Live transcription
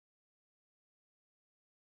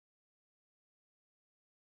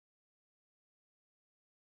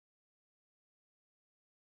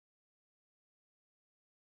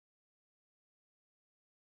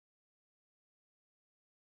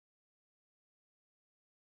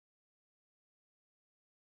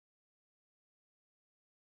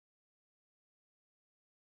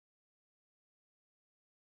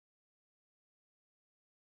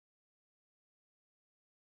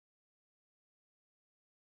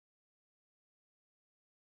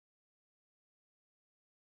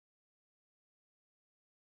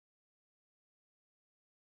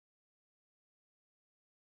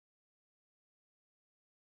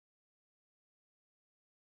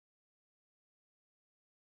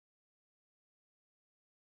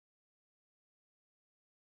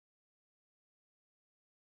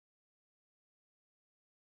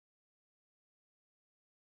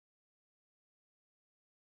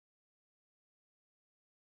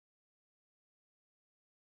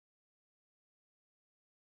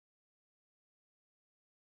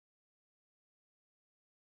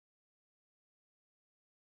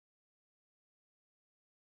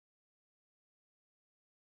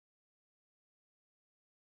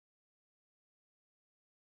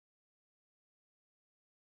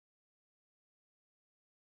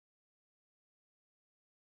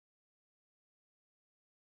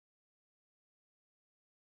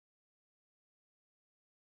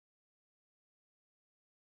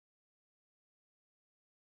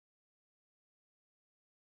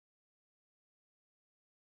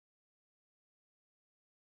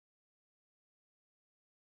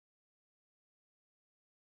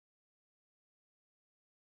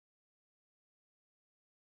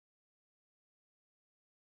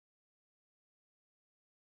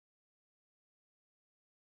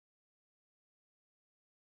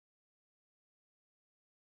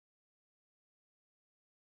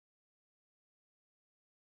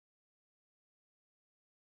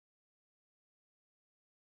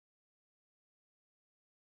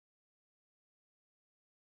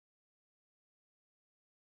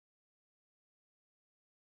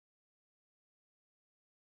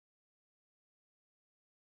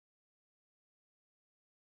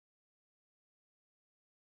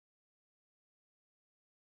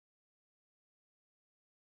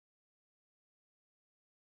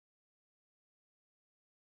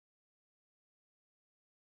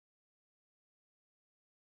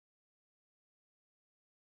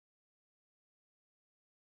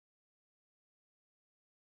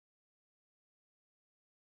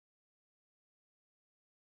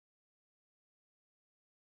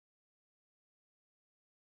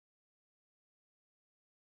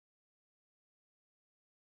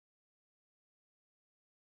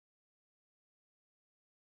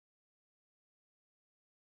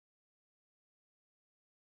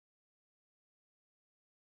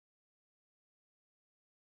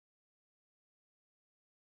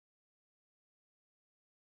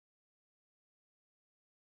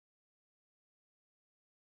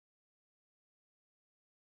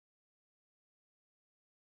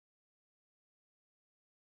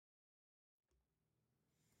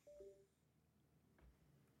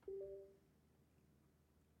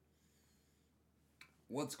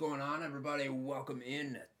What's going on, everybody? Welcome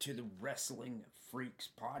in to the Wrestling Freaks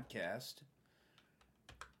podcast.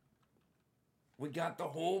 We got the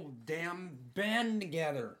whole damn band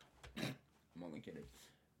together. I'm only kidding.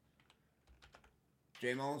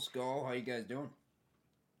 J-Mo, Skull, how you guys doing?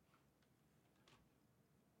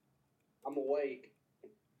 I'm awake.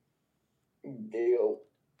 Deal.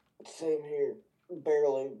 Same here.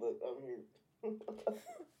 Barely, but I'm here.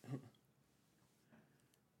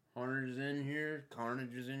 Hunter's in here.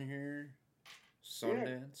 Carnage is in here.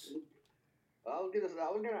 Sundance. Yeah. I was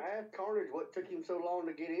gonna ask Carnage what took him so long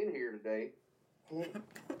to get in here today.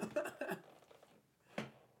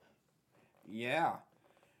 Yeah.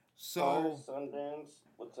 So Sundance,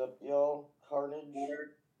 what's up, y'all? Carnage.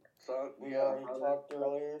 We already talked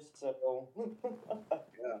earlier, so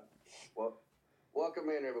yeah. Well, welcome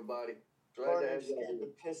in, everybody. Carnage scared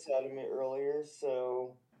the piss out of me earlier,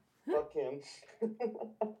 so fuck him.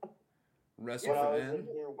 When I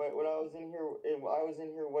was in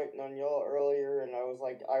here waiting on y'all earlier, and I was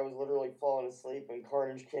literally falling asleep, and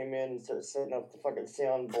Carnage came in and started setting up the fucking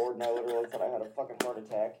soundboard, and I literally thought I had a fucking heart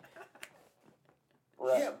attack.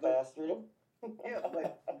 Bastard. Yeah,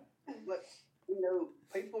 but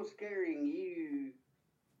people scaring you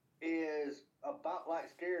is about like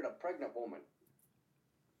scaring a pregnant woman.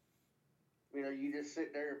 You just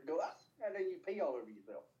sit there and go, and then you pee all over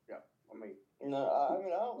yourself. Yeah, I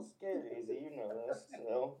don't scare easy, you know this,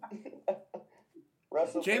 so.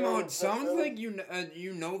 J-Mo, it sounds like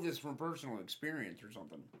you know this from personal experience or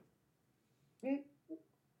something.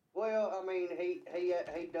 Well,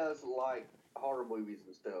 he does like horror movies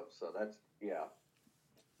and stuff, so that's, yeah.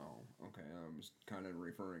 Oh, okay. I was kind of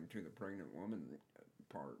referring to the pregnant woman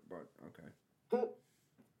part, but okay.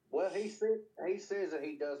 Well, he says that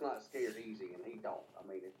he does not scare easy, and he don't.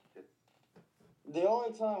 The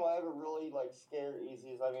only time I ever really scare easy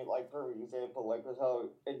is, perfect example, with how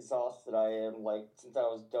exhausted I am, since I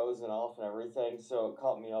was dozing off and everything, so it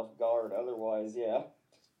caught me off guard. Otherwise, yeah.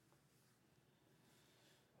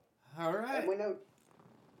 All right.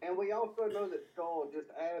 And we also know that Skull just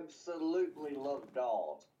absolutely loves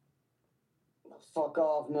dolls. Fuck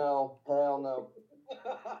off, no. Hell no.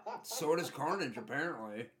 So does Carnage,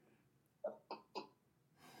 apparently.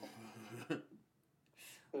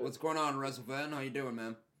 What's going on, WrestleFan? How you doing,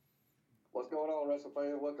 man? What's going on,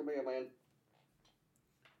 WrestleFan? Welcome in, man.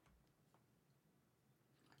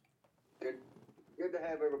 Good to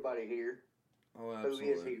have everybody here. Oh, absolutely.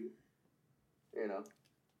 Who is here?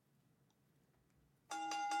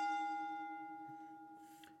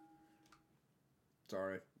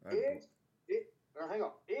 Sorry. Hang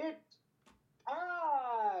on. It's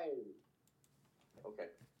time! Okay.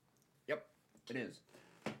 Yep, it is.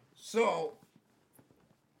 So,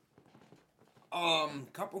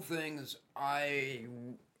 couple things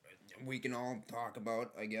we can all talk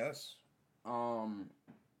about, I guess. I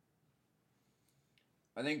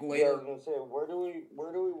think later. Yeah, I was gonna say, where do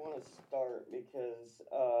we want to start? Because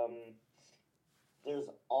there's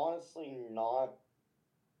honestly not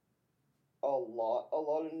a lot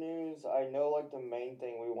of news. I know the main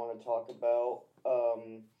thing we want to talk about.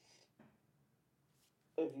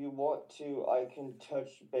 If you want to, I can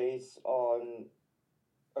touch base on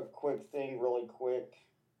a quick thing really quick.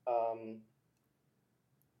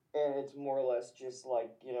 And it's more or less just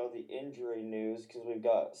the injury news, because we've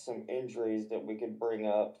got some injuries that we could bring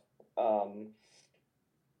up.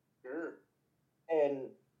 Sure. And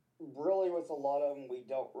really, with a lot of them, we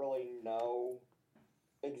don't really know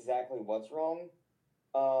exactly what's wrong.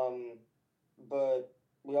 But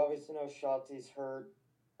we obviously know Shotzi's hurt.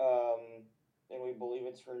 And we believe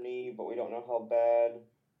it's her knee, but we don't know how bad.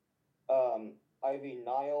 Ivy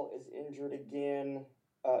Nile is injured again.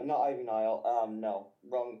 Not Ivy Nile. No,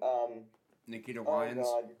 wrong. Nikita Lyons.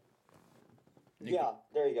 Oh God. Yeah,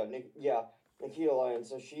 there you go. Nikita Lyons.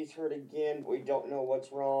 So she's hurt again, but we don't know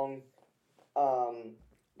what's wrong.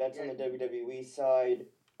 That's on the WWE side.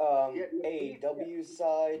 AEW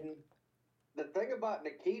side. The thing about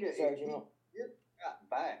Nikita is she just got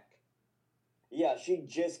back. Yeah, she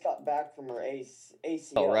just got back from her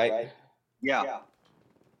ACL, right? Yeah.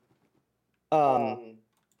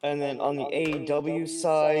 And then on the AEW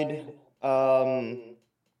side,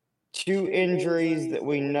 2 injuries that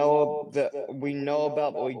we know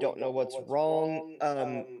about, but we don't know what's wrong.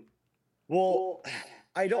 Well,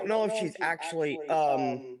 I don't know if she's actually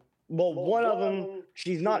one of them,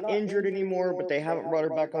 she's not injured anymore, but they haven't brought her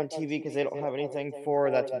back on TV because they don't have anything for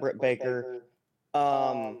her. That's Britt Baker.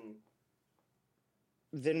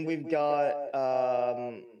 Then we've got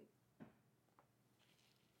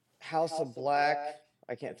House of Black.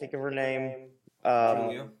 I can't think of her name.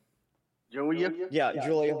 Julia? Yeah,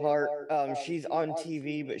 Julia Hart. She's on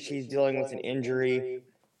TV, but she's dealing with an injury.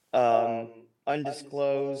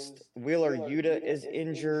 Undisclosed. Wheeler Yuta is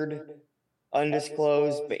injured.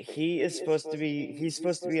 Undisclosed, but he's supposed to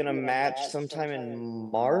be in a match sometime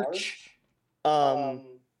in March.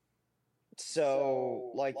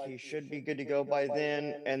 So like he should be good to go by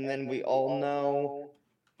then, and then we all know,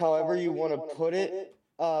 however you want to put it,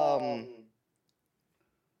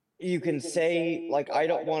 you can say, like, I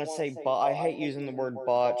don't want to say I hate using the word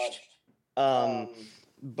botched,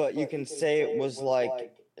 but you can say it was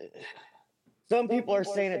like, some people are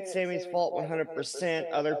saying it's Sammy's fault 100%.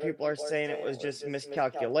 Other people are saying it was just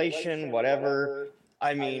miscalculation, whatever.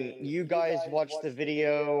 I mean, you guys watch the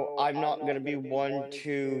video. I'm not going to be one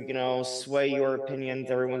to, sway your opinions.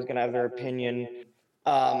 Everyone's going to have their opinion.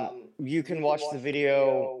 You can watch the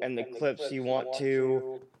video and the clips you want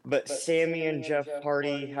to, but Sammy and Jeff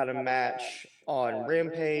Hardy had a match on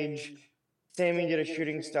Rampage. Sammy did a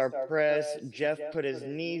shooting star press. Jeff put his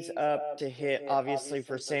knees up to hit, obviously,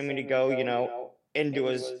 for Sammy to go, into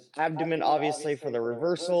his abdomen, obviously, for the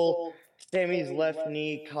reversal. Sammy's left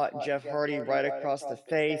knee caught Jeff Hardy right across the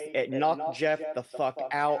face. It knocked Jeff the fuck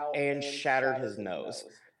out and shattered his nose.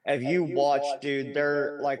 If you watch, dude,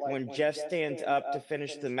 they're like, when Jeff stands up to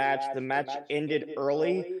finish the match ended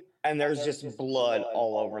early, and there's just blood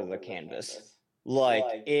all over the canvas.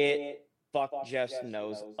 Like, it fucked Jeff's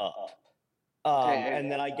nose up.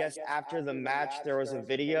 And then I guess after the match, there was a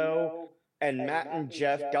video, and Matt and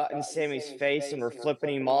Jeff got in Sammy's face and were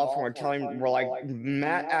flipping him off, and we're like,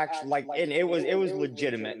 Matt actually, like, and it was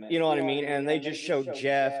legitimate, you know what I mean? And they just showed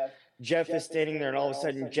Jeff. Jeff is standing there, and all of a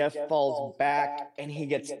sudden, Jeff falls back, and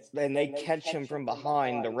they catch him from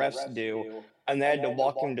behind, the refs do, and they had to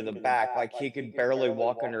walk him to the back, like he could barely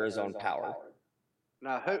walk under his own power.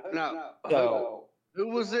 Who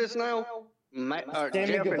was this now?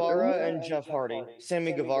 Sammy Guevara and Jeff Hardy.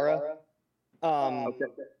 Sammy Guevara.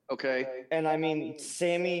 Okay. And I mean,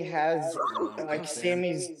 Sammy's,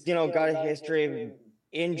 got a history of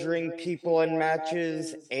injuring people in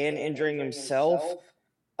matches and injuring himself.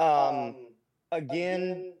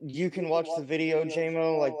 Again, you can watch the video,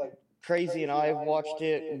 JMO. Like, Crazy and I have watched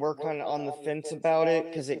it. We're kind of on the fence about it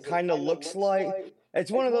because it kind of looks like, it's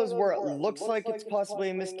one of those where it looks like it's possibly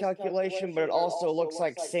a miscalculation, but it also looks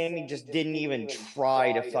like Sammy just didn't even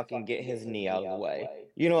try to fucking get his knee out of the way.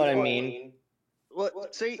 You know what I mean? Well,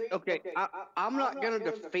 see, okay, I'm not going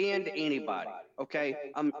to defend anybody, okay?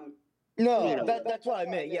 That's what I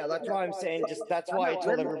meant. Yeah, that's why I'm saying, that's why I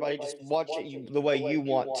told everybody, just watch it the way you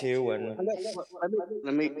want to. And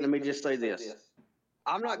let me just say this.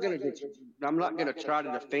 I'm not going to try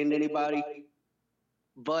to defend anybody.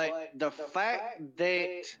 But the fact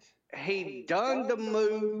that he done the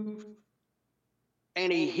move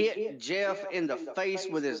and he hit Jeff in the face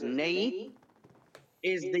with his knee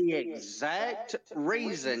is the exact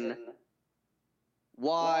reason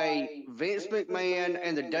why Vince McMahon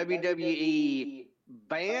and the WWE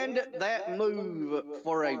banned that move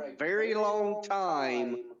for a very long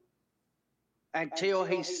time until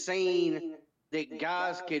he's seen that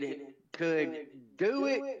guys could do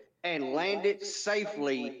it and land it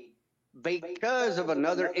safely, because of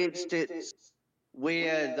another instance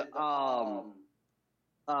with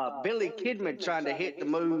Billy Kidman trying to hit the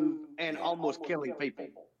move and almost killing people.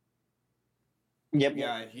 Yep.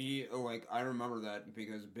 Yeah, I remember that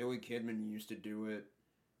because Billy Kidman used to do it,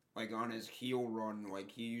 like, on his heel run.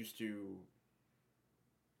 Like, he used to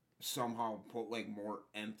somehow put, like, more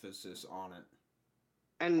emphasis on it.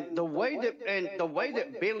 And the way that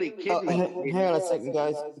Billy Kidman... hang on a second,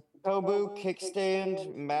 guys. Tobu,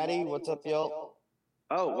 Kickstand, Maddie, what's up, y'all?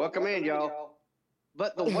 Oh, welcome in, y'all.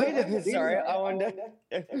 But the way that... Sorry, I wanted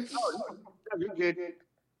to... Oh, no, you're good.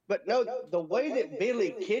 But no, the way that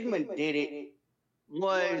Billy Kidman did it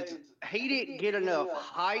was he didn't get enough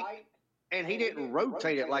height and he didn't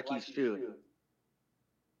rotate it like he should.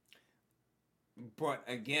 But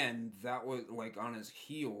again, that was, like, on his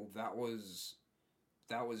heel, that was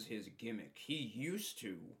his gimmick. He used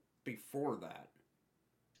to before that.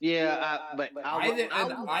 Yeah,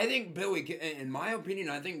 I think Billy, in my opinion,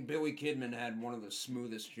 I think Billy Kidman had one of the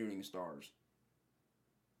smoothest shooting stars.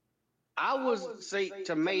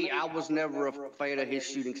 To me, I was never a fan of his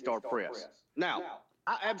shooting star press. Now,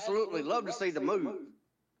 I absolutely love to see the move,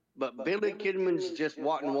 but Billy Kidman's just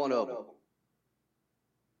wasn't one of them.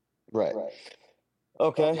 Right.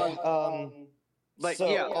 Okay. But so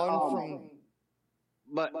yeah,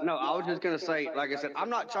 But no, I was just gonna say, like I said, I'm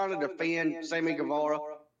not trying to defend Sammy Guevara,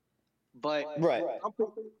 but right.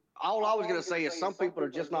 All I was gonna say is some people are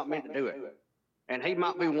just not meant to do it, and he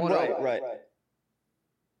might be one of them. Right.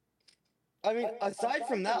 I mean, aside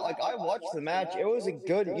from that, like I watched the match. It was a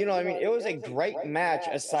good, I mean, it was a great match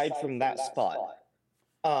aside from that spot.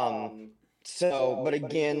 Um, so, but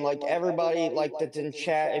again, like everybody, like that's in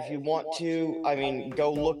chat, if you want to, I mean,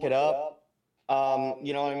 go look it up. I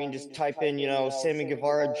mean, just type in, Sammy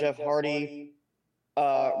Guevara, Jeff Hardy,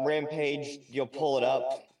 Rampage, you'll pull it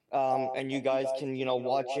up. And you guys can,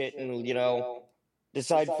 watch it and,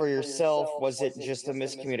 decide for yourself. Was it just a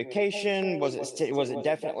miscommunication? Was it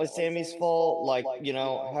definitely Sammy's fault? Like,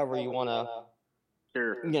 however you want to,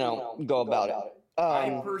 Sure. go about it.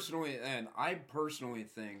 I personally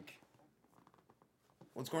think.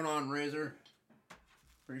 What's going on, Razor?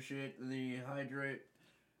 Appreciate the hydrate.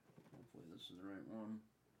 Hopefully this is the right one.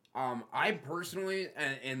 I personally,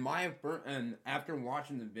 and after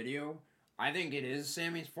watching the video, I think it is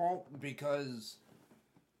Sammy's fault because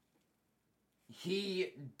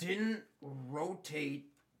he didn't rotate.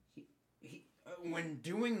 When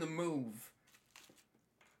doing the move,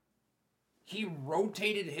 he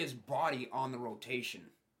rotated his body on the rotation.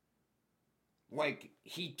 Like,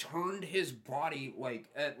 he turned his body, like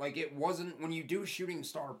it wasn't, when you do shooting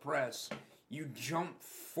star press, you jump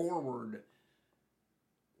forward,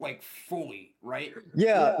 like, fully, right?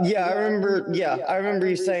 Yeah, I remember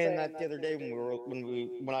you saying that the other day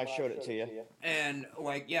when I showed it to you. And,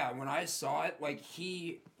 like, yeah, when I saw it, like,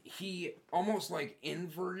 he almost, like,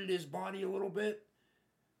 inverted his body a little bit.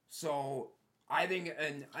 So, I think,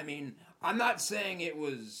 and, I mean, I'm not saying it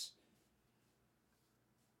was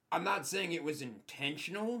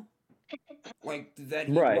intentional, like that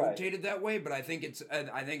he rotated that way, but I think it's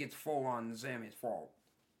full on Sammy's fault.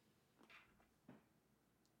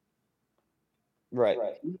 Right.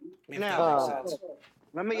 Now,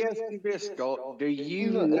 let me ask you this, Scott. Do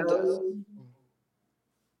you know?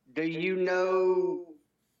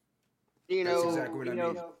 That's exactly what I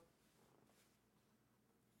mean.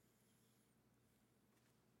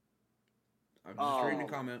 I'm just reading a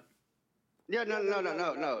comment. Yeah, no.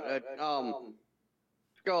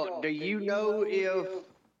 Scott, do you know if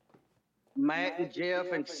Matt and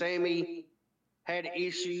Jeff and Sammy had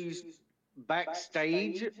issues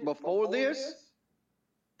backstage before this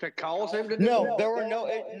to cause him to do No, that? there were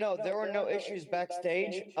no issues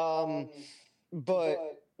backstage. But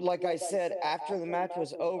like I said, after the match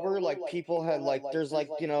was over, like people had there's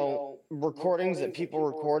recordings that people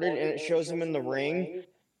recorded, and it shows him in the ring.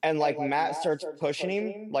 And like Matt starts pushing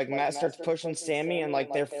him, like Matt starts pushing Sammy, and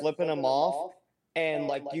like they're flipping him off, and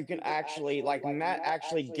like you can actually Matt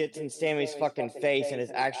actually gets in Sammy's fucking face and is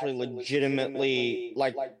actually legitimately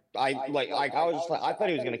I was just like I thought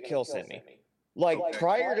he was gonna kill Sammy. Like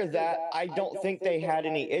prior to that, I don't think they had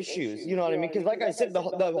any issues. You know what I mean? Because like I said, the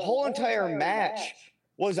whole entire match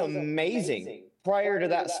was amazing prior to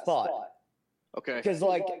that spot. Okay. Because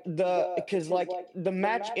the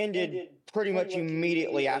match ended pretty much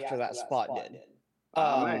immediately after that spot did.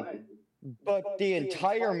 But the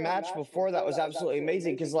entire match before that was absolutely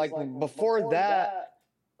amazing. Because before that,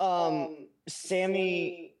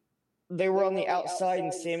 Sammy, they were on the outside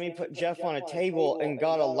and Sammy put Jeff on a table and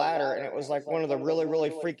got a ladder, and it was like one of the really,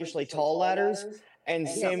 really freakishly tall ladders. And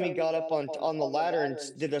Sammy got up on the ladder and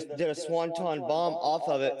did a swanton bomb off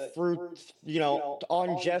of it through,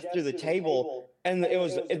 on Jeff through the table, and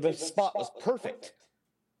the spot was perfect.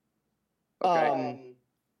 Okay.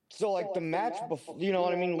 So the match before, you know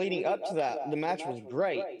what I mean, leading up to that, the match was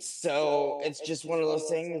great. So it's just one of those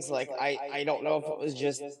things. Like I don't know if it was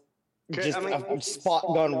just a spot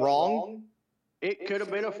gone wrong. It could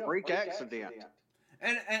have been a freak accident.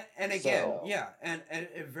 And again, yeah, and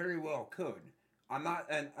it very well could. I'm not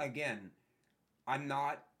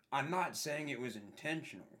saying it was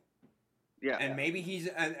intentional. Yeah. And maybe he's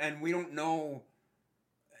and we don't know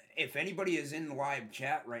if anybody is in the live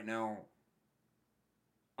chat right now.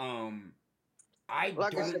 I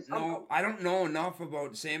don't know enough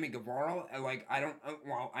about Sammy Guevara.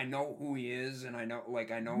 I know who he is, and I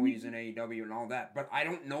know he's in AEW and all that, but I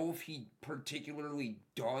don't know if he particularly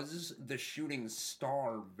does the shooting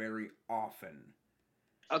star very often.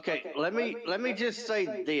 Okay, let me just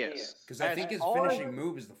say this. Because I think his finishing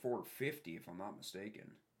move is the 450, if I'm not mistaken.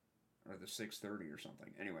 Or the 630 or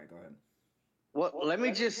something. Anyway, go ahead. Well, let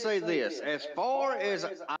me just say this. As far as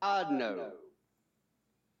I know,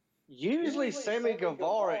 usually Sammy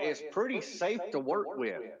Guevara is pretty safe to work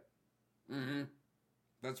with. Mm-hmm.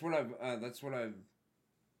 That's what I've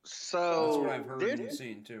heard and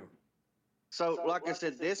seen too. So, like I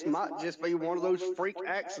said, this might just be one of those freak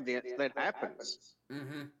accidents that happens.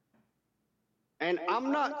 Mm-hmm. And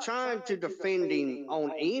I'm not trying to defend him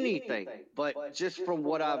on anything, but just from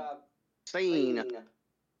what I've seen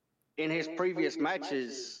in his previous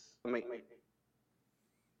matches, I mean,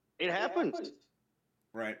 It happens.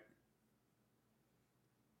 Right.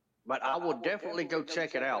 But I will definitely go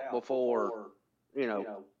check it out before,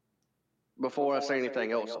 before I say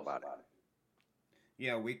anything else about it.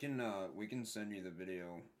 Yeah, we can send you the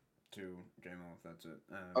video to JMO if that's it.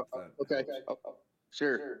 Okay.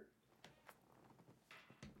 Sure.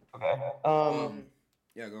 Okay.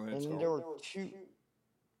 Yeah, go ahead, And Skull. there were two.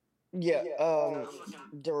 Yeah.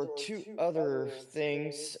 There were two other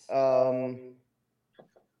things.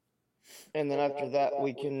 And then after that,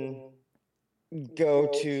 we can go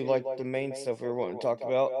to like the main stuff we were wanting to talk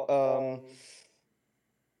about.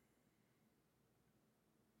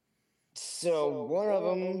 So one of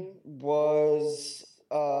them was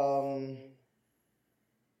trying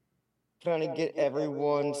to get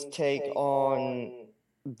everyone's take on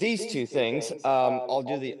these two things. I'll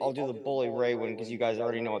do the Bully Ray one because you guys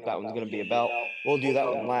already know what that one's going to be about. We'll do that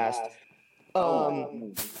one last.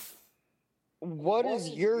 What is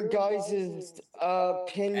your guys'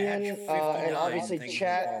 opinion? And obviously,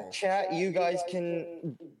 chat. You guys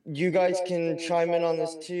can chime in on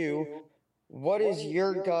this too. What is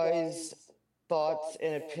your guys' thoughts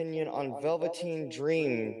and opinion on Velveteen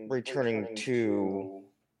Dream returning to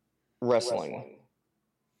wrestling?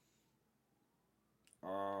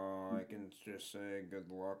 I can just say good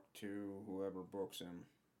luck to whoever books him.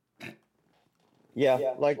 Yeah,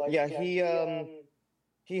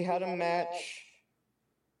 he had a match.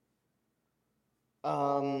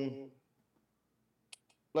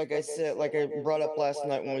 Like I said, like I brought up last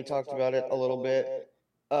night when we talked about it a little bit.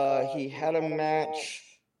 He had a match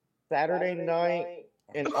Saturday night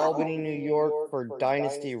in Albany, New York for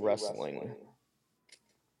Dynasty Wrestling.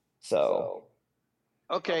 So.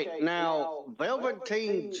 Okay, now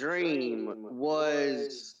Velveteen Dream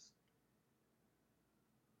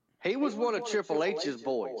he was one of Triple H's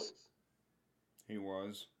boys. He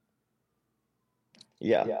was.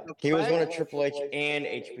 Yeah, he was one of Triple H and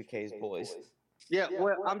HBK's boys. Yeah,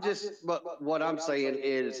 well, but what I'm saying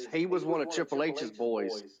is he was one of Triple H's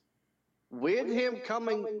boys. With him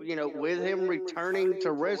coming, with him returning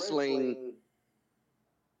to wrestling,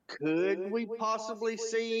 could we possibly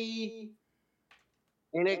see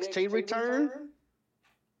NXT return?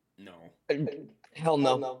 No. Hell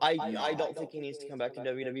no. I don't think he needs to come back to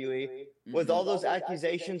WWE. With all those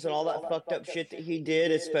accusations and all that fucked up shit that he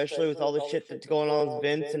did, especially with all the shit that's going on with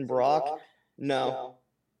Vince and Brock, no.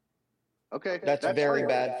 Okay. That's very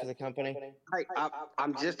bad for the company. Hey,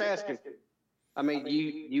 I'm just asking. I mean,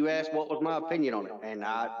 you asked what was my opinion on it, and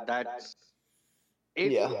that's...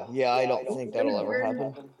 Yeah, I don't think that'll ever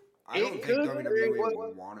happen. I don't think WWE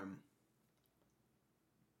would want him.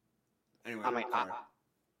 Anyway,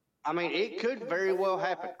 I mean, it could very well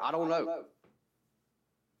happen. I don't know.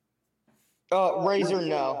 Razor,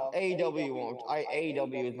 no. AEW won't.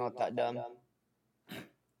 AEW is not that dumb.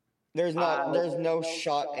 There's no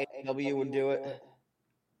shot AEW would do it.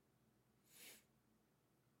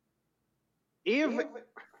 If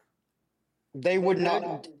they would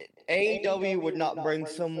not, AEW would not bring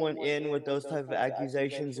someone in with those type of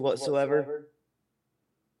accusations whatsoever.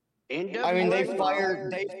 I mean, they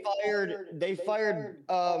fired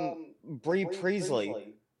Bree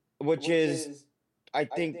Priestley, which is, I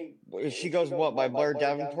think, she goes what by Blair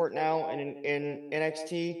Davenport now in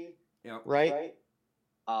NXT, right?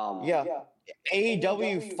 Yeah.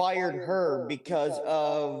 AEW fired her because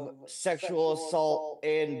of sexual assault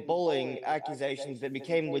and bullying accusations that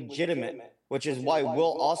became legitimate, which is why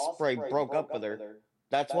Will Ospreay broke up with her.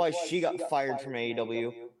 That's why she got fired from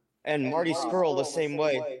AEW. And Marty Scurll the same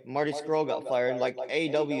way. Marty Scurll got fired. Like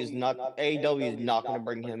AEW is not going to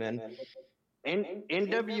bring him in.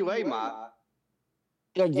 NWA might.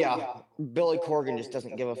 Yeah, Billy Corgan just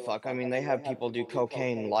doesn't give a fuck. I mean, they have people do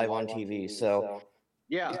cocaine live on TV, so.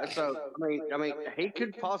 Yeah, so I mean, he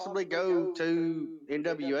could possibly go to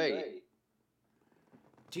NWA.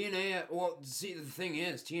 TNA, well, see, the thing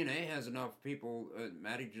is, TNA has enough people.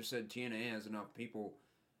 Maddie just said TNA has enough people.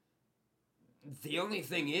 The only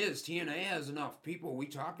thing is, TNA has enough people. We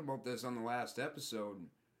talked about this on the last episode.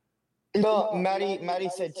 No, Maddie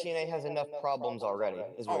said TNA has enough problems already,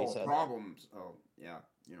 is what he said. Problems. Oh, yeah,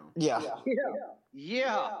 Yeah.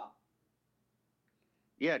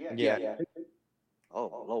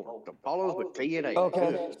 Oh, Lord, the problems with TNA.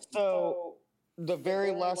 Okay, so the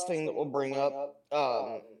very last thing that we'll bring up,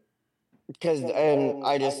 because, and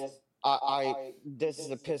this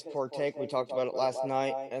is a piss poor take, we talked about it last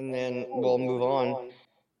night, and then we'll move on,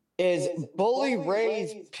 is Bully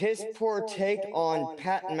Ray's piss poor take on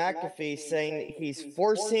Pat McAfee saying that he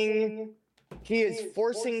is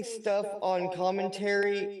forcing stuff on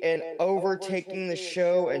commentary and overtaking the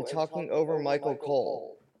show and talking over Michael Cole.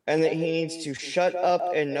 and that he needs to shut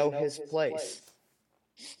up and know his place.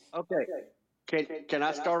 Okay. Can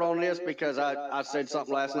I start on this because I said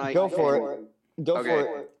something last night? Go for it. Go for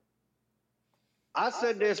it. I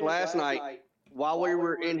said this last night while we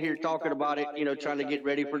were in here talking about it, you know, trying to get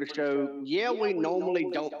ready for the show. Yeah, we normally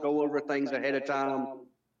don't go over things ahead of time,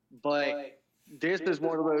 but this is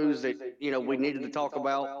one of those that, you know, we needed to talk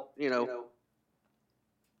about, you know.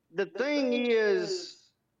 The thing is,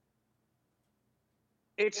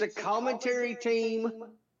 it's a commentary team.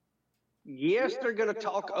 Yes, they're going to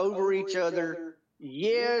talk over each other.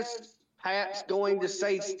 Yes, Pat's going to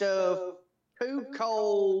say stuff too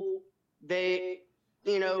cold that,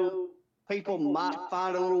 you know, people might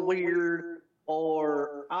find a little weird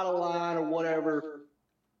or out of line or whatever.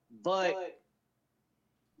 But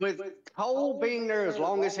with Cole being there as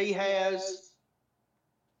long as he has,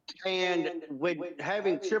 and with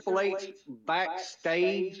having Triple H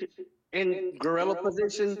backstage in gorilla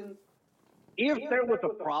position, if there was a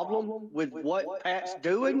problem with what Pat's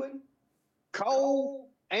doing, Cole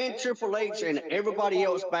and Triple H and everybody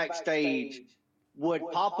else backstage would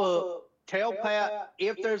pop up, tell Pat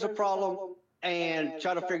if there's a problem, and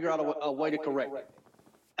try to figure out a way to correct it.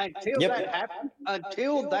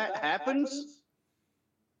 Until that happens,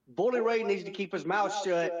 Bully Ray needs to keep his mouth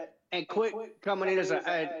shut and quit coming in as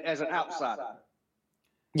an outsider.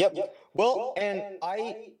 Yep. Well, and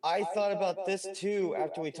I thought about this too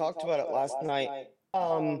after we talked about it last night.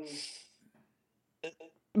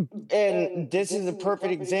 And this is a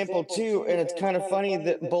perfect example too, and it's kind of funny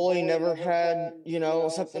that Bully never had, you know,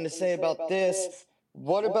 something to say about this.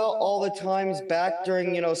 What about all the times back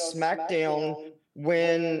during, you know, SmackDown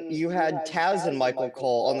when you had Taz and Michael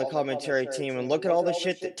Cole on the commentary team, and look at all the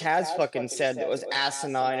shit that Taz fucking said that was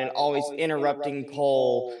asinine and always interrupting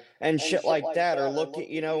Cole and shit like that. Or look at,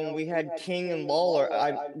 you know, when we had King and Lawler,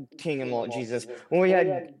 Jesus, when we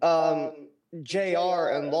had JR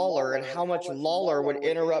and Lawler, and how much Lawler would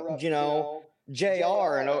interrupt, you know,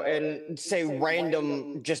 JR and say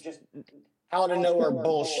random, just out of nowhere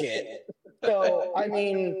bullshit. So, I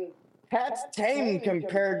mean, Pat's tame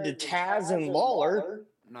compared to Taz and Lawler.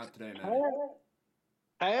 Not today, man.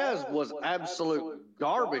 Taz was absolute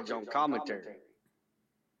garbage on commentary.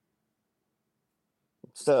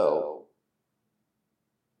 So,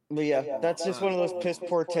 but yeah, that's just one of those piss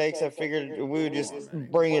poor takes. I figured we would just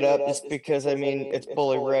bring it up just because, I mean, it's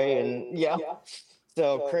Bully Ray, and yeah.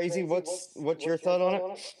 So, Crazy, what's your thought on it?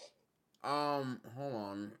 Hold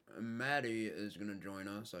on. Maddie is gonna join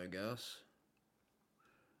us, I guess.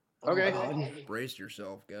 Okay. Brace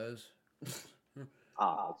yourself, guys.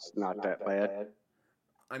 It's not that bad.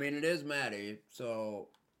 I mean, it is Maddie, so...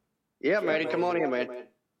 Yeah, Maddie, come on in, man.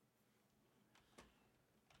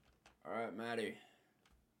 Alright, Maddie.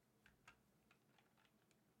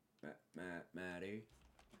 Maddie.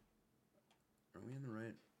 Are we in the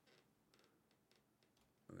right?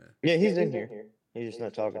 Okay. Yeah, he's in here. He's just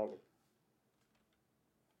not talking.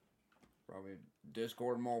 Probably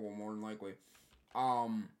Discord mobile, more than likely.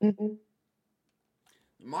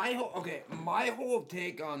 My whole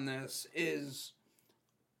take on this is,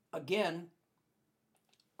 again,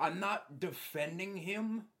 I'm not defending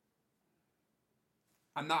him.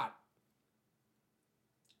 I'm not.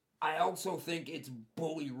 I also think it's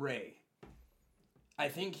Bully Ray. I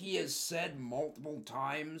think he has said multiple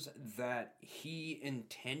times that he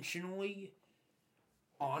intentionally,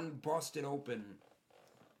 on Busted Open,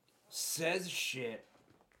 says shit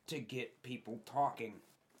to get people talking.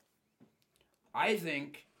 I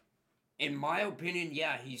think, in my opinion,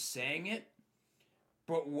 yeah, he's saying it,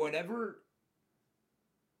 but whatever...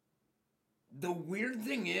 The weird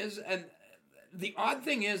thing is, and the odd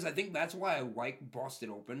thing is, I think that's why I like Busted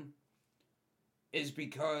Open, is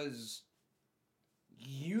because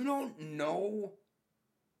you don't know,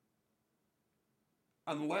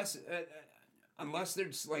 unless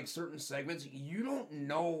there's like certain segments, you don't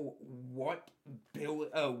know what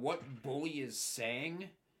Bully is saying,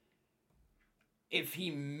 if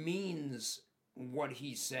he means what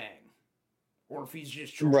he's saying, or if he's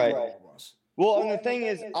just trolling all of us. Well, and the thing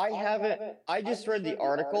is, I just read the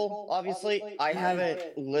article, obviously. I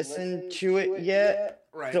haven't listened to it yet.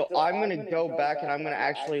 Right. So I'm going to go back and I'm going to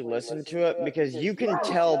actually listen to it, because you can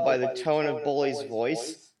tell by the tone of Bully's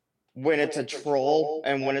voice when it's a troll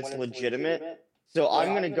and when it's legitimate. So I'm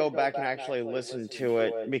going to go back and actually listen to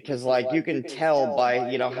it, because, like, you can tell by,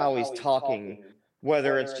 you know, how he's talking,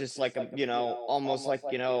 whether it's just like a, you know, almost like,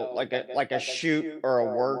 you know, like a shoot or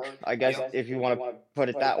a work, I guess, if you want to put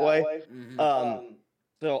it that way.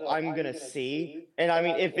 So I'm going to see. And I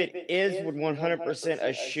mean, if it is 100%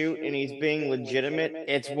 a shoot and he's being legitimate,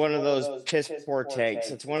 it's one of those piss poor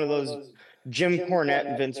takes. It's one of those Jim Cornette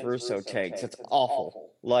and Vince Russo takes. It's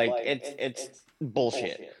awful. Like it's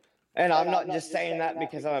bullshit. And I'm not just saying that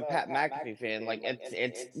because I'm a Pat McAfee fan. Like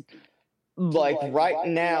it's like right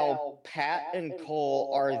now, Pat and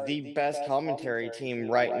Cole are the best commentary team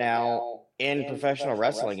right now in professional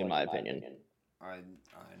wrestling, in my opinion. I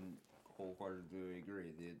wholeheartedly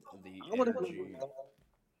agree.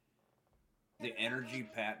 The energy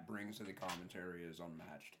Pat brings to the commentary is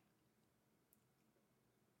unmatched.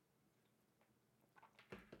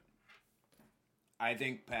 I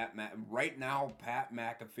think right now, Pat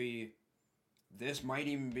McAfee, this might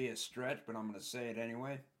even be a stretch, but I'm going to say it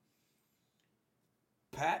anyway.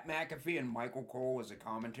 Pat McAfee and Michael Cole as a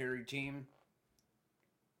commentary team,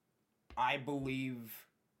 I believe,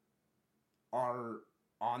 are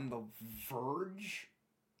on the verge,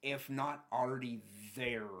 if not already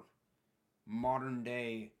there, modern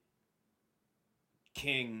day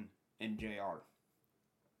King and JR.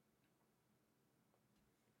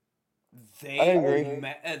 I agree.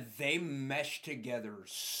 They mesh together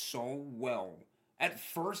so well. At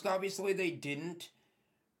first, obviously, they didn't.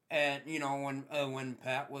 And you know, when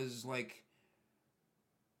Pat was like,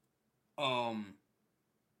 when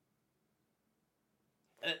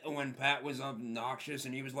Pat was obnoxious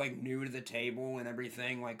and he was like new to the table and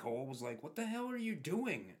everything, like Cole was like, "What the hell are you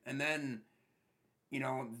doing?" And then, you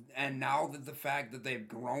know, and now that the fact that they've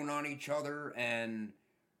grown on each other and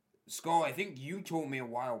Skull, I think you told me a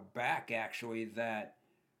while back actually that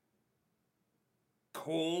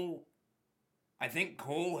Cole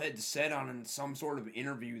had said on some sort of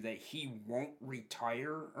interview that he won't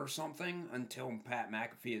retire or something until Pat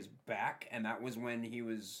McAfee is back, and that was when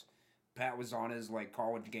Pat was on his like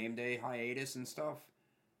college game day hiatus and stuff.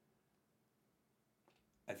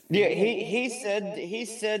 Yeah, he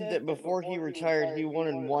said that before he retired, he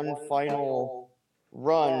wanted one final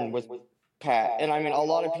run with Pat, and I mean, a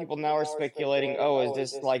lot of people now are speculating, oh, is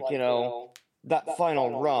this like, you know, that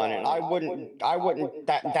final run? And I wouldn't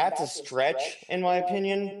that's a stretch in my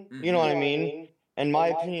opinion. You know what I mean? In my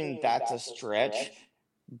opinion, that's a stretch.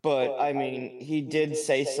 But I mean, he did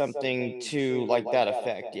say something to like that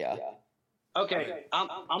effect, yeah. Okay,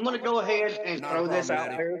 I'm gonna go ahead and throw this out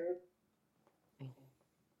there.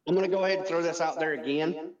 I'm gonna go ahead and throw this out there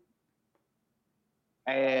again.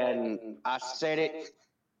 And I've said it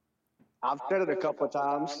a couple of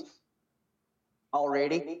times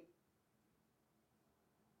already.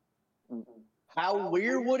 How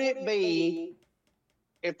weird would it be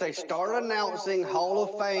if they start announcing Hall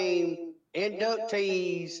of Fame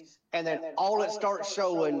inductees and then all it starts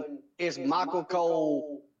showing is Michael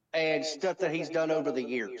Cole and stuff that he's done over the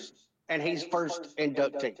years, and he's first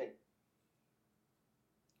inductee?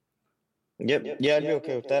 Yep. Yeah, I'd be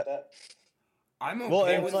okay with that. I'm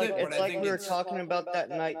okay with it, but it's like we were talking about that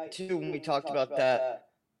night too when we talked about that.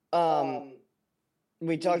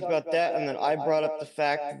 We talked about that, and then I brought up the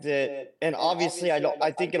fact that, and obviously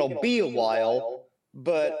I think it'll be a while,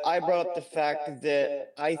 but I brought up the fact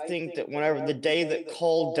that I think that whenever the day that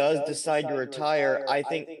Cole does decide to retire, I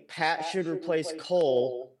think Pat should replace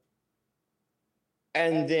Cole.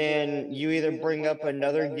 And then you either bring up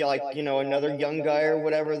another, like, you know, another young guy or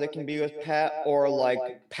whatever that can be with Pat, or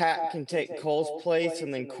like Pat can take Cole's place,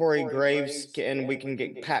 and then Corey Graves, and we can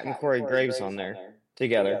get Pat and Corey Graves on there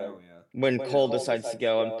together when Cole decides to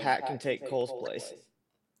go, and Pat can take Cole's place.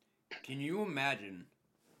 Can you imagine?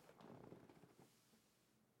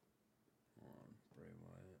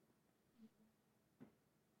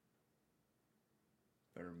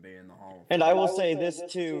 Better be in the Hall of Fame. And I will say this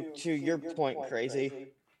too, to your point, Crazy.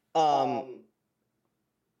 When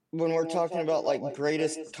we're talking about like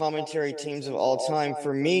greatest commentary teams of all time,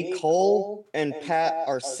 for me, Cole and Pat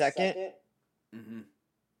are second.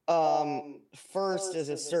 First is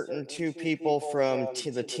a certain two people from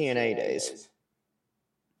the TNA days.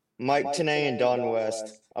 Mike Tenay and Don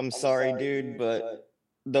West. I'm sorry, dude, but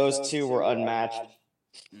those two were unmatched.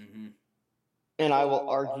 And I will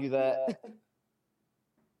argue that.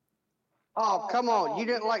 Oh, come on. You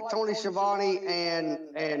didn't like Tony Schiavone and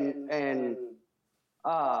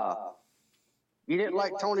you didn't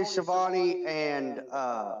like Tony Schiavone and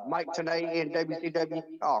Mike Tenay in WCW?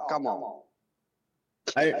 Oh, come on.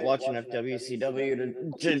 I didn't watch enough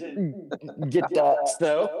WCW to get that,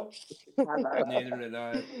 so. Neither did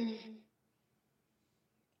I.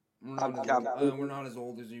 We're not as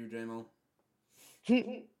old as you, J-Mo.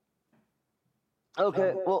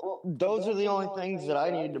 Okay, well, those are the only things that I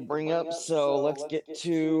needed to bring up, so let's get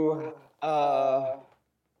to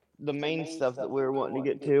the main stuff that we were wanting to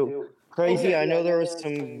get to. Crazy, I know there was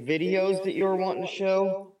some videos that you were wanting to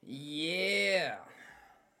show. Yeah.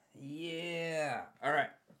 All right.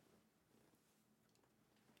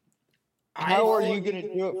 how are you gonna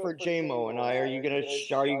do it for JMO and I? Are you gonna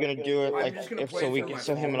do it I'm like just gonna if play so it we through can my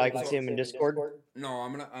so him and phone, I can see him in Discord? No,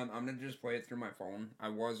 I'm gonna just play it through my phone. I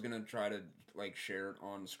was gonna try to like share it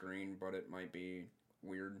on screen, but it might be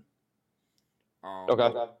weird.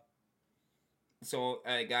 Okay. So,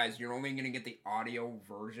 guys, you're only gonna get the audio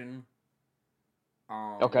version.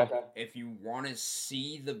 Okay. If you want to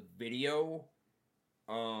see the video,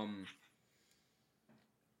 I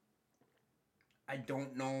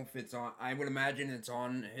don't know if it's on. I would imagine it's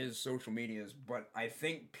on his social medias, but I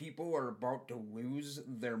think people are about to lose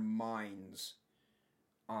their minds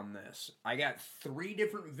on this. I got 3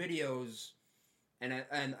 different videos, and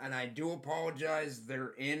I do apologize.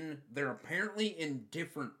 They're apparently in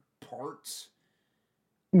different parts.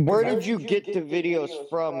 Where did you get the videos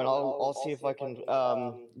from? And I'll see if I can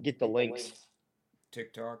get the links.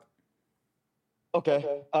 TikTok. Okay.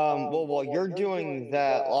 Well, while you're doing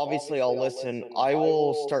that, obviously I'll listen. I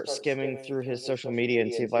will start skimming through his social media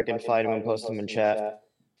and see if I can find him and post him in chat.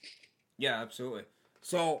 Yeah, absolutely.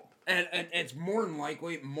 So, and it's more than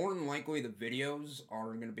likely the videos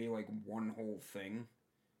are going to be like one whole thing.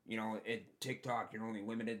 You know, at TikTok, you're only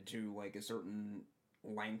limited to like a certain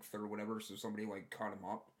length or whatever, so somebody like cut them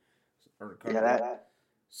up or cut it up.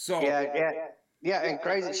 So yeah, and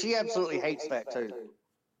crazy. She absolutely hates that too.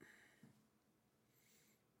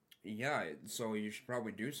 Yeah, so you should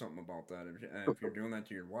probably do something about that if you're doing that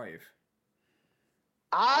to your wife.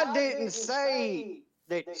 I didn't say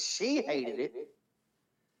that she hated it.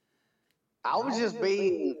 I was just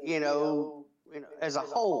being, as a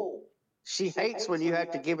whole. She hates when you have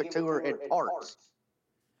to give it to her in parts.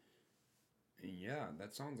 Yeah,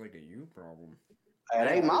 that sounds like a you problem.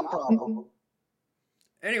 That ain't my problem.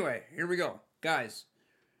 Anyway, here we go. Guys,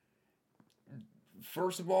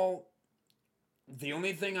 first of all, the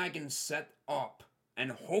only thing I can set up,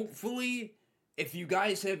 and hopefully, if you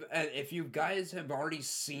guys have already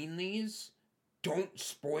seen these, don't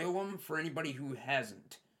spoil them for anybody who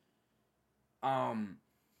hasn't. But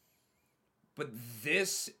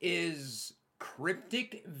this is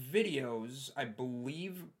cryptic videos, I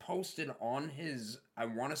believe, posted on his, I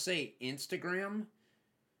want to say, Instagram.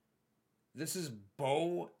 This is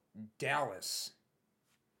Bo Dallas.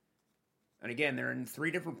 And again, they're in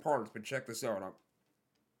 3 different parts, but check this out.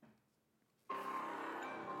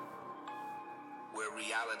 Where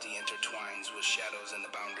reality intertwines with shadows and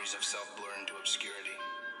the boundaries of self blur into obscurity.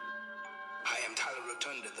 I am Tyler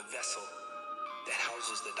Rotunda, the vessel that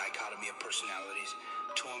houses the dichotomy of personalities,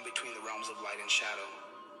 torn between the realms of light and shadow.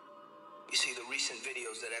 You see, the recent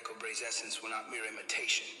videos that echo Bray's essence were not mere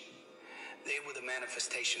imitation. They were the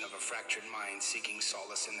manifestation of a fractured mind seeking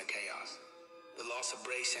solace in the chaos. The loss of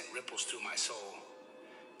Bray sent ripples through my soul,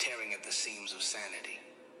 tearing at the seams of sanity.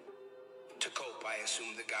 To cope, I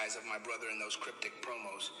assumed the guise of my brother in those cryptic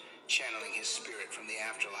promos, channeling his spirit from the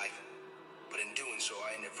afterlife. But in doing so,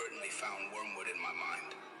 I inadvertently found wormwood in my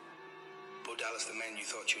mind. Bo Dallas, the man you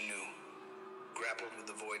thought you knew, grappled with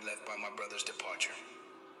the void left by my brother's departure.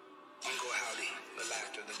 Uncle Howdy, the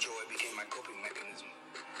laughter, the joy became my coping mechanism,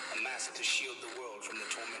 a mask to shield the world from the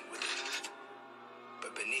torment within.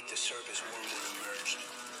 But beneath the surface, wormwood emerged.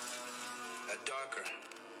 A darker,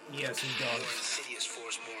 more insidious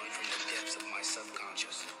force born from the depths of my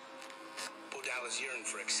subconscious. Bo Dallas yearned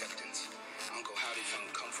for acceptance. Uncle Howdy found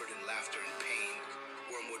comfort in laughter and pain.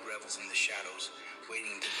 Wormwood revels in the shadows,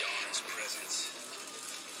 waiting to dawn his presence.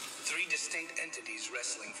 3 distinct entities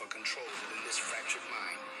wrestling for control within this fractured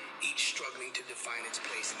mind, each struggling to define its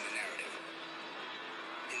place in the narrative.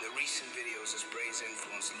 In the recent videos, as Bray's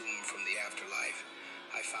influence loomed from the afterlife,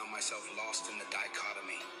 I found myself lost in the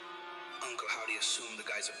dichotomy. Uncle Howdy assumed the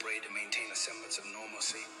guise of Bray to maintain a semblance of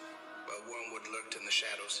normalcy, while Wormwood lurked in the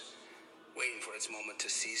shadows, waiting for its moment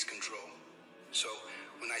to seize control. So,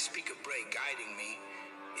 when I speak of Bray guiding me,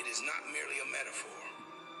 it is not merely a metaphor.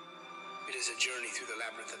 It is a journey through the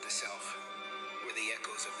labyrinth of the self, where the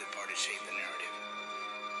echoes of the departed shape the narrative.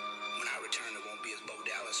 When I return, it won't be as Bo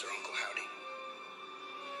Dallas or Uncle Howdy.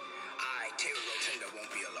 I, Taylor Rotunda,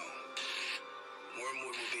 won't be alone.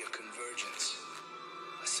 Wormwood will be a convergence,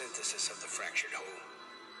 a synthesis of the fractured whole.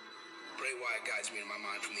 Bray Wyatt guides me in my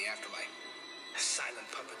mind from the afterlife, a silent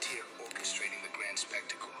puppeteer orchestrating the grand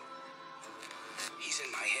spectacle. He's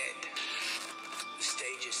in my head. The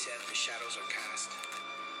stage is set, the shadows are cast,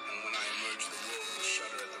 and when I emerge, the world will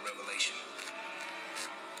shudder at the revelation.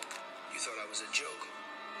 You thought I was a joke,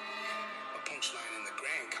 a punchline in the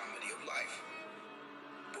grand comedy of life.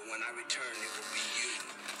 But when I return, it will be you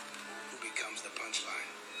who becomes the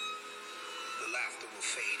punchline. The laughter will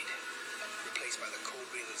fade, replaced by the cold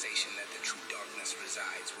realization that the true darkness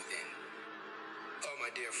resides within. Oh,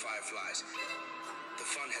 my dear fireflies, The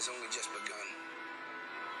fun has only just begun.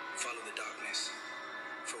 Follow the darkness,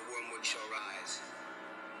 for wormwood shall rise,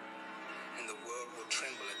 and the world will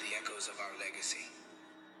tremble at the echoes of our legacy.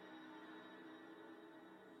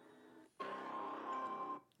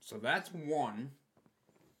 So that's one.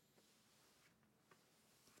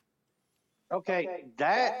 Okay,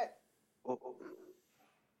 that. First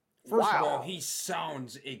of Wow. all, he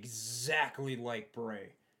sounds exactly like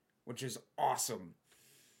Bray, which is awesome.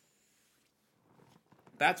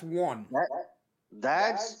 That's one.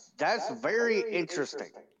 That's very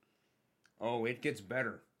interesting. Oh, it gets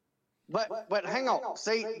better. But hang on.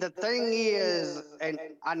 See, the thing is, and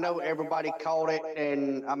I know everybody called it,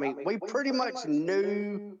 and I mean, we pretty much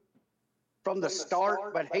knew from the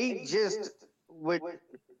start, but he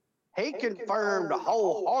confirmed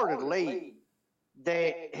wholeheartedly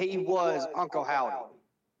that he was Uncle Howdy.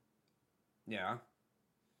 Yeah.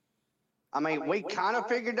 I mean, we kind of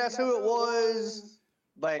figured that's who it was,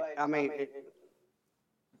 but I mean,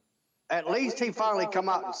 at least he finally come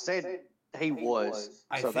out and said he was.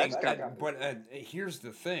 I So think that's kind of. but here's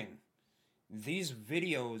the thing. These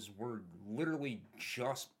videos were literally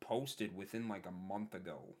just posted within like a month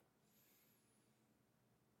ago.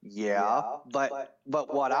 Yeah, but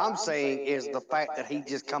what I'm saying is the fact that he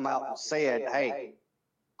just come out and said, "Hey,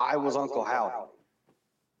 I was Uncle Howdy."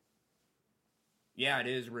 Yeah, it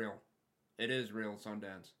is real. It is real,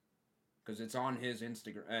 Sundance, because it's on his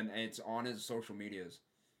Instagram and it's on his social medias.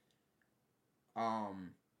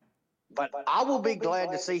 But I will be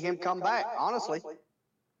glad to see him come back, honestly.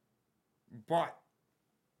 But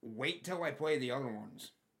wait till I play the other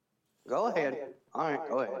ones. Go ahead. All right,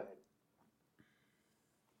 go ahead.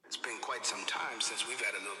 It's been quite some time since we've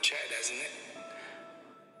had a little chat, hasn't it?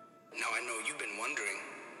 Now I know you've been wondering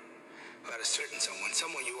about a certain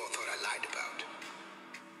someone you all thought I lied about.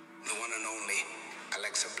 The one and only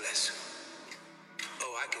Alexa Bliss.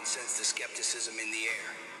 Oh, I can sense the skepticism in the air.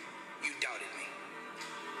 You doubted me.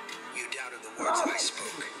 You doubted the words that I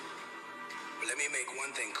spoke. But let me make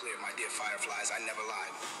one thing clear, my dear Fireflies, I never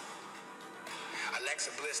lied.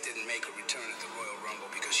 Alexa Bliss didn't make a return at the Royal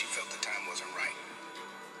Rumble because she felt the time wasn't right.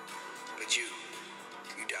 But you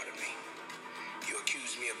doubted me. You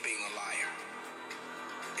accused me of being a liar.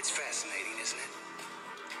 It's fascinating, isn't it?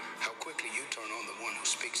 How quickly you turn on the one who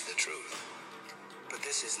speaks the truth. But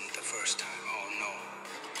this isn't the first time, oh no.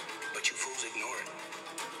 But you fools ignore it.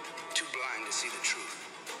 Too blind to see the truth.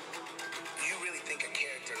 Do you really think a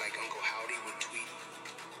character like Uncle Howdy would tweet?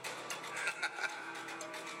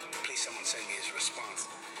 Please someone send me his response.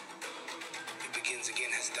 It Begins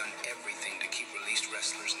Again has done everything to keep released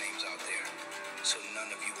wrestlers' names out there, so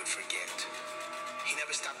none of you would forget. He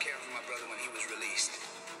never stopped caring for my brother when he was released.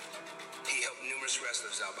 He helped numerous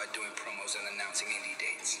wrestlers out by doing promos and announcing indie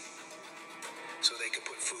dates, so they could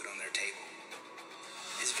put food on their table.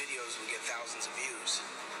 His videos would get thousands of views,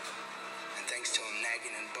 and thanks to him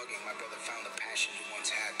nagging and bugging, my brother found the passion he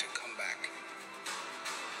once had to come back.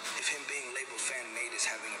 If him being labeled fan-made is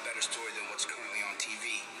having a better story than what's currently on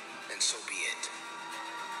TV, then so be it.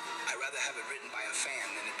 I'd rather have it written by a fan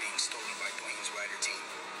than it being stolen by Dwayne's writer team.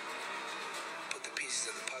 Put the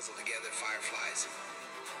pieces of the puzzle together, Fireflies.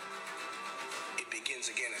 It Begins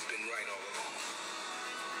Again has been right all along.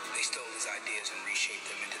 They stole his ideas and reshaped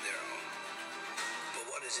them into their own. But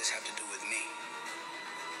what does this have to do with me?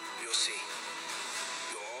 You'll see.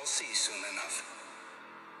 You'll all see soon enough.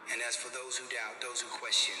 And as for those who doubt, those who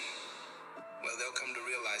question, well, they'll come to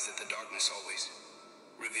realize that the darkness always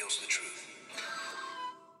reveals the truth.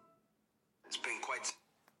 It's been quite...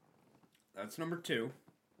 That's number 2.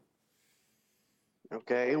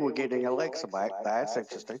 Okay, we're getting Alexa back. That's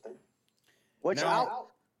interesting. Which Now-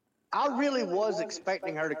 I really was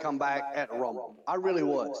expecting her to come back at Rumble. I really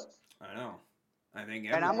was. I know. I think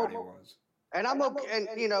And I'm everybody a- was. And I'm okay.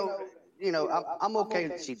 And I'm okay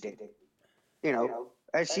that she did it.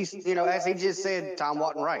 As she, as he just said, time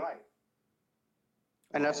wasn't right,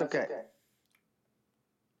 and that's okay.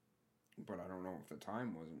 But I don't know if the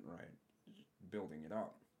time wasn't right building it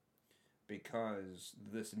up. Because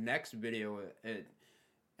this next video,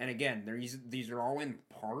 and again, these are all in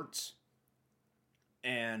parts.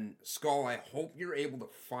 And Skull, I hope you're able to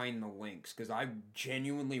find the links, because I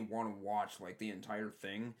genuinely want to watch like the entire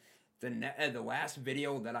thing. The last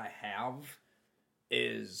video that I have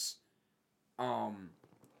is,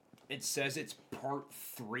 it says it's part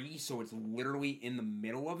 3, so it's literally in the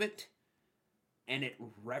middle of it. And it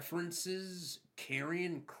references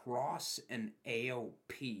Karrion Kross and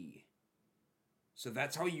AOP. So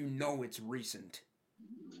that's how you know it's recent.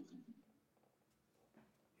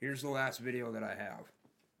 Here's the last video that I have.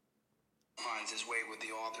 Finds his way with the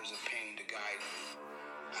authors of pain to guide him.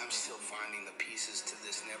 I'm still finding the pieces to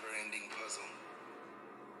this never-ending puzzle.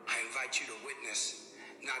 I invite you to witness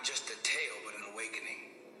not just a tale, but an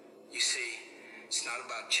awakening. You see, it's not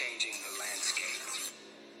about changing the landscape.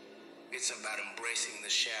 It's about embracing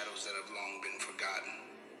the shadows that have long been forgotten.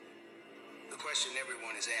 The question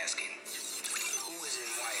everyone is asking, who is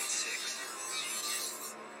in Wyatt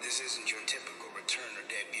 6? This isn't your typical return or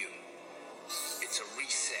debut. It's a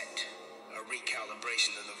reset, a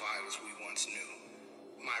recalibration of the Violets we once knew.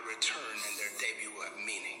 My return and their debut will have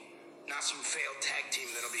meaning. Not some failed tag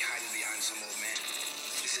team that'll be hiding behind some old man.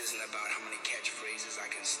 This isn't about how many catchphrases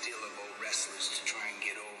I can steal of old wrestlers to try and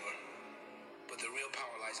get over. But the real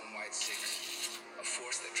power lies in Wyatt 6, a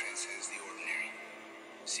force that transcends the ordinary,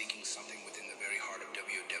 seeking something within the very heart of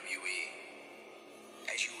WWE.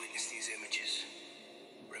 As you witness these images,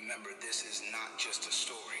 remember this is not just a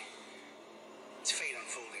story. It's fate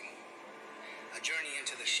unfolding. A journey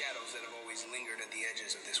into the shadows that have always lingered at the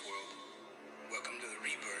edges of this world. Welcome to the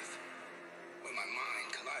rebirth, where my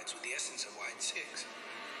mind collides with the essence of Wyatt 6.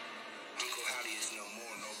 Uncle Howdy is no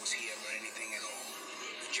more, nor was he ever anything at all.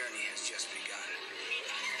 The journey has just begun.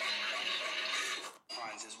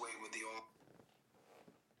 Finds his way with the all.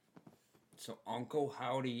 So Uncle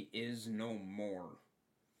Howdy is no more.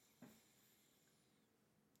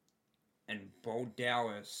 And Bo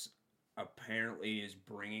Dallas apparently is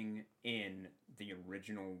bringing in the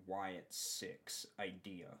original Wyatt 6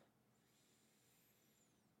 idea.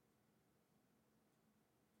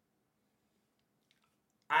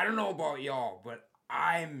 I don't know about y'all, but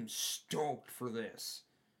I'm stoked for this.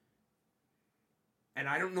 And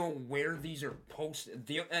I don't know where these are posted.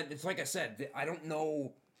 It's like I said, I don't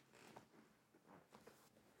know.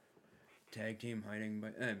 Tag team hiding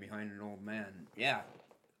behind an old man. Yeah.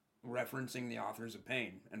 Referencing the Authors of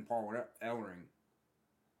Pain and Paul Ellering.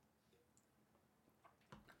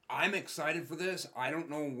 I'm excited for this. I don't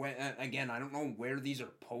know when. Again, I don't know where these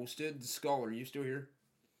are posted. Skull, are you still here?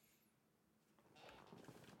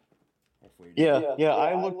 Hopefully. Yeah.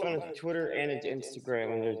 I looked on his Twitter and his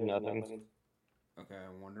Instagram, and there's nothing. Okay,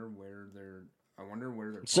 I wonder where they're.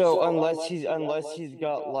 So unless he's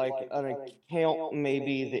got like an account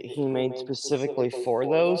maybe that he made specifically for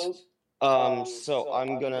those. So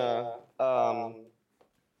I'm gonna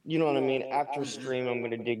you know what I mean. After stream, I'm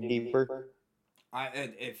gonna dig deeper.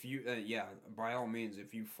 If you by all means,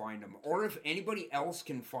 if you find them, or if anybody else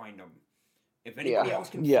can find them. If anybody else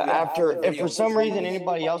can if for some reason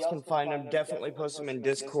anybody else can find them, definitely post them in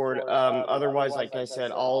Discord. Otherwise, like I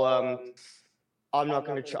said, I'm not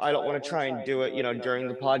going to try. I don't want to try and do it, during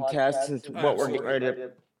the podcast since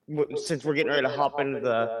we're getting ready to hop into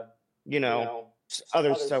the,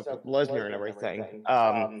 other stuff with Lesnar and everything.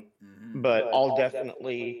 But I'll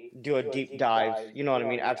definitely do a deep dive, you know what I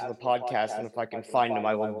mean, after the podcast, and if I can find them,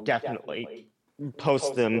 I will definitely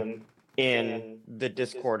post them in the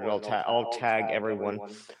Discord, and I'll tag everyone.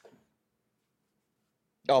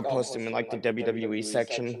 I'll post them in like the WWE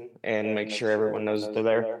section and make sure everyone knows they're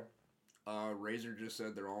there. Razor just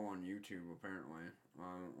said they're all on YouTube. Apparently,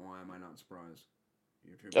 why am I not surprised?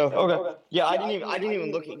 YouTube. Oh, okay. Yeah, I didn't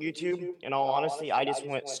even look at YouTube. In all honesty, I just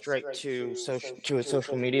went straight to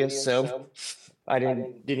social media. So I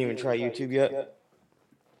didn't even try YouTube yet.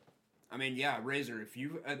 I mean, yeah, Razor. If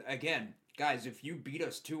you again, guys, if you beat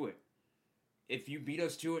us to it,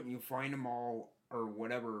 and you find them all or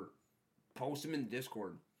whatever, post them in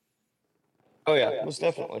Discord. Oh yeah, most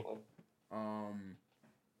definitely.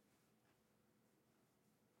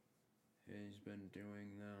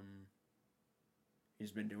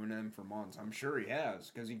 He's been doing them for months. I'm sure he has,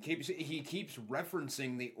 because he keeps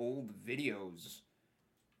referencing the old videos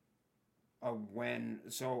of when.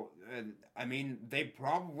 So I mean, they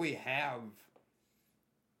probably have.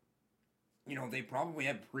 They probably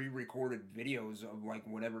have pre-recorded videos of like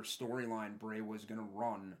whatever storyline Bray was gonna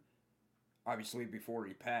run. Obviously, before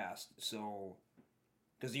he passed, so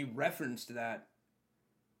because he referenced that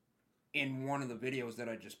in one of the videos that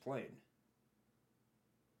I just played.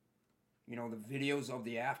 The videos of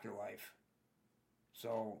the afterlife.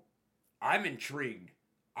 So, I'm intrigued.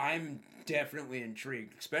 I'm definitely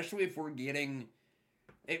intrigued. Especially if we're getting...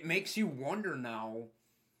 It makes you wonder now.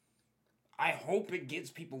 I hope it gets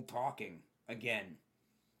people talking again.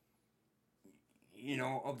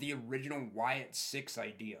 Of the original Wyatt 6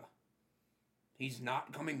 idea. He's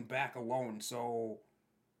not coming back alone, so...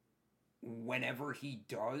 Whenever he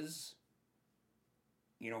does...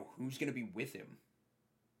 who's going to be with him?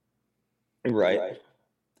 Right.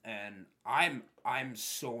 And I'm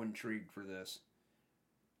so intrigued for this.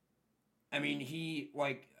 I mean, he,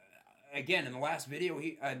 like, again, in the last video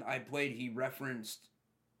I played, he referenced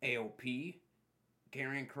AOP,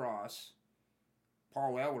 Karrion Kross,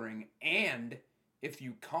 Paul Ellering, and if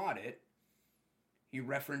you caught it, he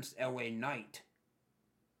referenced LA Knight.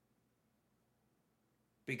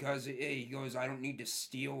 Because he goes, I don't need to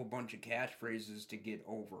steal a bunch of catchphrases to get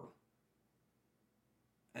over.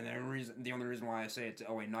 And the only reason why I say it's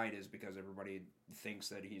LA Knight is because everybody thinks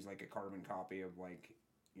that he's like a carbon copy of like,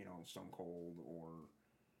 you know, Stone Cold or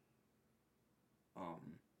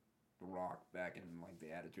The Rock back in like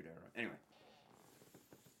the Attitude Era. Anyway.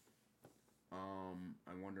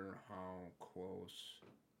 I wonder how close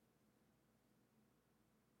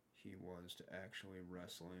he was to actually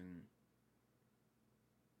wrestling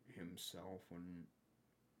himself when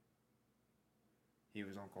he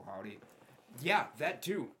was Uncle Howdy. Yeah, that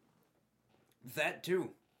too.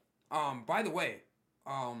 By the way,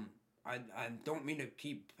 I don't mean to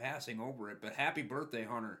keep passing over it, but happy birthday,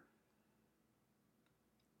 Hunter.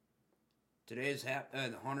 Today is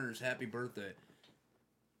Hunter's happy birthday.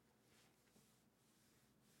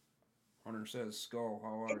 Hunter says, Skull,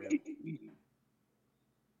 how are you?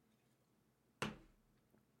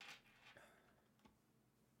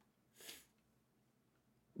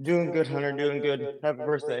 Doing good, Hunter. Doing good. Happy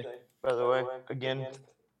birthday, by the way, again.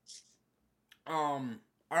 All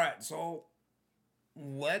right, so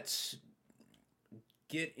let's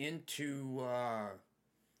get into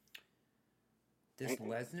this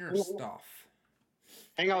Lesnar stuff.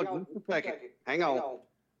 Hang on just a second. Hang on. What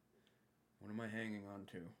am I hanging on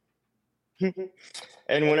to?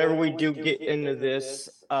 And whenever we do get into this,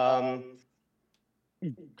 are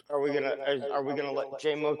we gonna let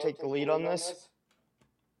J-Mo take the lead on this?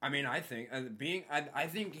 I mean, I think I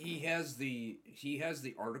think he has the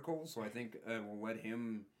article, so I think we'll let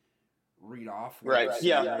him read off. Right.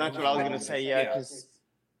 Yeah, that's what I was gonna say. Yeah, because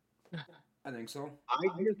I think so.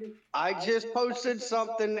 I just posted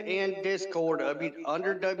something in Discord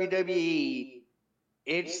under WWE.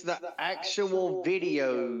 It's the actual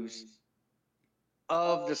videos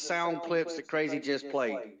of the sound clips that Crazy just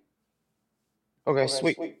played. Okay,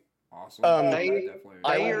 sweet. Awesome. I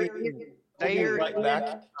will be right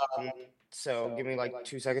back. So give me like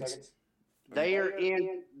 2 seconds. They're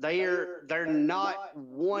not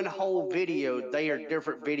one whole video. They are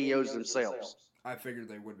different videos themselves. I figured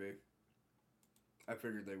they would be.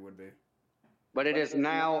 But it is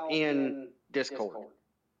now in Discord.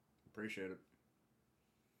 Appreciate it.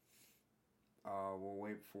 We'll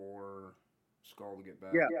wait for Skull to get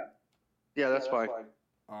back. Yeah, that's fine.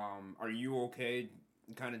 Are you okay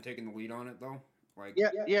kind of taking the lead on it though? Like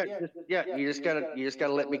Yeah. You just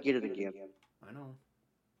gotta let me get it again. I know.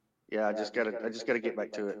 Yeah, I just gotta get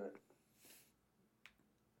back to it.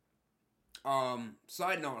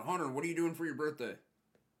 Side note, Hunter, what are you doing for your birthday?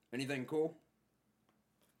 Anything cool?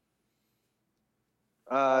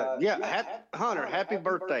 Hunter, happy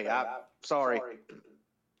birthday. Sorry,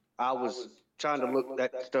 I was trying to look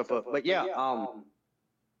that stuff up, but yeah,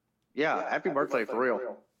 happy birthday for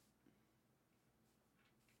real.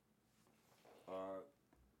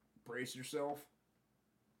 Brace yourself.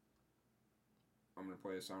 I'm gonna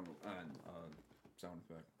play a sound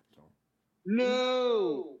effect. So.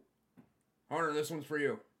 No. Hunter, this one's for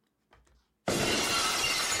you.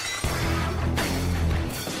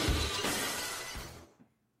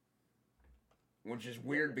 Which is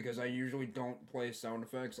weird because I usually don't play sound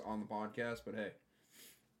effects on the podcast, but hey.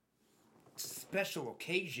 It's a special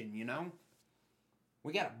occasion, you know?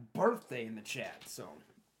 We got a birthday in the chat, so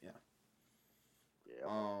yeah.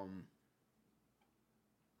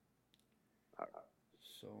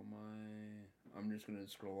 So I'm just gonna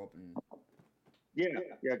scroll up and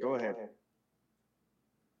Yeah, go ahead.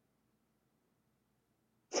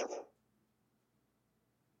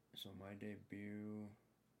 So my debut,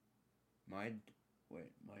 my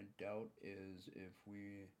doubt is if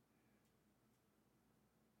we're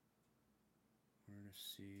gonna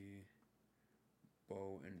see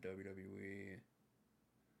Bo in WWE,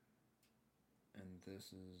 and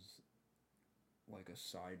this is like a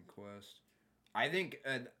side quest. I think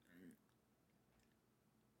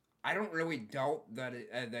I don't really doubt that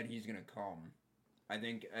that he's gonna come. I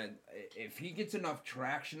think if he gets enough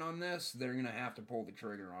traction on this, they're gonna have to pull the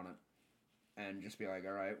trigger on it, and just be like,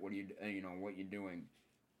 "All right, what you doing?"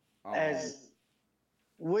 As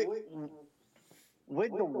with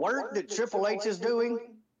the work that Triple H is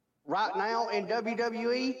doing right now in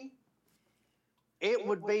WWE, it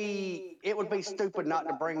would be stupid not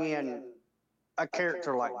to bring in a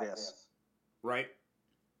character like this. Right.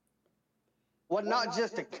 Well, not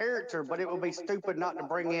just a character, but it would be stupid not to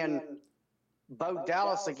bring in Bo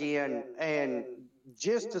Dallas again, and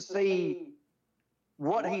just to see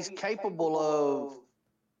what he's capable of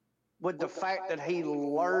with the fact that he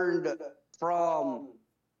learned from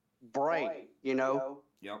Bray, you know.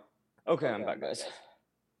 Yep. Okay, I'm back, guys.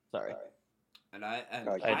 Sorry. And I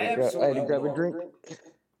Gotcha. I had absolutely to grab a love. drink.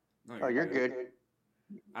 No, Oh, you're good.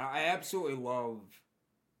 I absolutely love.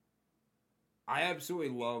 I absolutely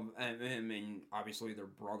love. I mean, obviously they're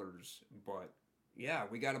brothers, but yeah,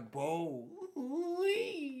 we gotta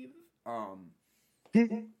believe.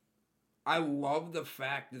 I love the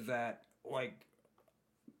fact that, like,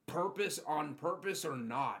 on purpose or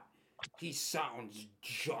not, he sounds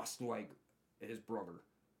just like his brother.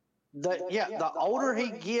 The older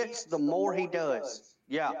he gets, the more he does.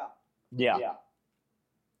 Yeah. Yeah.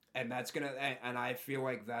 And that's gonna, and I feel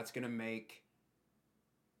like that's gonna make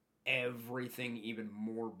everything even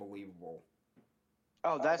more believable.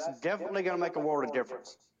 Oh, that's definitely going to make a world of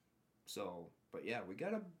difference. So, but yeah, we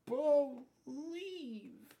gotta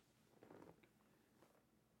believe.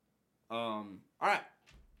 All right.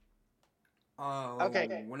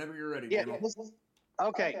 Okay. Whenever you're ready, Yeah. Jimmy.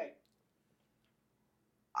 Okay.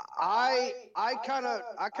 I kind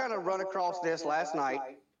of run across this last night.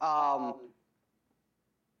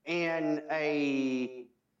 In a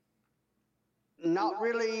not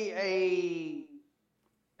really a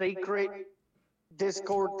secret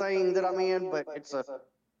Discord thing that I'm in, but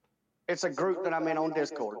it's a group that I'm in on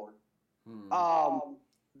Discord.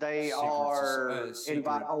 They are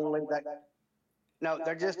invite only. No,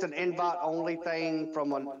 they're just an invite only thing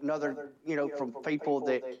from another, from people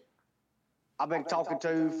that I've been talking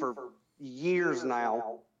to for years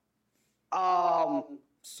now.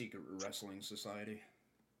 Secret Wrestling Society.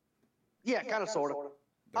 Yeah, kind of, sort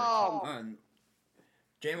of.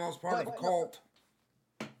 J-Mo's part of a cult.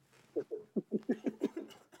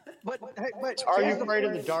 But Are you afraid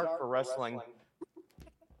of the dark for wrestling?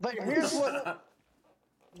 But here's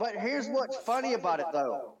what's funny about it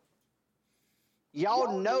though.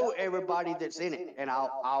 Y'all know everybody that's in it, and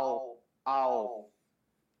I'll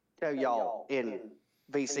tell y'all in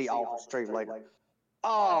VC off stream later.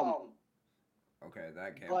 Okay,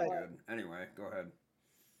 that can't be good. Anyway, go ahead.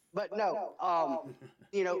 But no,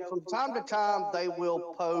 from time to time they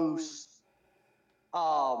will post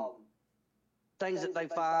things that they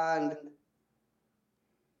find,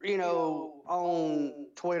 on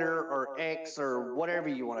Twitter or X or whatever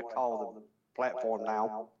you want to call the platform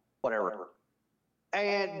now, whatever.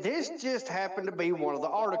 And this just happened to be one of the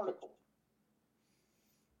articles.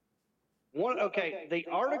 The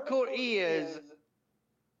article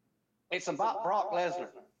it's about Brock Lesnar.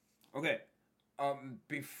 Okay.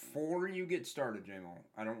 Before you get started, J-Mo,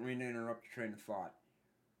 I don't mean to interrupt your train of thought.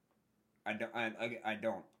 I don't.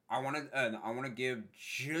 I want to give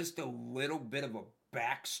just a little bit of a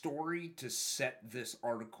backstory to set this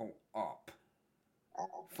article up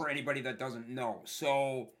for anybody that doesn't know.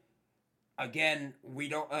 So, again, we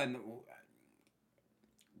don't.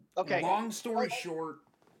 Okay. Long story short,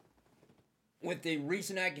 with the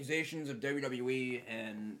recent accusations of WWE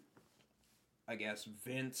and, I guess,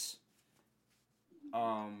 Vince,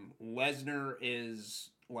 Lesnar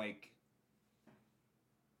is, like,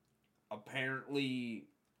 apparently,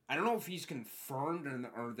 I don't know if he's confirmed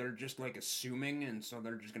or they're just, like, assuming, and so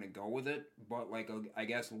they're just gonna go with it, but, like, I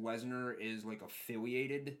guess Lesnar is, like,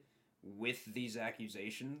 affiliated with these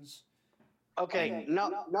accusations. Okay,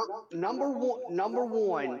 number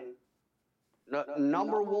one,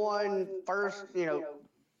 first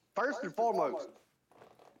and foremost,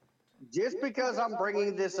 just because I'm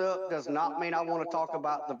bringing this up does not mean I want to talk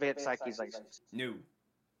about the Vince accusations. No.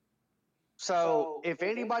 So if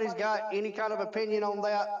anybody's got any kind of opinion on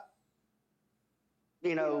that,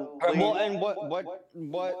 Well, and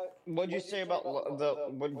what'd you say about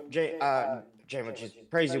Jay, which is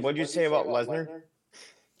crazy. What'd you say about Lesnar?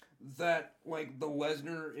 That, like, the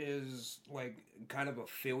Lesnar is, like, kind of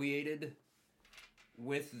affiliated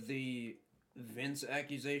with the Vince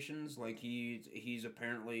accusations. Like, he's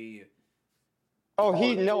apparently... Oh,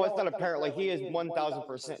 no, it's not apparently. He is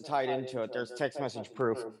 1,000% tied into it. There's text message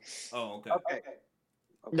proof. Oh, okay. Okay.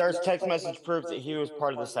 There's text message proof that he was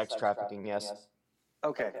part of the sex trafficking, yes.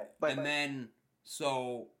 Okay. But And then,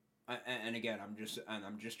 so, and again, I'm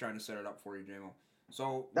just trying to set it up for you, J-Mo.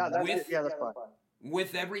 So, that's fine.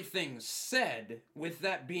 With everything said, with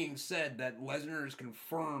that being said, that Lesnar has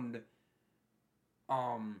confirmed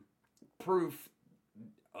proof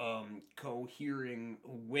cohering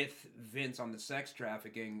with Vince on the sex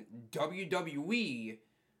trafficking, WWE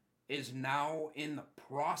is now in the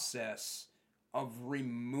process of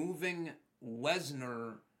removing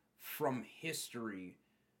Lesnar from history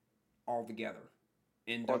altogether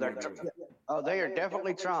in WWE. They are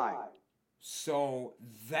definitely trying. So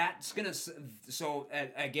that's gonna. So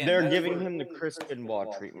again, They're that's giving where- him the Chris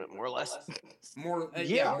Benoit treatment, more or less.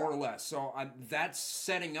 yeah, more or less. So that's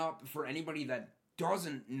setting up for anybody that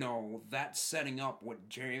doesn't know. That's setting up what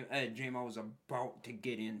JMO is about to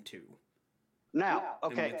get into. Now,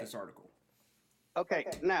 okay. With this article. Okay,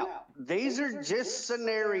 now, these are just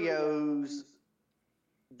scenarios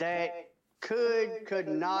that could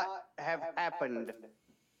not have happened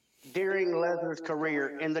during Lesnar's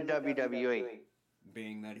career in the WWE.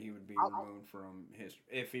 Being that he would be removed from history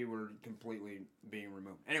if he were completely being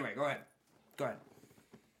removed. Anyway, go ahead. Sorry.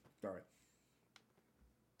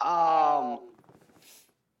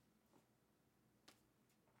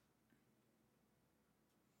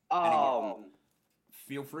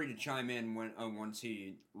 Feel free to chime in when once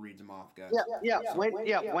he reads them off, guys.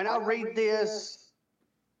 When I read this,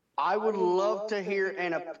 I would love to hear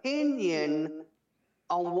an opinion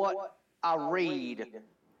on what I read.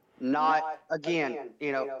 Not, again,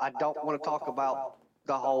 I don't want to talk about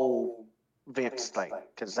the whole Vince thing,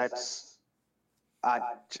 because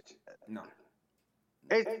No.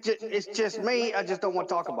 It's just me. I just don't want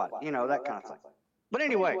to talk about it, that kind of thing. But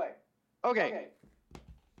anyway, okay.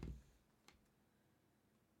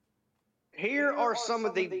 Here are some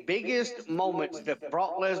of the biggest moments that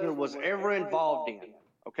Brock Lesnar was ever involved in,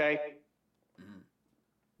 okay?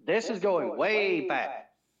 This is going way back.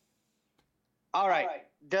 All right.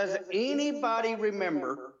 Does anybody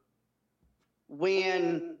remember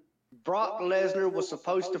when Brock Lesnar was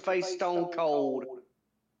supposed to face Stone Cold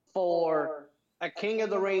for a King of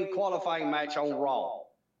the Ring qualifying match on Raw?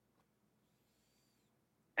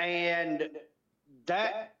 And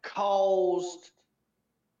that caused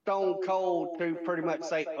Stone Cold to pretty much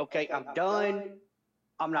say, okay, I'm done.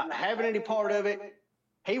 I'm not having any part of it.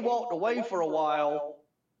 He walked away for a while,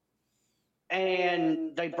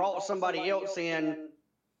 and they brought somebody else in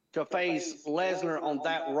to face Lesnar on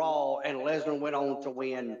that Raw, and Lesnar went on to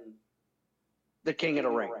win the King of the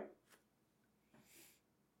Ring.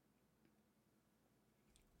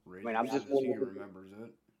 I mean, I'm just he remembers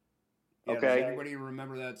it. Yeah, okay. Does anybody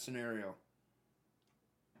remember that scenario?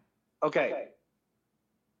 Okay.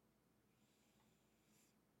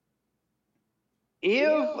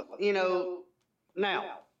 If,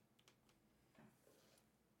 now,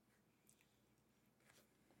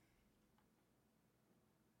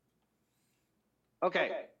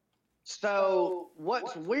 okay, so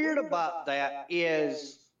what's weird about that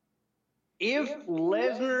is if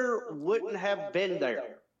Lesnar wouldn't have been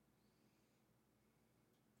there,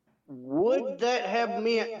 would that have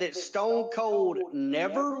meant that Stone Cold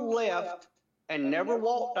never left and never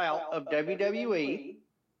walked out of WWE?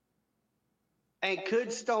 And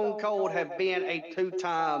could Stone Cold have been a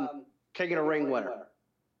two-time King of the Ring winner?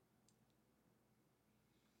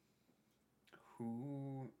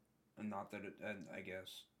 Not that it, I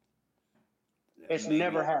guess. It's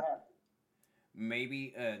never happened.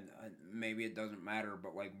 Maybe it doesn't matter,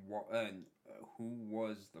 but like, what? Who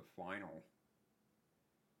was the final?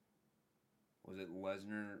 Was it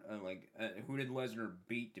Lesnar? Who did Lesnar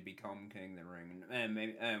beat to become King of the Ring? And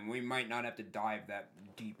maybe, we might not have to dive that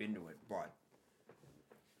deep into it, but.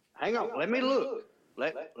 Hang on, let me look.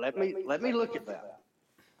 Let me look at that.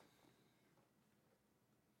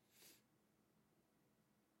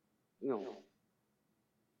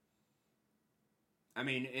 I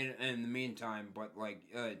mean, in the meantime, but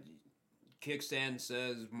Kickstand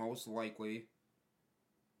says most likely.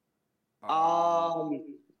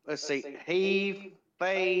 Let's see. He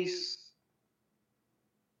faced.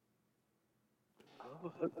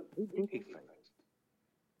 Who did he face?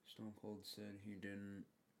 Stone Cold said he didn't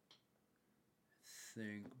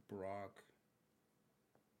think Brock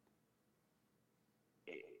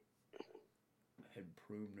had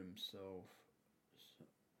proved himself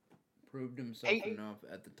enough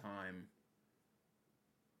at the time.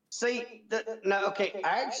 See, no, okay.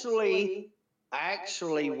 Actually,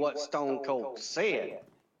 what Stone Cold said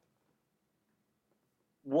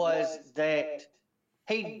was that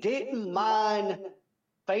he didn't mind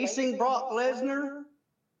facing Brock Lesnar,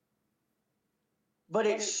 but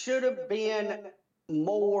it should have been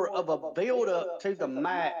more of a build-up to the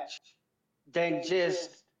match than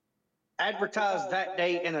just advertise that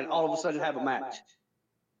day and then all of a sudden have a match.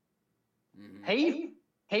 Mm-hmm.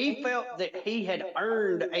 He felt that he had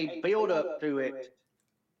earned a build-up to it,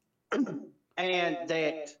 and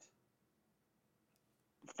that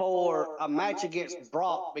for a match against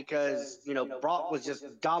Brock, because, Brock was just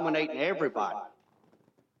dominating everybody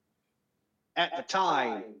at the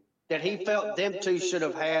time, that he felt them two should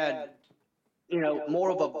have had,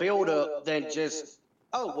 more of a build-up than just,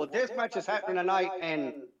 oh, well, this match is happening tonight,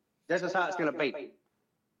 and this is how it's going to be.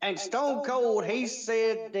 And Stone Cold, he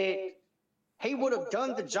said that he would have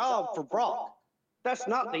done the job for Brock. That's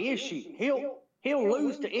not the issue. He'll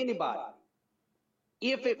lose to anybody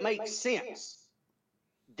if it makes sense.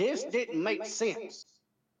 This didn't make sense.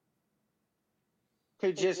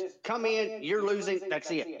 To just come in, you're losing, that's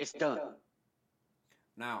it, it's done.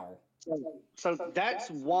 Now, so that's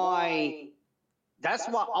why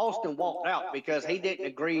Austin walked out, because he didn't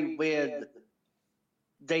agree with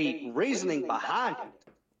the reasoning behind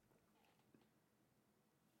it.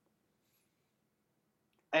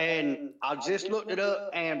 And I just looked it up,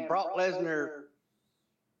 and Brock Lesnar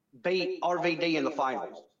beat RVD in the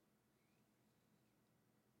finals.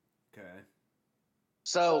 okay.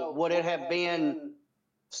 So would it have been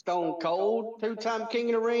Stone Cold, two-time King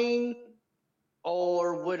of the Ring,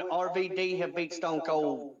 or would RVD have beat Stone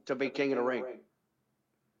Cold to be King of the Ring?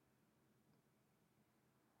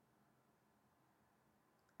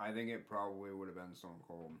 I think it probably would have been Stone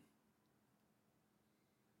Cold.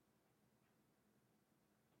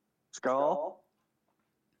 Skull?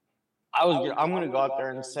 I'm going to go out there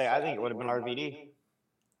and say I think it would have been RVD.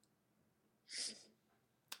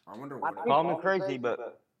 I wonder what. Call me crazy,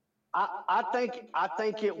 but I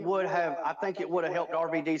think it would have helped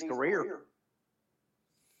RVD's career.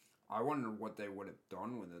 I wonder what they would have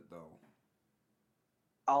done with it, though.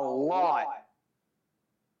 A lot.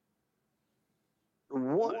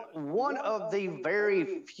 One of the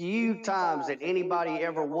very few times that anybody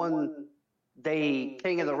ever won the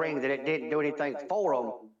King of the Ring that it didn't do anything for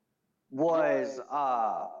them was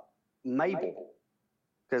Mabel,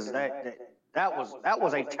 because that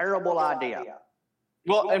was a terrible idea.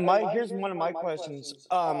 well, and here's one of my questions.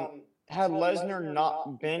 Had Lesnar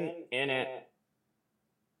not been in it,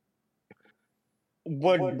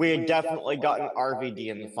 would we have definitely gotten RVD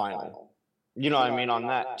in the final? You know what I mean on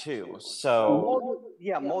that too. So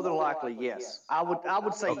More than likely, yes. I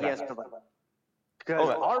would say Okay. yes to that. Because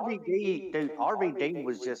RVD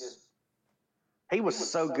was just, he was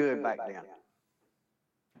so good back then.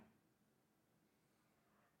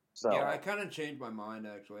 So Yeah, I kind of changed my mind,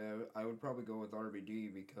 actually. I would probably go with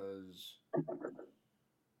RVD because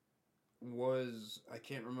I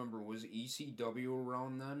can't remember, was ECW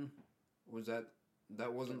around then? Was that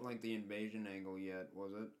wasn't like the invasion angle yet,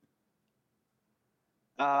 was it?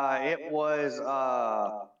 it was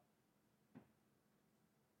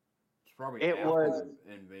It's probably It after was-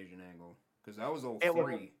 the invasion angle, because that was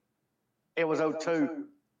 03. it was 02.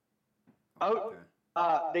 Okay.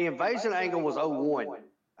 The invasion angle was 01,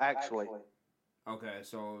 actually. Okay,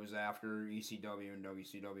 so it was after ECW and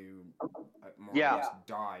WCW more Yeah. or less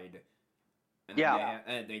died. And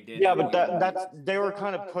Yeah. they did. yeah, but that's they were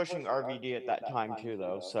kind of pushing RVD at that time too,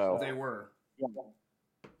 though. So They were.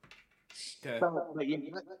 Okay.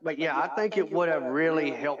 But yeah, I think it would have really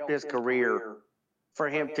helped his career for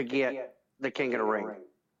him to get the King of the Ring.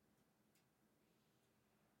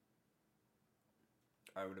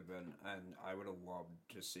 I would have been, and I would have loved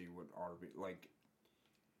to see what like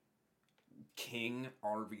King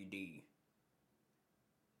RVD.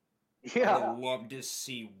 I would Yeah. have loved to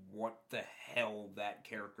see what the hell that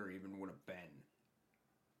character even would have been.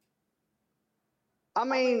 I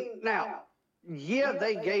mean, now, yeah,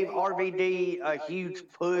 they gave RVD a huge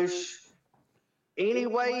push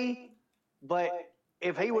anyway, but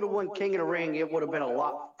if he would have won King of the Ring, it would have been a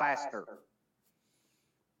lot faster.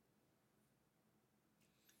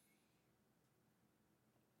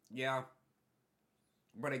 Yeah.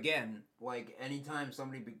 But again, like, anytime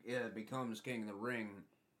somebody becomes King of the Ring,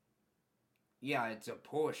 yeah, it's a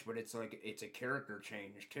push, but it's like, it's a character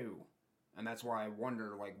change, too. And that's why I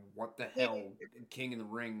wonder, like, what the hell King of the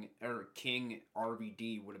Ring, or King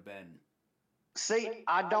RVD would have been. See,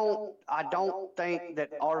 I don't think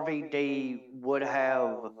that RVD would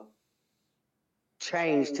have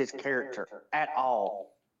changed his character at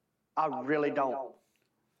all. I really don't.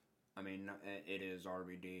 I mean, it is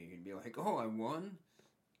RVD. He'd be like, oh, I won?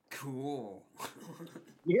 Cool.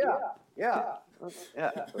 Yeah.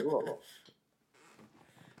 Cool.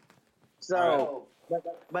 So,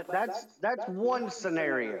 but that's one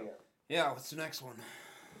scenario. Yeah, what's the next one?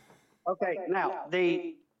 Okay, now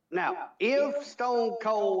if Stone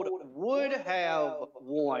Cold would have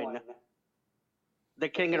won the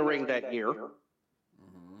King of the Ring that year,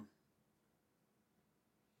 Mm-hmm.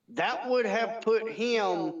 that would have put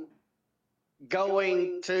him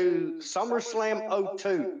going to SummerSlam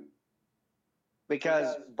 02.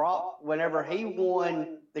 Because Brock, whenever he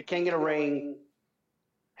won the King of the Ring,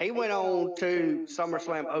 he went on to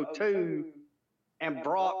SummerSlam 02, and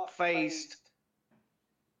Brock faced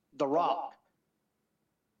The Rock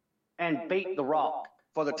and beat The Rock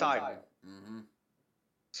for the title. Mm-hmm.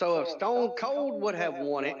 So if Stone Cold would have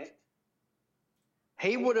won it,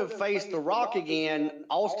 he would have faced The Rock again.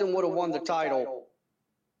 Austin would have won the title,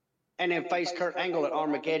 and then faced Kurt Angle at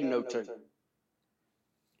Armageddon 02.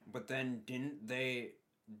 But then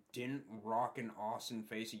didn't Rock and Austin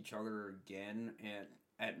face each other again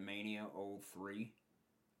at Mania 03?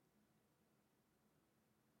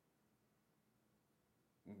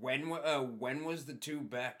 When was the two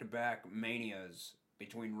back-to-back Manias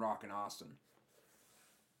between Rock and Austin?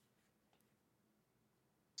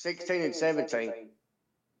 16 and 17.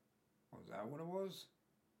 Was that what it was?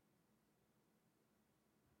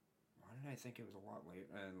 Why did I think it was a lot later?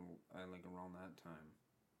 Like around that time.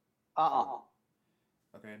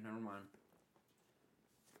 Okay, never mind.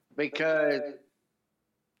 Because,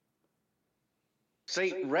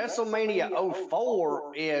 see, WrestleMania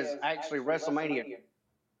 04 is actually WrestleMania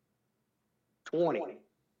 20. Okay.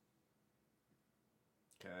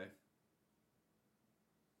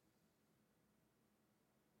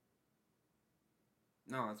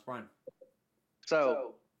 No, that's fine.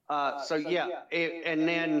 So yeah, and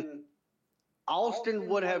then Austin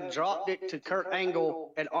would have dropped it to Kurt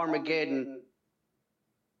Angle at Armageddon,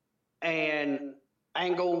 and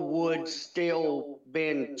Angle would still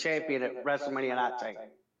been champion at WrestleMania 19.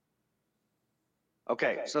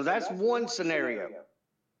 Okay, so that's one scenario.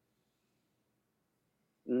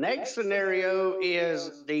 Next scenario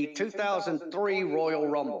is the 2003 Royal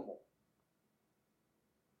Rumble.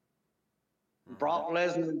 Brock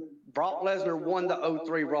Lesnar won the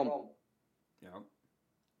 03 Rumble. Yep.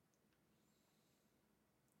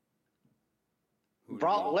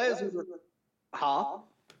 Brock Lesnar, huh?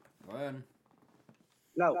 Go ahead.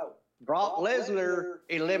 No, Brock Lesnar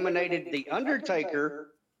eliminated The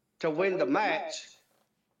Undertaker to win the match,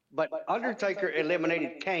 but Undertaker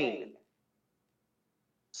eliminated Kane.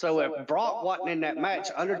 So if Brock wasn't in that match,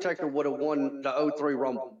 Undertaker would have won the 03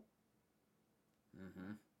 Rumble.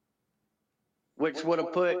 Which would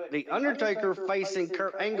have put The Undertaker facing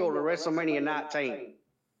Kurt Angle to WrestleMania 19.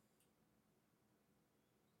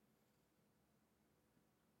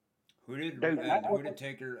 Who did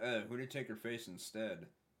Taker face instead?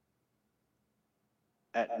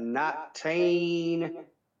 At 19,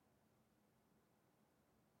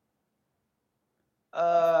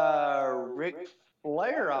 Ric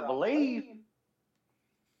Flair, I believe.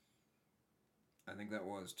 I think that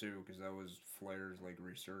was too, because that was Flair's like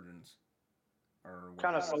resurgence, or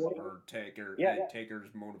Kind of, or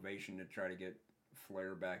Taker's motivation to try to get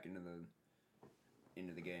Flair back into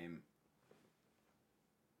the game.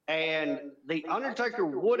 And The Undertaker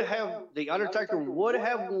would have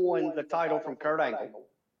won the title from Kurt Angle.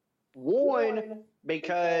 One,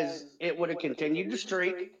 because it would have continued the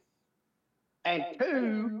streak, and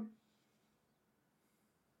two,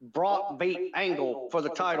 Brock beat Angle for the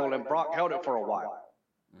title, and Brock held it for a while.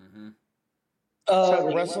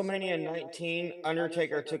 WrestleMania 19,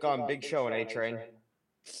 Undertaker took on Big Show and A-Train.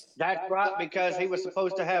 That's right, because he was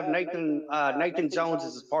supposed to have Nathan Jones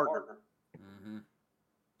as his partner.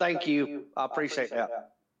 Thank you. I appreciate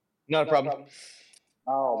that. Not a problem.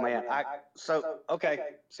 Oh man. Okay.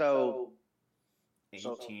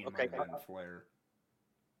 18 might have been Flair.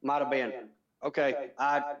 Might have been. Okay.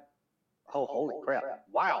 Holy crap.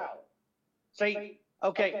 Wow. See,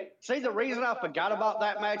 the reason I forgot about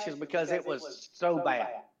that match is because it was so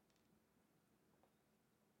bad.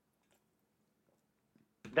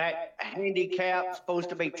 That handicap supposed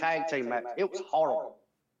to be tag team match. It was horrible.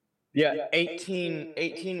 Yeah,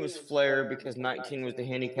 18 was Flair because 19 was the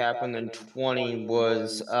handicap, and then 20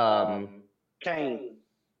 was Kane.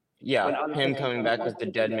 Yeah, him coming back as the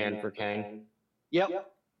dead man for Kane. Yep.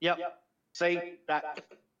 See, that,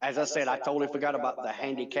 as I said, I totally forgot about the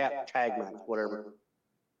handicap tag match, whatever.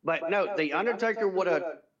 But no, The Undertaker would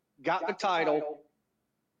have got the title.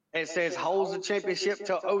 It says holds the championship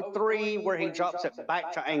till 03, where he drops it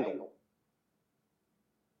back to Angle.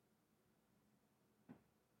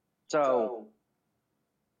 So,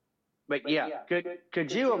 but yeah, could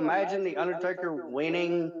you imagine The Undertaker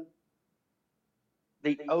winning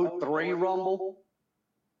the 03 Rumble?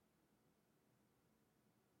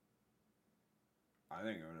 I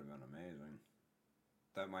think it would have been amazing.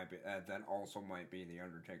 That also might be the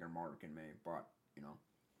Undertaker mark in me, but you know,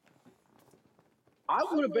 I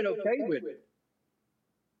would have been okay with it,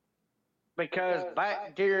 because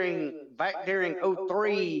back during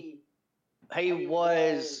 03, he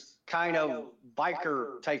was kind of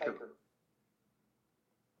biker Taker.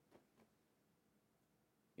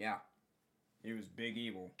 Yeah, he was Big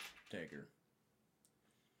Evil Taker.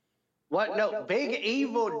 What? No, Big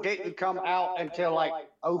Evil didn't come out until like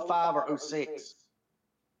 05 or 06.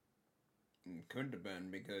 Couldn't have been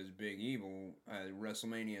because Big Evil at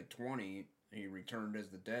WrestleMania 20 he returned as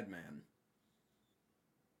the Dead Man.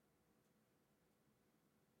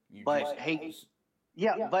 But he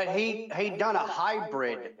done a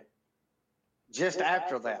hybrid just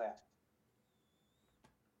after that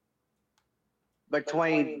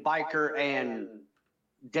between Biker and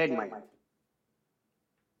Deadman.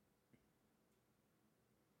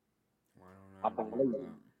 I don't remember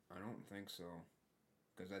that. I don't think so.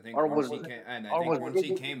 Because I think once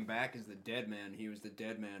he came back as the Dead Man, he was the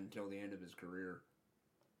Dead Man until the end of his career.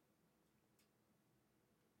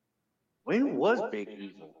 When was Big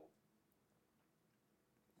Evil?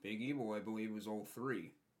 Big Evil, I believe, was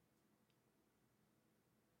 03.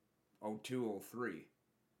 02, 03.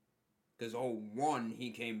 Because 01,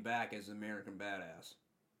 he came back as American Badass.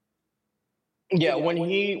 Yeah, when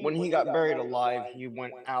he got buried alive, he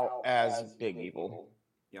went out as Big Evil.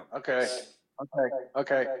 Yep. Okay.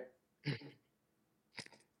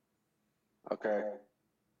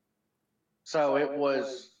 So it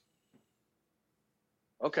was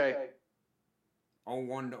okay.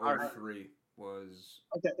 01 to 03 was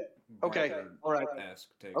Okay. All right.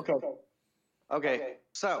 Taker. Okay.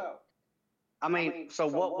 So, so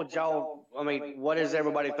what would y'all? What does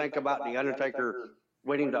everybody think about the Undertaker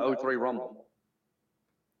winning the 03 Rumble?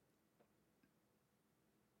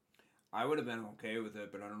 I would have been okay with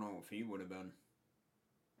it, but I don't know if he would have been.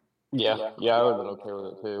 Yeah, I would have been okay with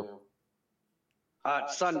it too.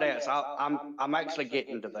 Sundance. I'm actually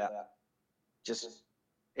getting to that. Just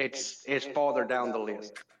it's farther down the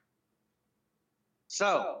list.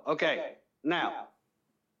 So, okay. Now,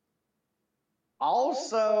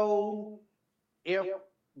 also, if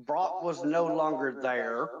Brock was no longer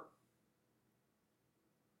there,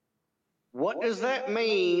 what does that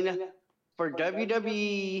mean for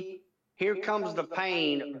WWE Here Comes the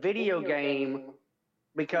Pain video game?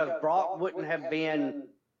 Because Brock wouldn't have been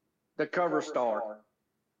the cover star.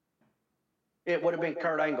 It would have been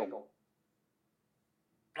Kurt Angle.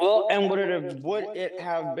 Well, and would it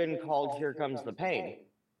have been called Here Comes the Pain?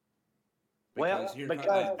 Because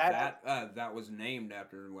that was named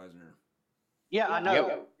after Lesnar. Yeah, I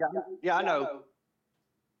know. Yep. Yeah, I know.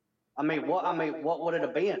 What would it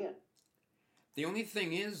have been? The only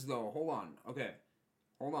thing is, though, hold on. Okay,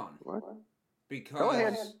 hold on. What? Because go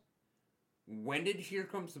ahead. When did Here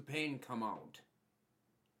Comes the Pain come out?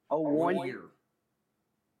 Oh, what year?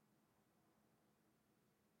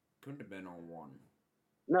 Couldn't have been 01.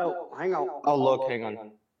 No, hang on. Oh, look, hang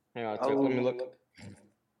on. Let me look.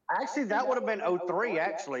 Actually, that would have been 03,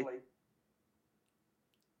 actually.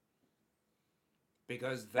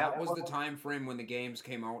 Because that was the time frame when the games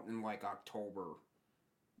came out in, like, October.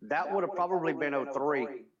 That would have probably been 03.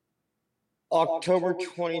 October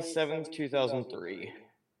 27th, 2003.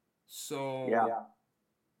 So... yeah.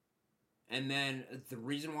 And then the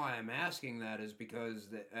reason why I'm asking that is because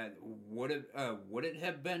would it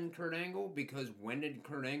have been Kurt Angle? Because when did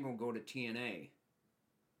Kurt Angle go to TNA?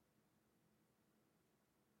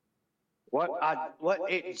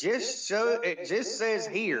 It just says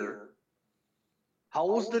here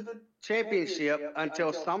holds the championship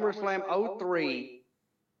until SummerSlam 03,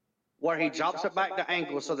 where he drops it back to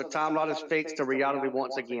Angle so the timeline is fixed to reality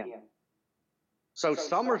once again. So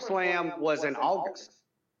SummerSlam was in August.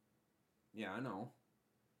 Yeah, I know.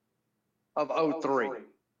 Of 03.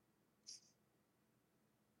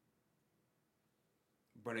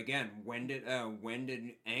 But again, when did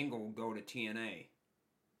Angle go to TNA?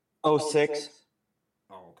 06.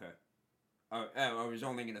 Oh, okay. I was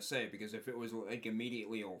only going to say, because if it was like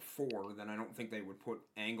immediately 04, then I don't think they would put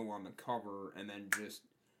Angle on the cover and then just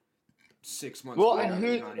 6 months later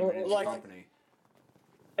he's not even in the company.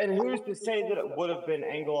 And who's to say that it would have been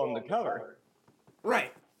Angle on the cover?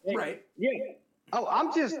 Right. Right. Yeah. Oh,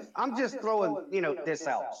 I'm just throwing, this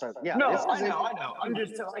out. So yeah. No, I know. I'm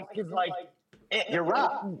just you're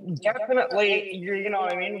right. Definitely, you know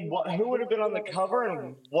what I mean? Who would have been on the cover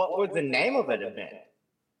and what would the name of it have been?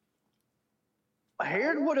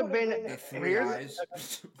 Here would have been the three eyes.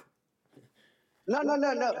 No.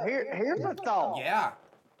 Here's a thought. Yeah.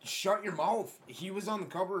 Shut Your Mouth. He was on the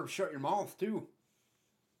cover of Shut Your Mouth too.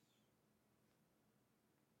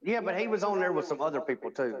 Yeah, but he was on there with some other people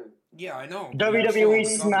too. Yeah, I know. WWE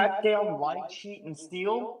SmackDown Light Sheet and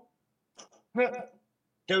Steel. WWE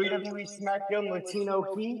SmackDown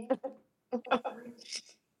Latino Heat.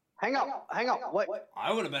 Hang on. What?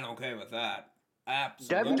 I would have been okay with that.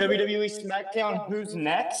 Absolutely. WWE SmackDown Who's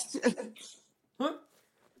Next? Huh?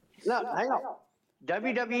 No, hang on.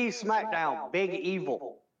 WWE SmackDown Big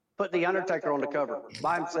Evil put The Undertaker on the cover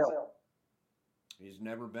by himself. He's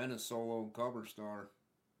never been a solo cover star.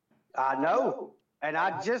 I know. And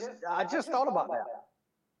I just thought about that.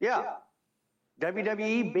 Yeah.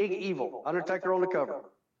 WWE Big Evil. Undertaker on the cover.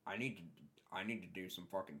 I need to do some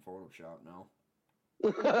fucking Photoshop now.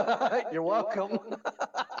 You're welcome.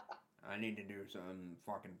 I need to do some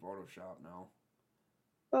fucking Photoshop now.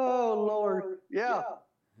 Oh Lord. Yeah.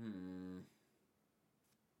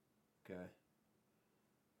 Okay.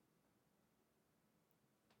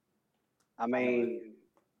 I mean,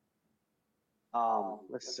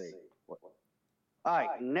 let's see. All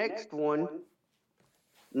right, next one.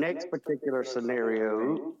 Next particular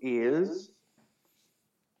scenario is,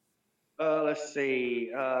 let's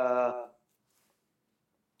see.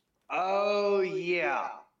 Oh yeah.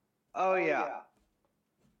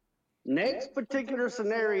 Next particular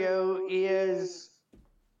scenario is.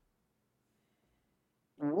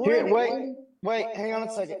 Here, wait, hang on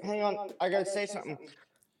a second. Hang on. I gotta say something.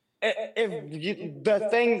 The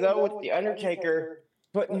thing, though, with The Undertaker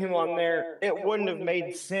putting him on there, it wouldn't have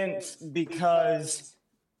made sense because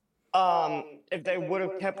if they would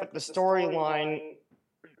have kept with the storyline,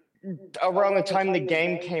 around the time the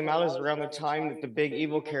game came out is around the time that the Big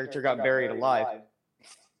Evil character got buried alive.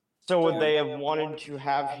 So would they have wanted to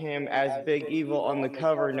have him as Big Evil on the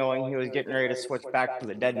cover knowing he was getting ready to switch back to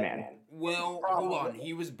the Dead Man? Well, hold on.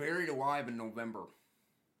 He was buried alive in November.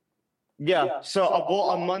 Yeah, so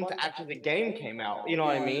a month after the game came out, you know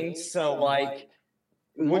what I mean? So, like,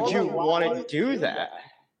 would you want to do that?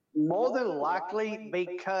 More than likely,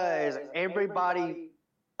 because a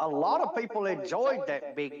lot of people enjoyed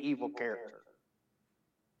that Big Evil character.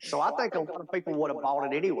 So I think a lot of people would have bought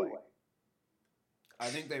it anyway. I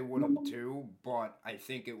think they would have too, but I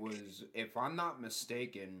think it was, if I'm not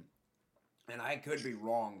mistaken, and I could be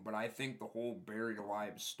wrong, but I think the whole Buried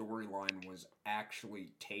Alive storyline was actually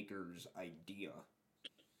Taker's idea.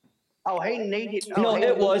 Oh, he needed. No,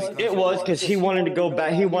 it was because he wanted to go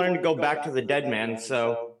back. He wanted to go back to the Dead Man.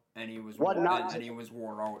 So, and he was wore out,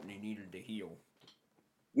 and he needed to heal.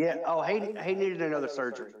 Yeah. Oh, he needed another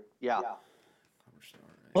surgery. Yeah.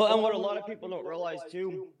 Well, and what a lot of people don't realize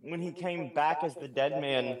too, when he came back as the Dead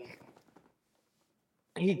Man,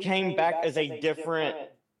 he came back as a different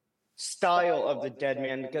style of the Dead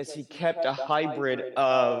Man because he kept a hybrid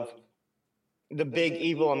of the Big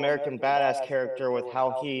Evil American Badass character with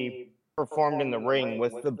how he performed in the ring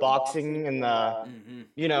with the boxing and the,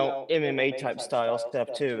 you know, MMA type style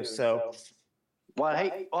stuff too. So,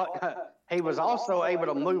 well, he was also able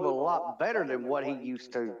to move a lot better than what he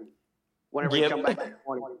used to whenever he come back.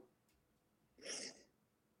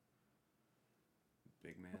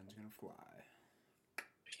 Big man's gonna fly.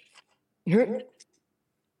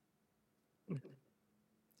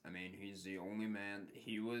 I mean, he's the only man.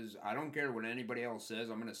 I don't care what anybody else says.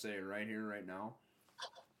 I'm going to say it right here, right now.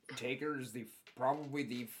 Taker is probably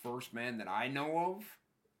the first man that I know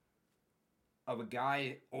of a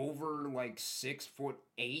guy over like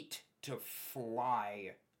 6'8" to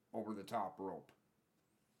fly over the top rope.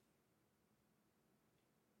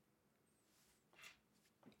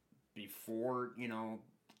 Before, you know,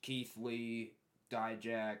 Keith Lee,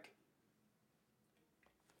 Dijak,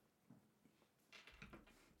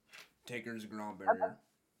 Taker's a ground barrier.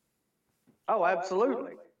 Oh,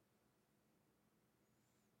 absolutely.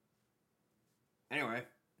 Anyway,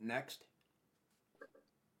 next.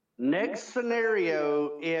 Next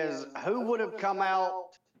scenario is who would have come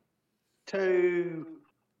out to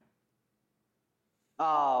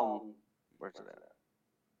where's it at?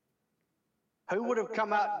 Who would have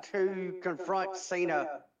come out to confront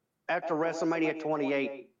Cena after WrestleMania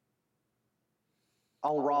 28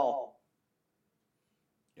 on Raw?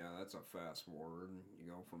 Yeah, that's a fast forward. You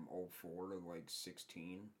go from 04 to like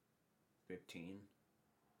 16, 15.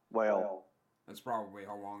 Well, that's probably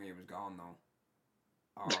how long he was gone, though.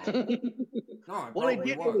 No, it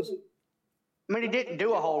probably was. I mean, he didn't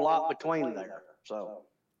do a whole lot between there, so.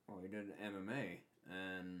 Well, he did MMA,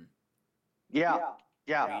 and... Yeah.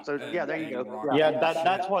 So there you go. Yeah,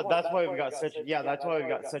 that's why we've got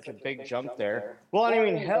such a big jump there. Well, I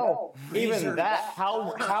mean, hell, even that, how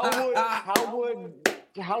would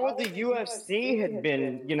the UFC have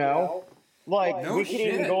been, you know? Like, we could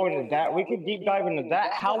even go into that. We could deep dive into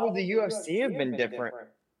that. How would the UFC have been different?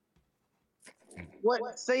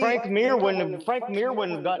 Frank Mir wouldn't have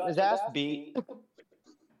gotten his ass beat.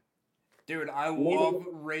 Dude, I love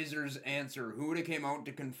Razor's answer. Who would have came out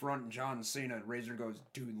to confront John Cena? Razor goes,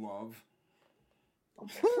 Dude Love.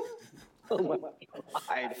 Oh my God.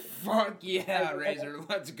 Fuck yeah, Razor,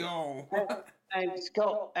 let's go. And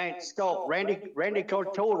skull. Randy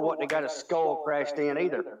Couture wasn't got a skull crashed in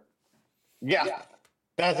either. Yeah.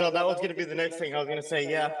 That was gonna be the next thing I was gonna say,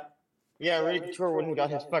 yeah. Yeah, Randy Couture wouldn't have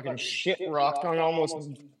got his fucking shit rocked on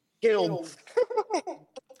almost Killed.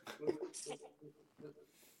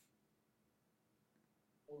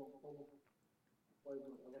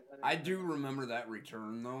 I do remember that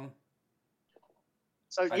return though.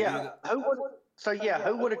 So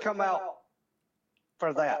who would have come out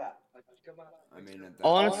for that? I mean, at that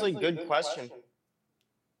Honestly, good question.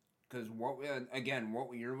 Because what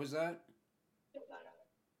year was that?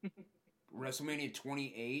 WrestleMania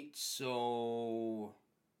 28. So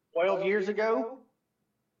 12 years ago.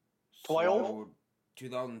 12. So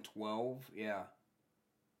 2012. Yeah.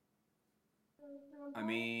 I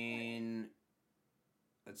mean,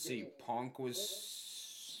 let's see. Punk was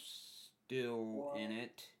still in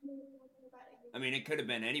it. I mean, it could have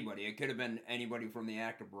been anybody. It could have been anybody from the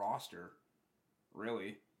active roster.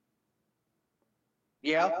 Really.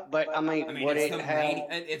 Yeah, but I mean would it's it the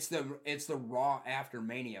have? it's the Raw after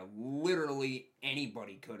Mania. Literally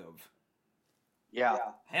anybody could have. Yeah.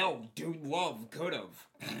 Hell, Dude Love could have.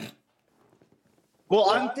 Well,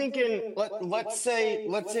 I'm thinking. Let's say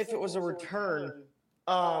if it was a return,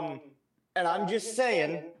 and I'm just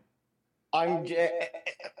saying,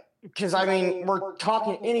 because I mean we're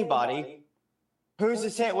talking anybody. Who's to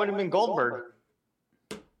say it would have been Goldberg?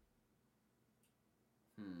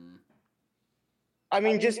 I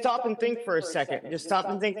mean, just stop and think for a second. Just stop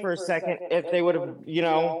and think for a second if they would have,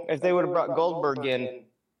 if they would have brought Goldberg in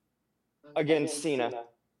against Cena.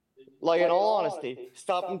 Like, in all honesty,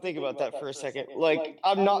 stop and think about that for a second. Like,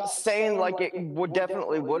 I'm not saying like it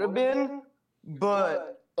definitely would have been,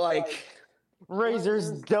 but like,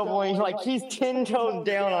 Razor's doubling, like he's 10 toes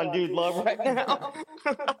down on Dude Love right now.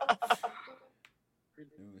 It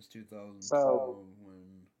was 2012 So-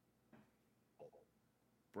 when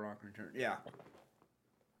Brock returned. Yeah.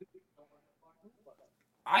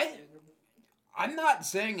 I'm not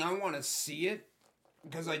saying I want to see it,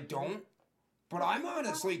 because I don't, but I'm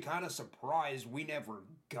honestly kind of surprised we never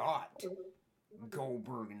got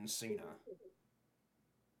Goldberg and Cena.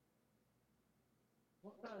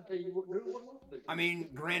 I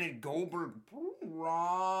mean, granted, Goldberg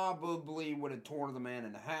probably would have torn the man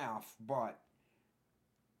in half, but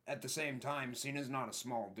at the same time, Cena's not a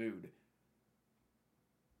small dude.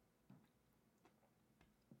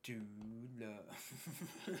 Dude.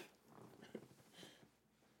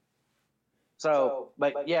 So,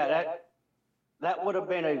 but yeah, that would have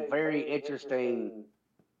been a very interesting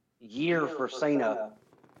year for Cena.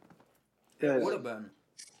 It would have been.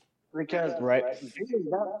 Because Right. during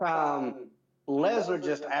that time, Lesnar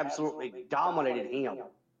just absolutely dominated him.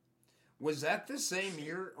 Was that the same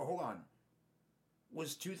year? Oh, hold on.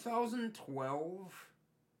 Was 2012?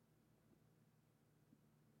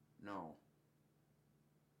 No.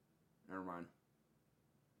 Never mind.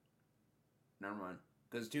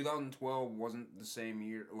 Because 2012 wasn't the same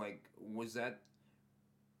year. Like, was that?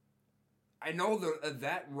 I know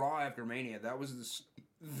that Raw after Mania. That was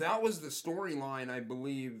the storyline, I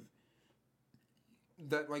believe.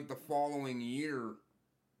 That like the following year,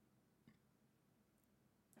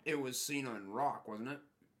 it was Cena and Rock, wasn't it?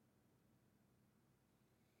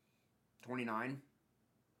 29.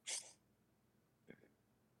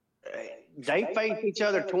 They faced each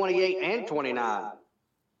other 28 and 29.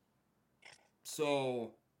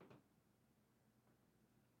 So,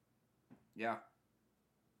 yeah.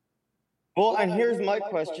 Well, and here's my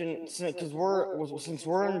question, since we're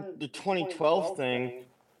in the 2012 thing,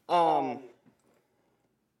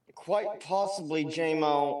 quite possibly,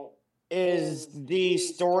 JMO, is the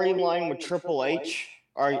storyline with Triple H,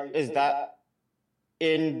 is that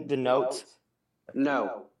in the notes?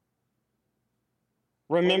 No.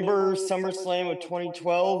 Remember SummerSlam of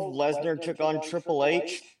 2012? Lesnar took on Triple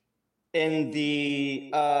H in the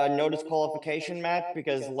no disqualification match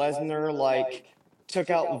because Lesnar took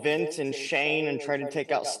out Vince and Shane and tried to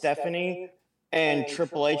take out Stephanie, and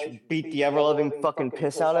Triple H beat the ever loving fucking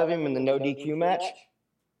piss out of him in the no DQ match.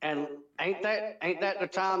 And ain't that the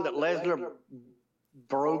time that Lesnar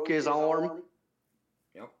broke his arm?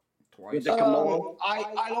 Yep. Twice. With the Kimura?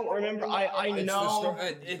 I don't remember. I It's know.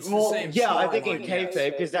 it's the same yeah, I think in storyline, yes.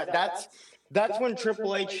 kayfabe, because that's when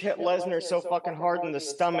Triple H hit Lesnar so fucking hard in the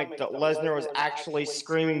stomach that Lesnar was actually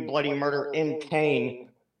screaming bloody murder in pain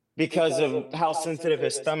because of how sensitive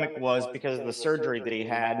his stomach was because of the surgery that he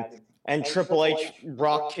had. And Triple H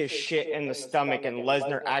rocked his shit in the stomach, and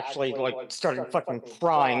Lesnar actually started fucking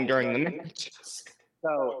crying during the match.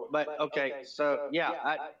 So, but okay, so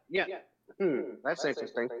yeah, that's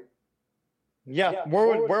interesting. Yeah, where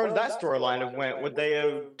would that storyline have went? Would they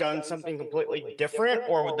have done something completely different,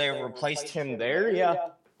 or would they have replaced him there? Yeah,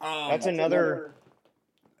 that's another.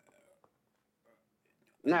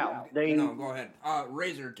 Now, No, go ahead.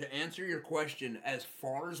 Razor, to answer your question, as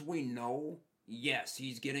far as we know, yes,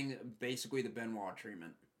 he's getting basically the Benoit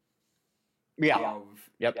treatment. Yeah.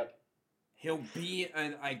 Yep. He'll be,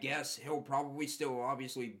 and I guess he'll probably still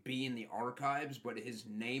obviously be in the archives, but his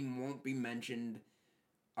name won't be mentioned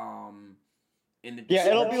in the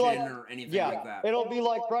description it'll be like, or anything like that. It'll be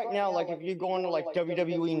like right now, like if you go into like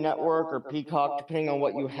WWE Network or Peacock, depending on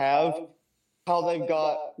what you have, how they've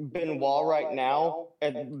got Benoit right now,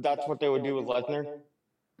 and that's what they would do with Lesnar.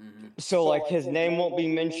 Mm-hmm. So like his name won't be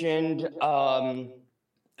mentioned.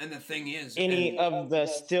 And the thing is, any of the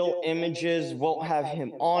still images won't have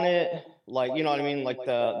him on it. Like, you know what I mean? Like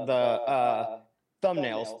the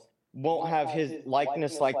thumbnails won't have his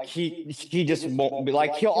likeness. Like he just won't be,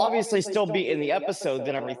 like, he'll obviously still be in the episodes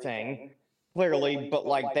and everything, clearly, but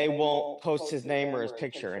like they won't post his name or his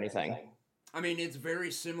picture or anything. I mean, it's very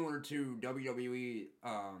similar to WWE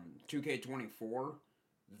 2K24.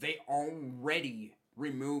 They already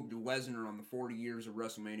removed Lesnar on the 40 Years of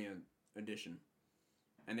WrestleMania edition.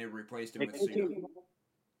 And they replaced him with Cena.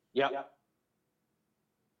 Yep.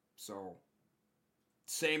 So,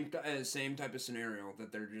 same type of scenario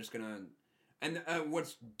that they're just gonna. And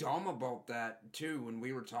what's dumb about that too, when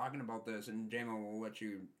we were talking about this, and JMO will let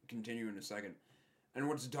you continue in a second. And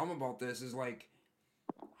what's dumb about this is like,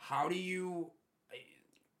 how do you,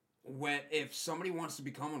 if somebody wants to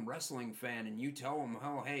become a wrestling fan, and you tell them,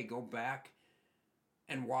 oh hey, go back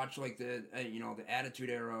and watch like the the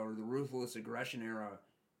Attitude Era or the Ruthless Aggression Era.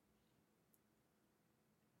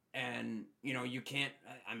 And, you can't,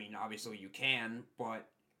 I mean, obviously you can, but,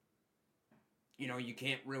 you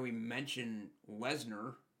can't really mention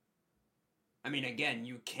Lesnar. I mean, again,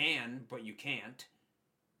 you can, but you can't.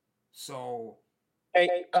 So.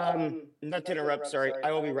 Hey, not to interrupt, sorry.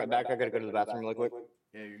 I will be right back. I gotta go to the bathroom really quick.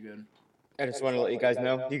 Yeah, you're good. I just want to let you guys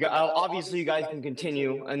know. Obviously, you guys can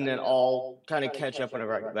continue, and then I'll kind of catch up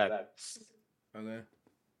whenever I get back. Okay.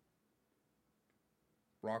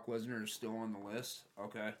 Brock Lesnar is still on the list?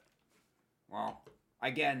 Okay. Well,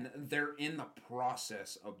 again, they're in the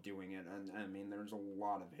process of doing it, and I mean, there's a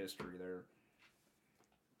lot of history there.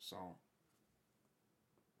 So.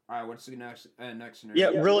 Alright, what's the next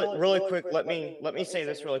scenario? Yeah, really quick, let me say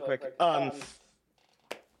this really quick.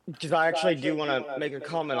 Because I actually do want to make a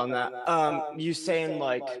comment on that. You saying,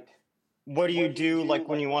 like, what do you do, like,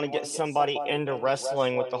 when you want to get somebody into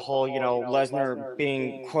wrestling with the whole, Lesnar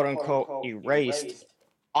being quote-unquote erased?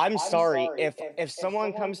 I'm sorry, if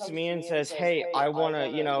someone comes to me and says, hey, I want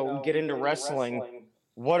to, get into wrestling,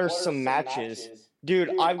 what are some matches?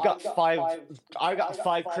 Dude, I've got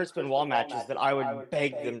five Chris Benoit matches that I would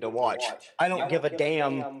beg them to watch. I don't give a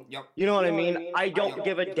damn. Yep. You know what I mean? I don't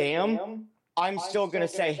give a damn. I'm still going to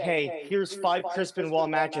say, hey, here's 5 Chris Benoit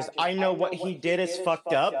matches. I know what he did is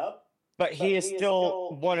fucked up, but he is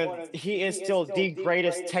still the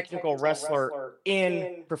greatest technical wrestler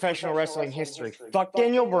in professional wrestling history. Fuck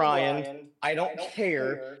Daniel Bryan. I don't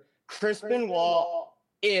care. Chris Benoit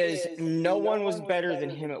no one was better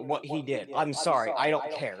than him at what he did. I'm sorry. I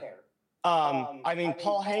don't care. I mean,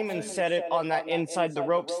 Paul Heyman said it on that Inside the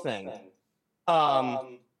Ropes thing.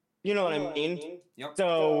 You know what I mean? Yep.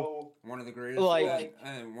 So one of the greatest,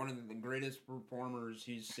 one of the greatest performers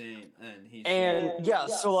he's seen,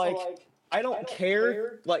 so like, I don't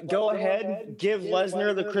care. Like, go ahead, give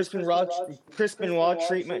Lesnar the Chris Benoit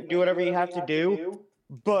treatment. Do whatever you have to do.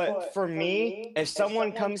 But for me, if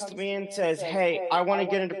someone comes to me and says, hey, I want to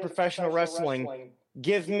get into professional wrestling,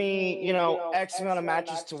 give me, X amount of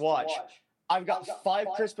matches to watch. I've got 5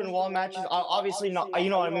 Chris Benoit matches. I'll obviously not,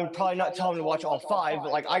 probably not tell them to watch all 5,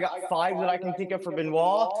 but like I got 5 that I can think of for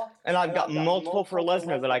Benoit, and I've got multiple for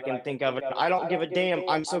Lesnar that I can think of. And I don't give a damn.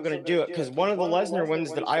 I'm still going to do it, because one of the Lesnar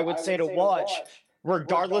ones that I would say to watch,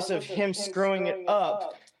 regardless of him screwing it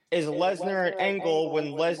up, is Lesnar and Angle when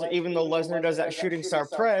even though Lesnar does that shooting star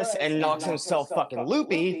press and knocks himself fucking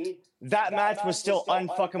loopy, that match was still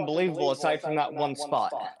unfucking believable aside from that one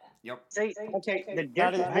spot. Yep. See, okay,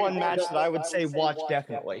 that is one match that I would say watch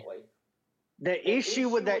definitely. The issue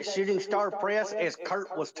with that shooting star press is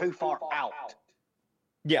Kurt was too far out.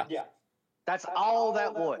 Yeah. That's all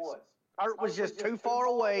that was. Kurt was just too far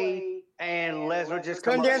away, and Lesnar just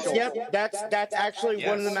come up short. Yep, that's actually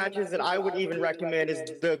one of the matches that I would even recommend is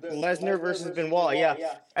the Lesnar versus Benoit. Yeah,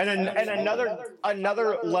 and another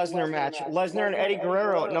Lesnar match, Lesnar and Eddie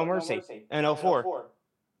Guerrero at No Mercy in 04.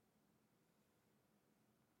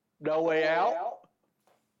 No Way Out.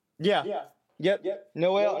 Yeah. Yep.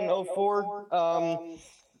 No Way Out in 04.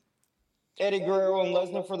 Eddie Guerrero and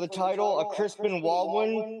Lesnar for the title. A Chris Benoit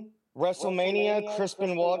one. WrestleMania, Chris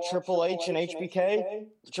Benoit, Triple H, and HBK,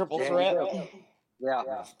 triple threat. Yeah.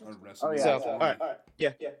 Oh, yeah. So, all right.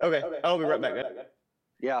 Yeah. Okay. I'll be right back.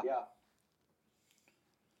 Yeah.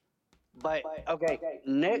 But okay,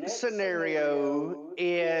 next scenario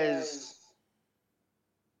is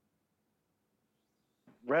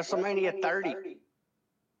WrestleMania 30.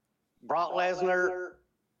 Brock Lesnar,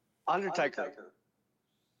 Undertaker.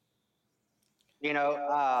 You know,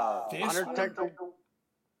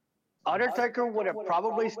 Undertaker would have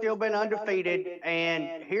probably still been undefeated.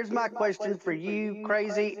 And here's my question for you,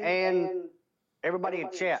 Crazy, and everybody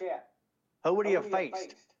in chat. Who would he have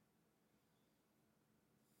faced?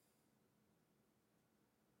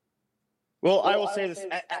 Well, I will say this,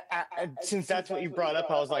 since that's what you brought up,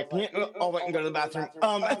 I was like, I'll wait and go to the bathroom.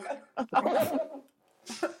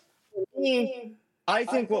 I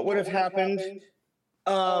think what would have happened,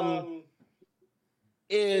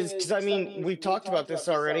 is, because I mean, we talked about this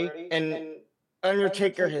already, and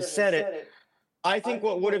Undertaker has said it. I think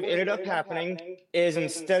what would have ended up happening is,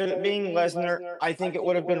 instead of it being Lesnar, I think it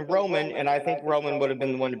would have been Roman, and I think Roman would have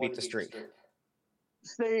been the one to beat the streak.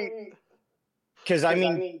 See, Because I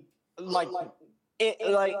mean, like,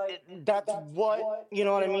 that's what, you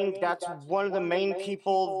know what I mean? That's one of the main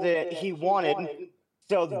people that he wanted.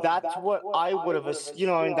 So that's what I would have, you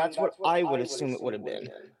know, and that's what I would assume it would have been.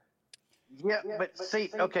 yeah, but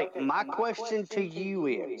see, okay, my question to you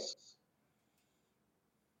is,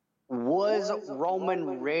 was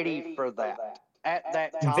Roman ready for that at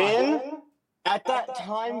that time? Then, at that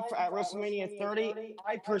time, at WrestleMania 30,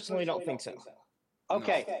 I personally don't think so.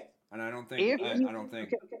 Okay. No. And I don't think I don't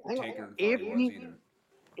think Taker thought he was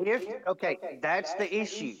either. Okay, that's the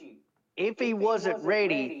issue. If he wasn't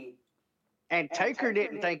ready, and Taker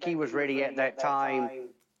didn't think he was ready at that time,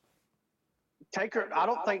 I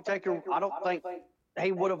don't think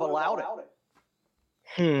he would have allowed it.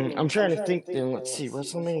 I'm trying to think then. Let's see,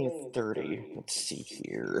 WrestleMania 30. Let's see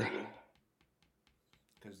here.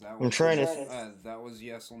 Because that was that was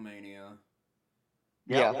WrestleMania.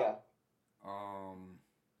 Yeah.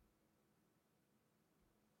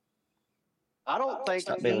 I don't think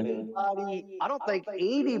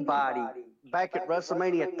anybody back at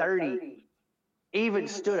WrestleMania 30 even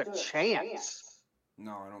stood a chance.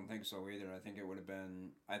 No, I don't think so either. I think it would have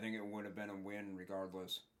been a win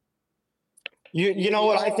regardless. You know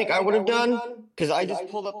what I think I would have done? Because I just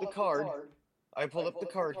pulled up the card. I pulled up the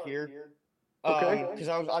card here. Okay. Because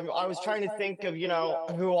I was trying to think of, you know,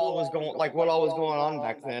 who all was going, like, what all was going on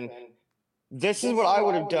back then. This is what I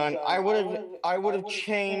would have done. I would have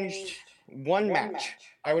changed one match.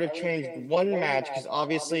 I would have changed one match, because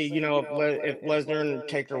obviously, you know, if Lesnar and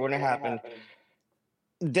Taker wouldn't have happened,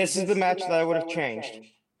 this is the match that I would have changed.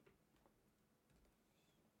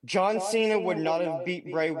 John Cena would not have beat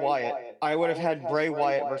Bray Wyatt. I would have had Bray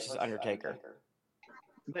Wyatt versus Undertaker.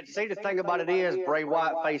 But see, the thing about it is, Bray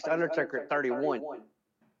Wyatt faced Undertaker at 31.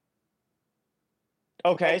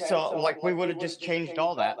 Okay, so, like, we would have just changed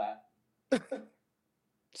all that.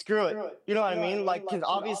 Screw it. You know what I mean? Like, because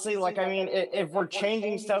obviously, like, I mean, if we're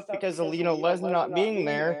changing stuff because of, you know, Lesnar not being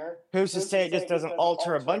there, who's to say it just doesn't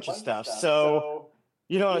alter a bunch of stuff? So,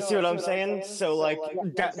 you know, see what I'm saying? So, like,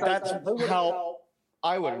 that's how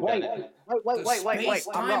I would have done it. Wait. The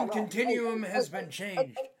space-time continuum has been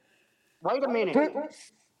changed. Wait a minute.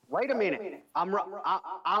 I'm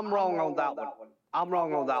wrong on that one. I'm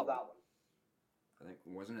wrong on that one. I think,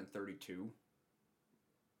 wasn't it 32?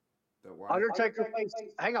 Undertaker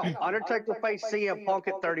faced CM Punk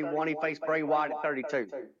at 31. He faced Bray Wyatt at 32.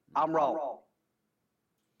 I'm wrong.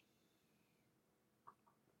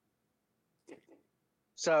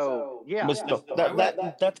 So yeah, But still,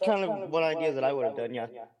 that's kind of one idea that I would have done. Yeah.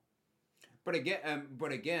 But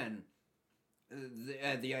again,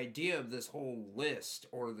 the idea of this whole list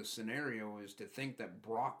or the scenario is to think that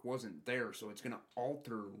Brock wasn't there, so it's going to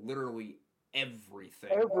alter literally everything.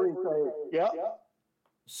 Yeah.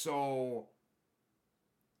 So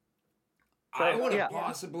I would have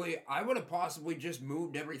possibly just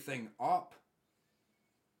moved everything up.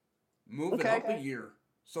 Move it up a year.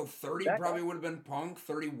 So 30 probably would have been Punk,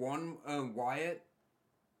 31 Wyatt,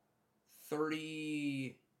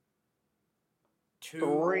 32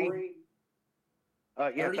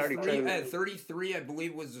 32. 33 I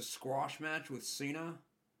believe was the squash match with Cena.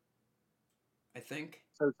 I think.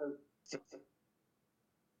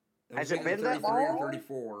 Has it been 33 that long? or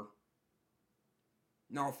 34?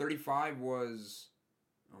 No, 35 was.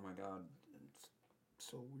 Oh my God, it's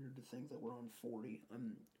so weird to think that we're on 40.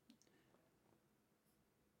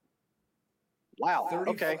 Wow.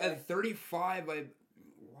 30, Okay. 35. Why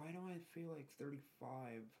do I feel like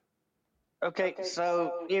 35? Okay,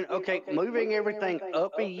 so moving everything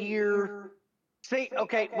up a year. See,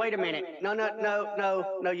 okay, wait a minute.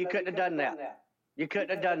 No, you couldn't have done that. You couldn't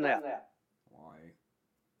have done that.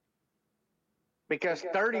 Because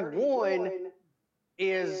 31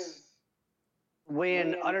 is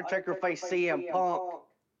when Undertaker faced CM Punk,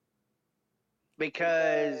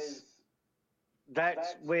 because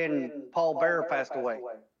that's when Paul Bearer passed away.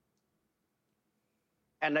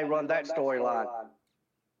 And they run that storyline.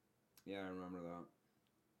 Yeah, I remember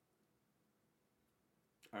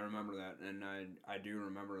that. And I do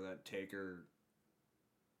remember that Taker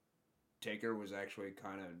was actually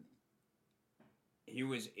kind of, he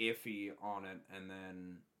was iffy on it, and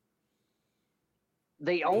then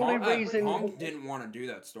the only reason Punk didn't want to do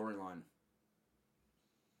that storyline.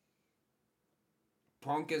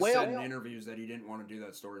 Punk has said in interviews that he didn't want to do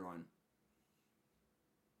that storyline.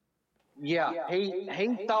 Yeah, he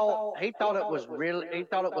thought it was a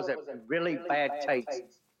really bad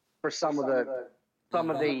taste for some of the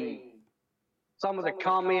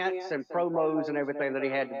comments and promos and everything that he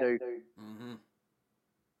had to do. Mm-hmm.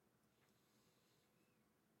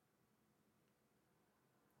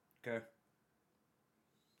 Okay.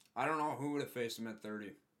 I don't know who would have faced him at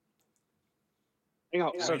 30. Hang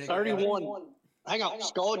on, so 31. Hang on,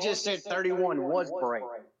 Skull just said 31 was Bray.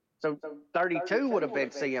 So 32 would have been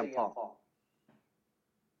CM Punk.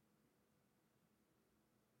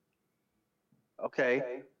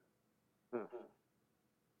 Okay.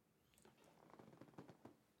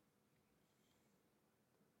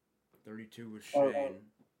 32 was Shane.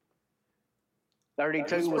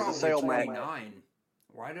 32 was the sale match. 29.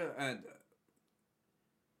 Why do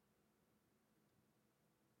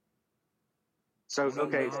so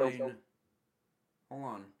okay, so hold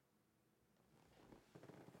on.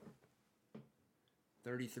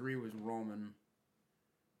 33 was Roman.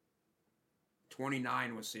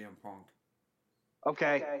 29 was CM Punk.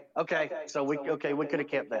 Okay. So we could have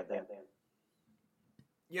kept that then.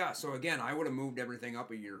 Yeah, so again, I would have moved everything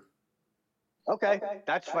up a year. Okay,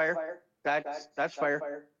 that's fair. That's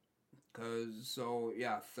fair. 'Cause, so,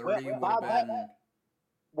 yeah, 30 would have been...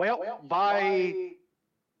 Well, by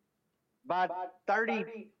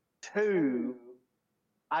 32,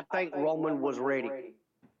 I think Roman was ready.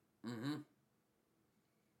 Mm-hmm.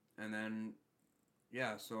 And then,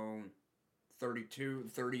 yeah, so 32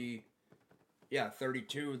 streak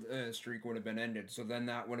would have been ended. So then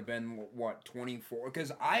that would have been, what, 24?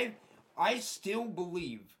 Because I still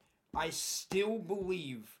believe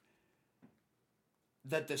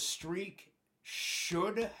that the streak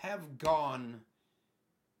should have gone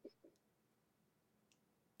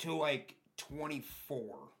to, like,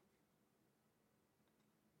 24.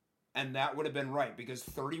 And that would have been right, because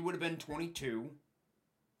 30 would have been 22.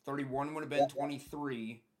 31 would have been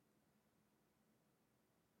 23.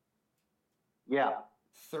 Yeah.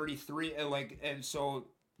 33, and so,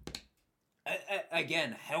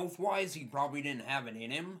 again, health-wise, he probably didn't have it in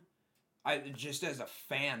him. Just as a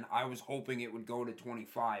fan, I was hoping it would go to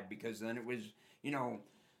 25, because then it was,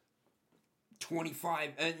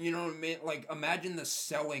 25, and you know what I mean? Like, imagine the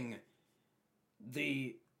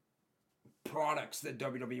products that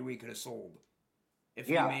WWE could have sold if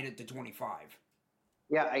he made it to 25.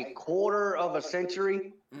 Yeah, a quarter of a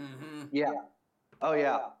century. Mm-hmm. Yeah. Oh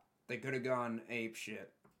yeah. They could have gone ape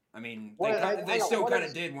shit. I mean, Well, they still kind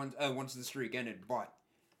of did once the streak ended, but...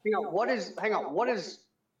 What is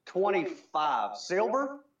 25?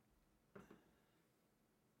 Silver?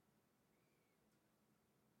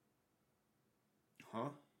 Huh?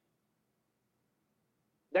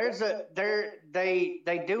 They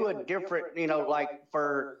do a different, like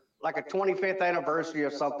for like a 25th anniversary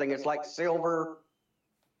or something, it's like silver,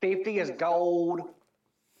 50 is gold.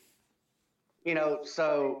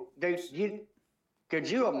 So could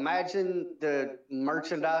you imagine the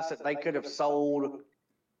merchandise that they could have sold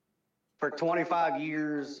for 25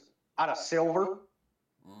 years out of silver?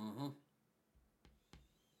 Mm-hmm.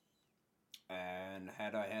 And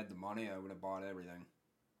had I had the money, I would have bought everything.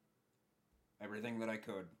 Everything that I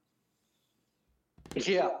could.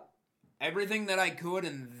 Yeah. Everything that I could,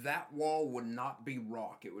 and that wall would not be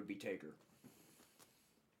Rock. It would be Taker.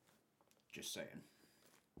 Just saying.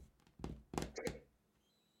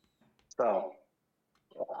 So.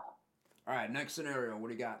 Alright, next scenario. What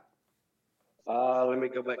do you got? Let me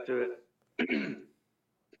go back to it.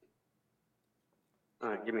 All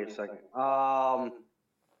right, give me a second.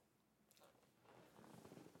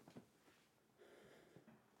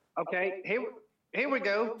 Okay, here we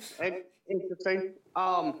go. Interesting.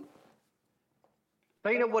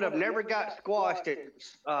 Cena would have never got squashed at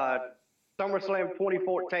SummerSlam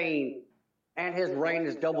 2014, and his reign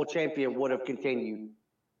as double champion would have continued.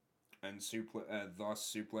 And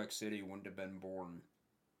thus Suplex City wouldn't have been born.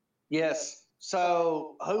 Yes.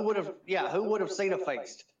 So who would have Cena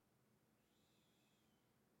faced?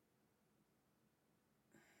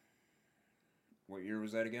 What year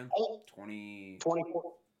was that again?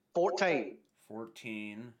 2014.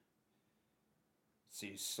 2014. Let's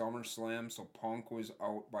see, SummerSlam, so Punk was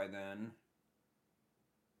out by then.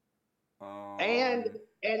 And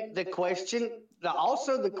the question,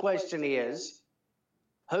 also the question is,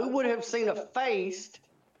 who would have Cena faced?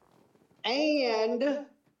 And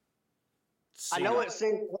I know Cena. it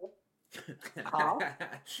seems. Huh?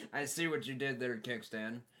 I see what you did there,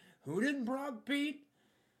 Kickstand. Who did Brock beat?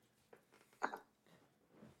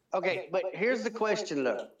 Okay, but here's the question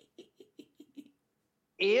though.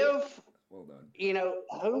 If, Well done. you know,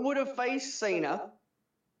 who would have faced Cena?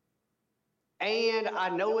 And I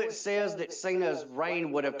know it says that Cena's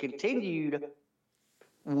reign would have continued.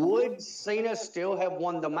 Would Cena still have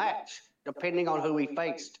won the match, depending on who he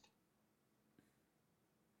faced?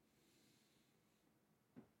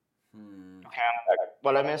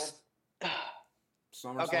 What I missed?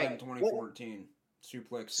 SummerSlam Okay. 2014.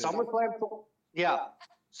 Suplex City. SummerSlam, yeah.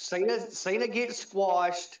 Cena gets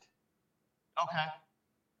squashed. Okay.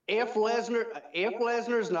 If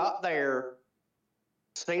Lesnar's not there,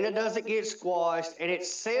 Cena doesn't get squashed, and it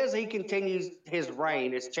says he continues his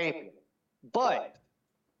reign as champion. But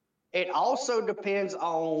it also depends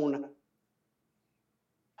on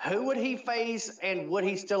who would he face and would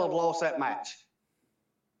he still have lost that match?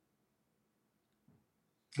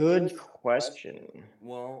 Good question.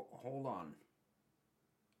 Well, hold on.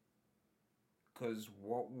 Because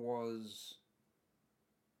what was...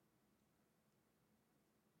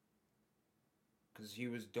 Because he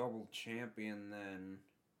was double champion then.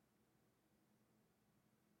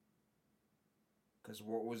 Because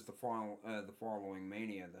what was the following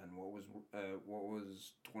Mania then? What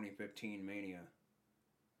was 2015 Mania?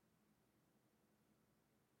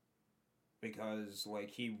 Because like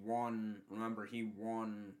he won. Remember, he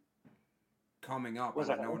won. Coming up,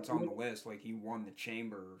 I know it's on the list. Like he won the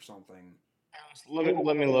Chamber or something.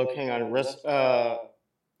 Let me look. Hang on.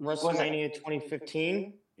 WrestleMania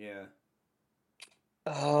 2015. Yeah.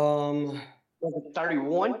 Was it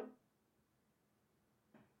 31?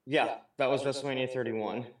 Yeah, that was WrestleMania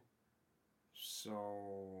 31.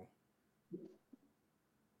 So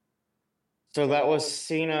that was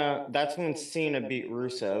Cena. That's when Cena beat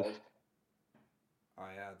Rusev. Oh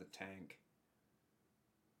yeah, the Tank.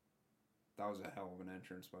 That was a hell of an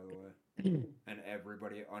entrance, by the way. And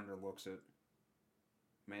everybody underlooks it.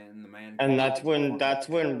 Man, the man. And that's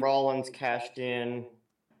when Rollins cashed in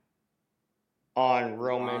on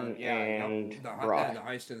Roman and Brock. The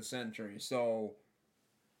heist of the century. So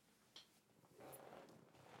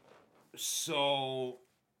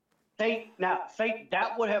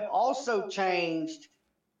That would have also changed.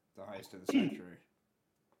 The heist of the century.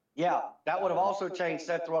 Yeah, that would have also changed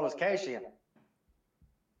Seth Rollins' cash in.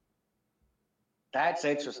 That's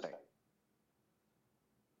interesting.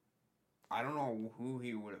 I don't know who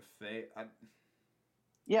he would have faced.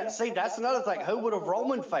 Yeah, see, that's another thing. Who would have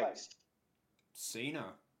Roman faced? Cena,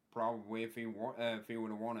 probably if he would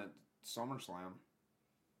have won at SummerSlam.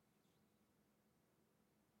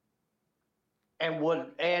 And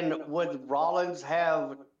would Rollins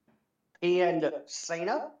have pinned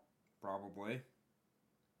Cena? Probably.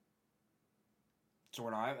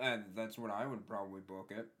 That's what I would probably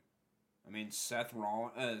book it. I mean, Seth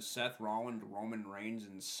Rollins, Roman Reigns,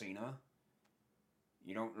 and Cena.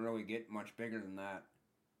 You don't really get much bigger than that.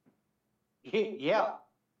 Yeah.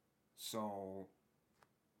 So,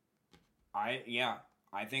 I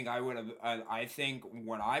think I would have. I think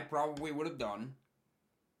what I probably would have done.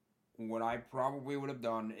 What I probably would have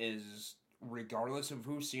done is, regardless of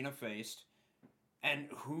who Cena faced, and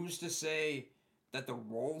who's to say that the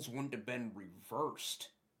roles wouldn't have been reversed.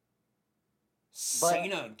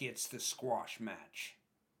 Cena gets the squash match.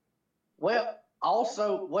 Well,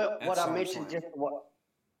 also, what I mentioned just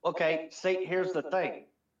okay, see, here's the thing.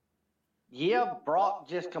 Yeah, Brock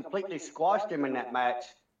just completely squashed him in that match.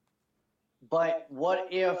 But what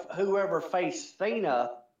if whoever faced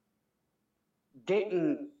Cena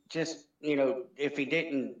didn't just, if he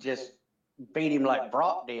didn't just beat him like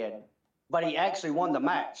Brock did, but he actually won the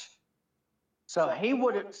match? So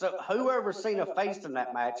whoever Cena faced in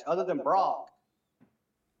that match, other than Brock,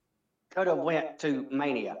 could have went to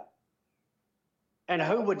Mania. And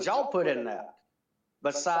who would y'all put in that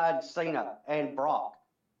besides Cena and Brock?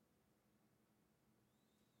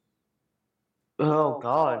 Oh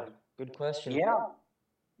God, good question.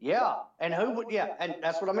 Yeah. And and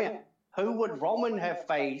that's what I meant. Who would Roman have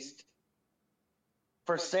faced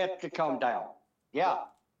for Seth to come down? Yeah.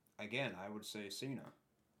 Again, I would say Cena.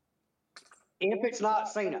 If it's not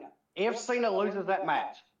Cena, if Cena loses that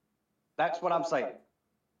match, that's what I'm saying.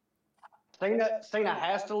 Cena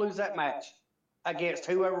has to lose that match against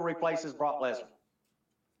whoever replaces Brock Lesnar.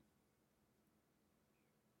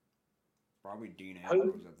 Probably Dean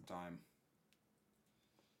Ambrose at the time.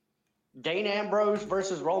 Dean Ambrose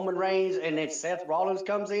versus Roman Reigns, and then Seth Rollins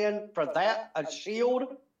comes in for that, a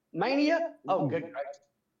Shield Mania? Oh, good gracious.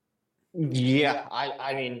 Yeah,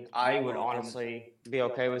 I mean, I would honestly be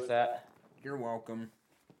okay with that. You're welcome.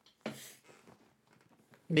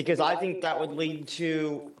 Because I think that would lead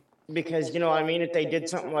to, because, you know what I mean, if they did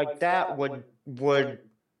something like that, would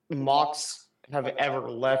Mox have ever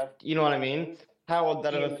left, you know what I mean? How would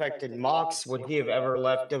that have affected Mox? Would he have ever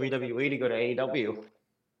left WWE to go to AEW?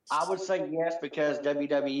 I would say yes, because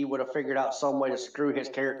WWE would have figured out some way to screw his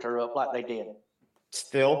character up like they did.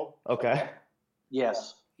 Still? Okay.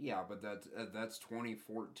 Yes. Yeah, but that's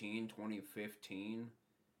 2014, 2015.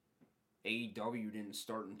 AEW didn't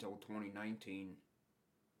start until 2019.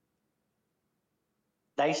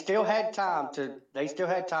 They still had time to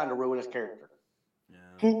ruin his character.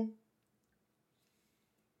 Yeah.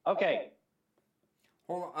 Okay.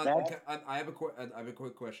 Hold on. I have a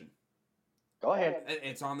quick question. Go ahead.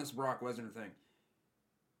 It's on this Brock Lesnar thing.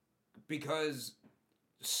 Because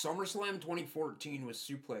SummerSlam 2014 was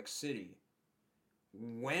Suplex City.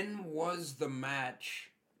 When was the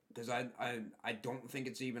match? Because I don't think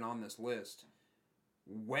it's even on this list.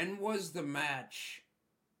 When was the match,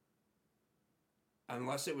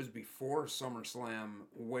 unless it was before SummerSlam,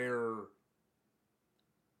 where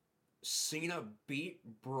Cena beat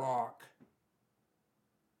Brock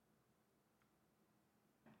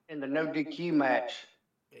In the no DQ match?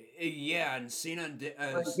 Yeah, and Cena did.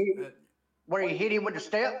 Where he hit him with the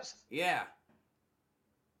steps? Yeah.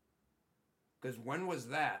 Because when was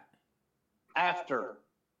that? After.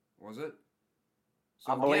 Was it?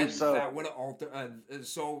 I believe so. That would have altered.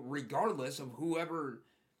 So regardless of whoever,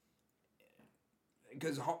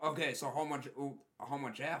 because okay, so how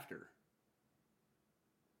much after?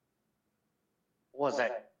 Was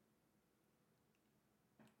that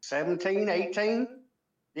 17, 18?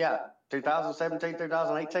 Yeah, 2017,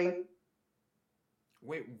 2018.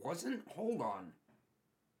 Wait, hold on.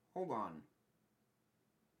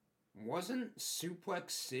 Wasn't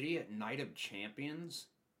Suplex City at Night of Champions?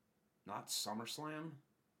 Not SummerSlam?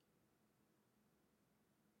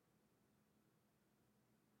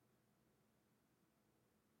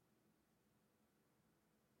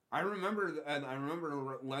 I remember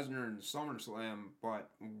Lesnar and SummerSlam, but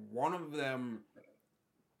one of them,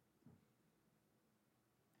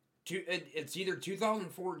 it's either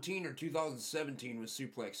 2014 or 2017 with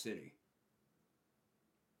Suplex City.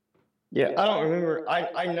 Yeah, I don't remember.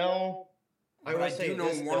 I know. I will say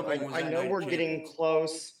this, though. I know we're getting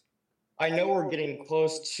close. I know we're getting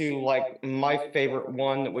close to like my favorite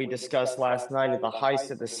one that we discussed last night at the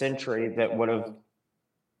heist of the century that would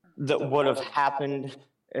have happened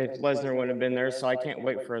if Lesnar wouldn't have been there. So I can't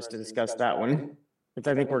wait for us to discuss that one. Because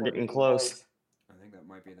I think we're getting close. I think that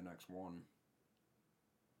might be the next one.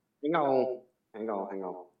 Hang on. Hang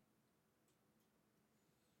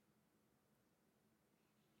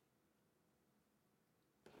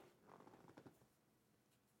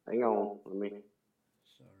on, let me.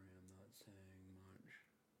 Sorry, I'm not saying much.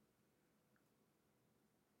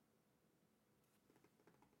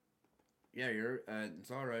 Yeah,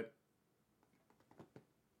 it's all right.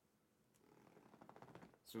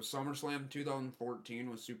 So SummerSlam 2014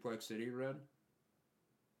 was Suplex City, Red?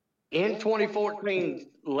 In 2014,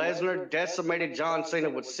 Lesnar decimated John Cena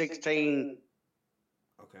with 16.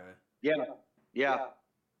 Okay. Yeah.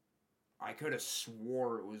 I could have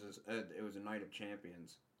swore it was a Night of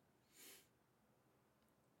Champions.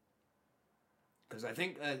 Because I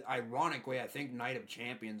think, ironically, Night of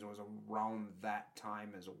Champions was around that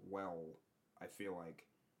time as well. I feel like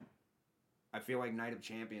Night of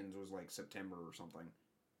Champions was like September or something.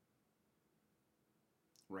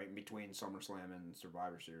 Right in between SummerSlam and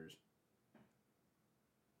Survivor Series.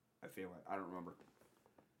 I feel like. I don't remember.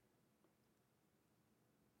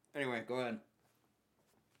 Anyway, go ahead.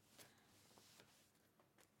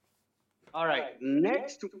 All right.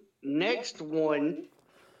 Next one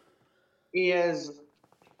is,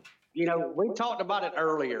 we talked about it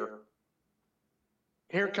earlier.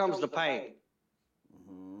 Here comes the pain.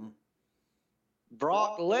 Mm-hmm.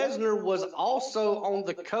 Brock Lesnar was also on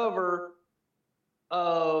the cover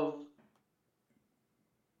of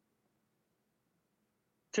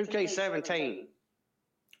 2K17.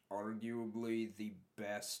 Arguably the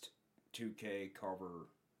best 2K cover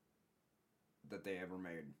that they ever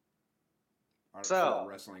made. So,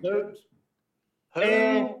 wrestling games.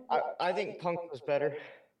 I think Punk was better.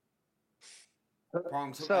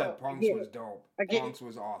 Punk's was dope. Punk's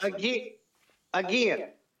was awesome. Again,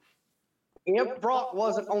 if Brock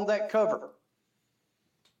wasn't on that cover,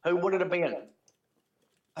 who would it have been?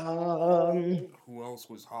 Who else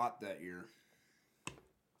was hot that year?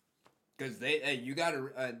 Because you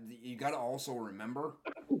gotta also remember.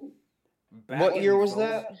 What year was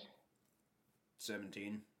that?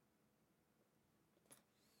 17.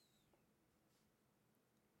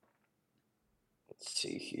 Let's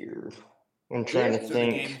see here. I'm trying to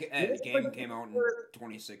think. The game came out in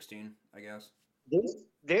 2016, I guess.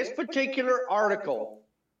 This particular article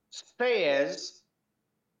says,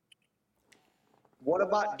 what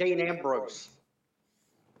about Dean Ambrose?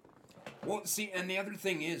 Well, see, and the other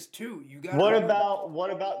thing is too, you got. What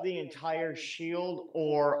about the entire Shield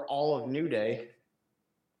or all of New Day?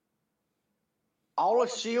 All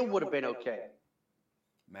of Shield would have been okay.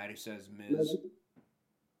 Maddie says Miz.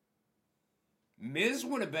 Miz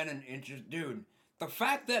would have been an interesting dude. The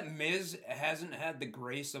fact that Miz hasn't had the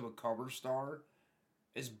grace of a cover star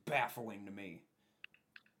is baffling to me.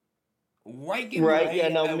 Like him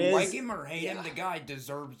or hate him, the guy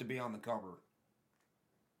deserves to be on the cover.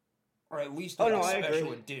 Or at least like a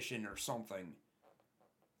special edition or something.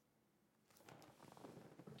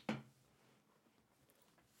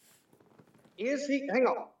 Is he? Hang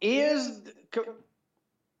on.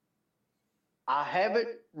 I haven't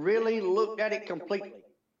really looked at it completely.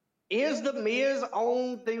 Is the Miz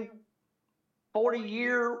on the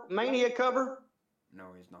 40-year Mania cover? No,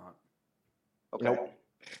 he's not. Okay. Nope.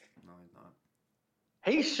 No, he's not.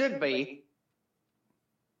 He should be.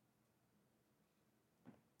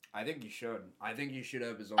 I think he should. I think he should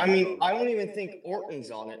have his own. I mean, cover. I don't even think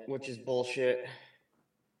Orton's on it, which is bullshit.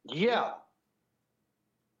 Yeah.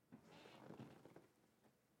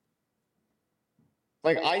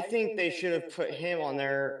 Like, I think they should have put him on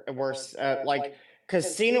there where,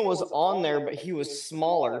 because Cena was on there, but he was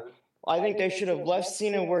smaller. I think they should have left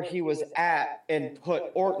Cena where he was at and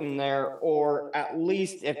put Orton there, or at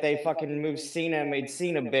least if they fucking moved Cena and made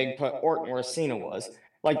Cena big, put Orton where Cena was.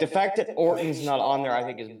 Like, the fact that Orton's not on there, I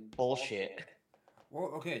think, is bullshit.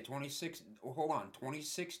 Well, okay,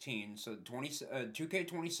 2016, so 2K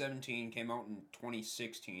 2017 came out in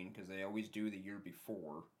 2016, because they always do the year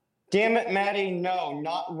before. Damn it, Maddie, no,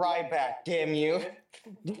 not Ryback, damn you.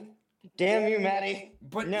 Damn you, Maddie.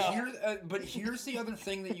 But no. Here's the other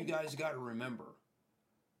thing that you guys got to remember.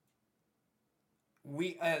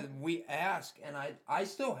 We ask, and I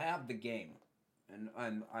still have the game,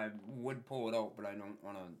 and I would pull it out, but I don't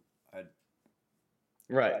want to.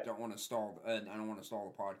 Right. I don't want to stall. I don't want to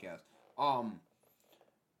stall the podcast.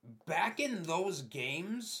 Back in those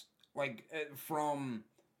games, like from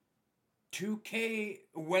 2K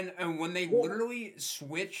when they literally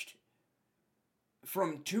switched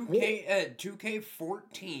from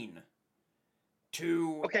 2K14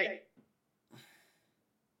 to Okay.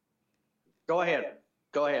 Go ahead.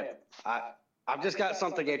 I've just got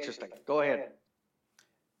something interesting. Go ahead.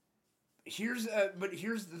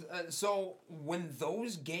 So when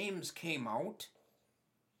those games came out,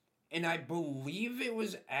 and I believe it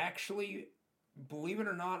was actually, believe it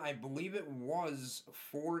or not, I believe it was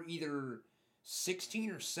for either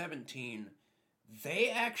 16 or 17,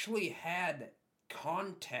 they actually had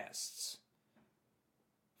contests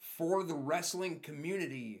for the wrestling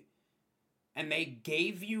community, and they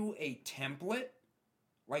gave you a template.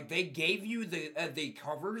 Like, they gave you the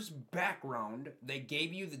cover's background, they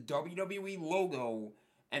gave you the WWE logo,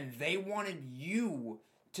 and they wanted you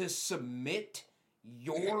to submit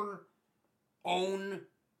your own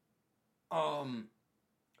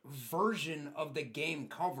version of the game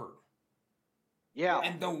cover. Yeah.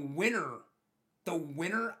 And the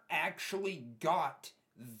winner actually got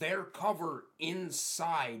their cover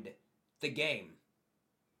inside the game.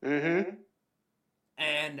 Mm-hmm.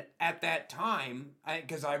 And at that time,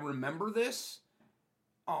 because I remember this,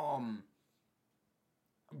 but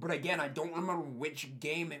again, I don't remember which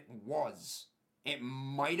game it was. It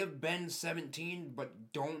might have been 17,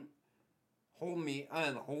 but don't hold me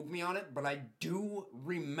on it. But I do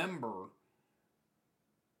remember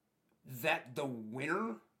that the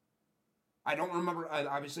winner, I don't remember,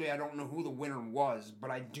 obviously I don't know who the winner was, but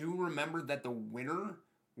I do remember that the winner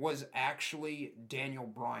was actually Daniel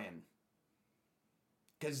Bryan.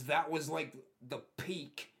 Because that was like the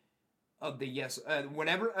peak of the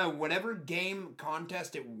whatever game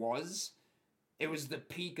contest it was the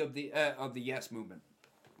peak of the Yes movement.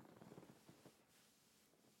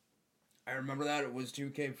 I remember that it was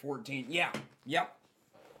 2K14. Yeah, yep.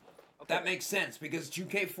 Okay. That makes sense because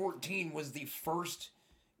 2K14 was the first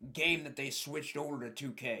game that they switched over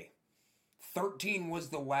to 2K. 13 was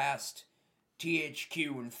the last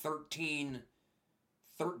THQ, and 13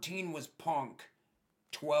 was Punk.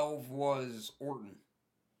 12 was Orton.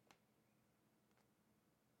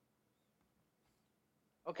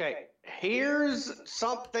 Okay, here's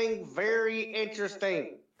something very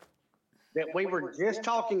interesting. that we were just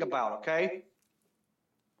talking about, okay?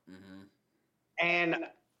 Mm-hmm. And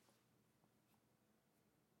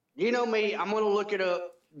you know me, I'm going to look it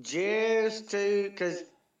up just to, because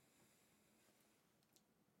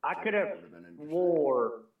I could have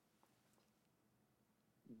swore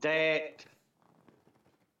that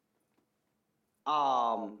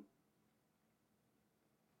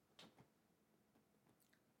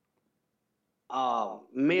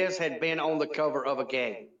Miz had been on the cover of a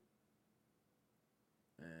game.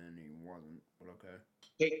 And he wasn't, but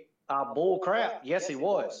okay. Bull crap. Yes, he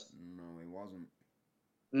was. No, he wasn't.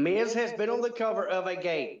 Miz has been on the cover of a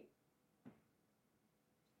game.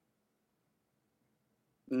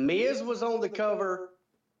 Miz was on the cover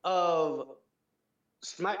of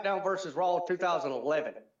SmackDown versus Raw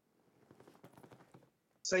 2011.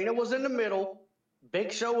 Cena was in the middle.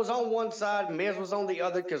 Big Show was on one side. Miz was on the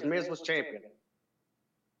other because Miz was champion.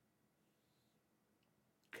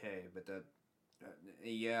 Okay, but that,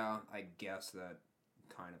 yeah, I guess that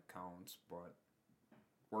kind of counts, but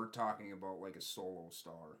we're talking about like a solo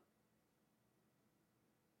star.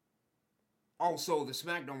 Also, the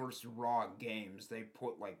SmackDown vs. Raw games, they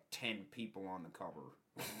put like 10 people on the cover.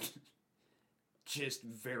 Just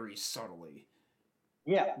very subtly.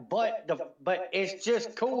 Yeah, but it's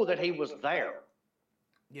just cool that he was there.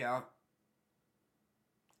 Yeah.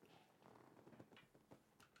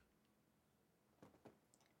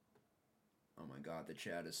 Oh my god, the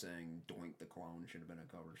chat is saying Doink the Clown should have been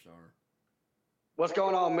a cover star. What's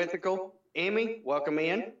going on, Mythical? Emmy, welcome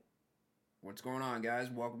in. What's going on, guys?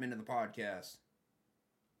 Welcome into the podcast.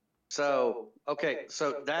 So, okay,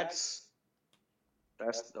 so that's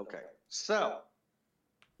okay. So,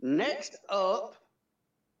 next up,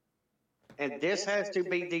 and this has to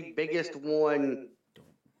be the biggest one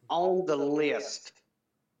on the list.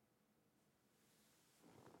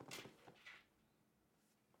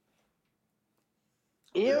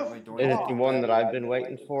 Is it the one that I've been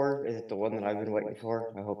waiting for? Is it the one that I've been waiting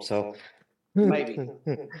for? I hope so. Maybe.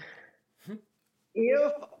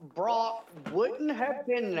 If Brock wouldn't have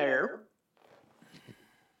been there,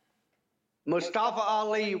 Mustafa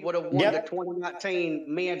Ali would have won the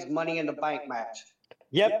 2019 men's Money in the Bank match.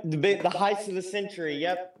 Yep, the heist of the century.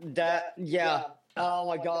 Yep, that, yeah. Oh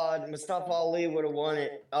my God, Mustafa Ali would have won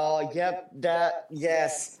it. Oh, yep, that,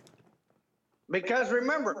 yes. Because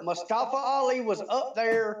remember, Mustafa Ali was up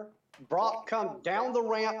there. Brock come down the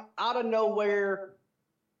ramp out of nowhere.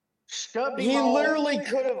 He literally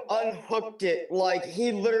could have unhooked it. Like,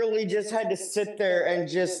 he literally just had to sit there and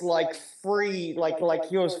just, like, free, like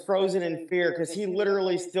he was frozen in fear, because he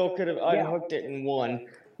literally still could have unhooked it and won.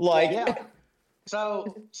 Like, yeah.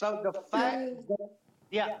 So the fact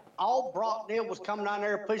that, all Brock did was come down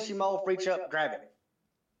there, push him off, reach up, grab it.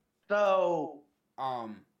 So,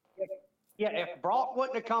 if Brock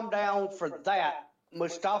wouldn't have come down for that,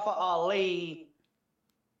 Mustafa Ali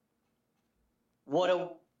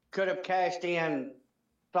could have cashed in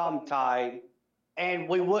sometime, and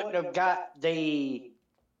we wouldn't have got the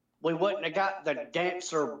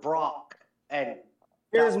dancer Brock. And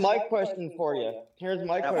here's my question for you.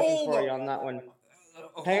 On that one.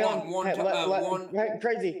 Hang on.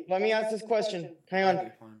 Crazy. Let me ask this question. Hang on.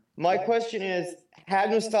 Okay, my question is, had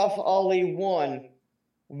Mustafa Ali won,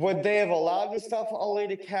 would they have allowed Mustafa Ali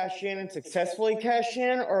to cash in and successfully cash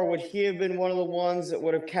in, or would he have been one of the ones that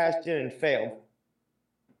would have cashed in and failed?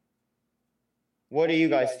 What do you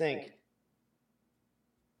guys think?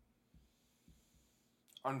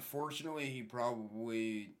 Unfortunately, he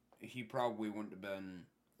probably wouldn't have been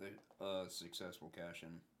a successful cash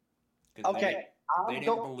in. Okay. They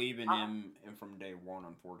didn't believe in him from day one,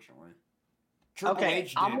 unfortunately. Triple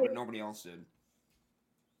H did, but nobody else did.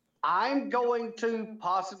 I'm going to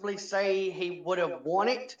possibly say he would have won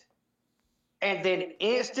it and then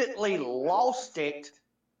instantly lost it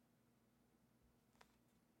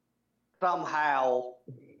somehow,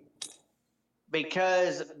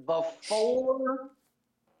 because before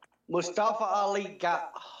Mustafa Ali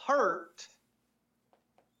got hurt,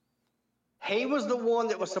 he was the one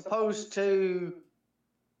that was supposed to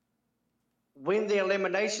win the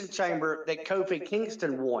Elimination Chamber that Kofi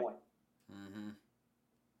Kingston won. Mm-hmm.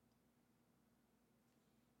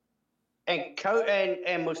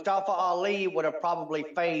 And Mustafa Ali would have probably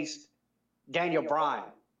faced Daniel Bryan.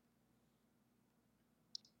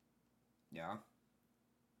 Yeah.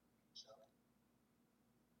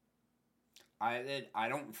 I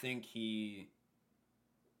don't think he...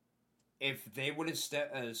 If they would have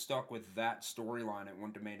stuck with that storyline, it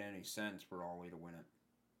wouldn't have made any sense for Ali to win it.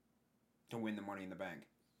 To win the Money in the Bank.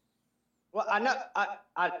 Well, I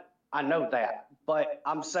know that, but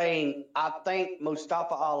I'm saying I think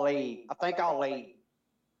Ali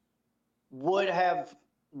would have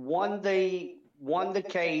won the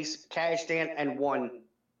case, cashed in, and won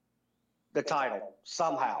the title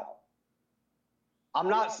somehow. I'm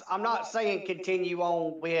not saying continue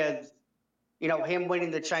on with, him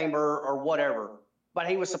winning the chamber or whatever, but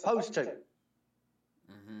he was supposed to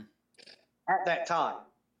at that time.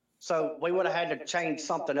 So we would have had to change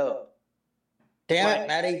something up. Damn it,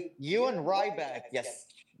 Maddie. You and Ryback. Yes.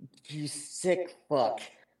 You sick fuck.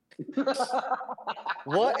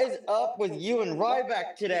 What is up with you and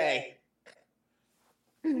Ryback today?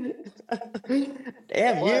 Damn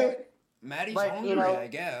you. Maddie's But, hungry, I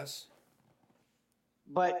guess.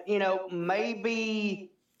 But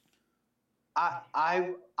maybe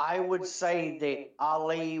I would say that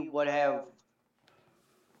Ali would have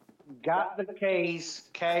got the case,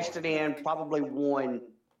 cashed it in, probably won.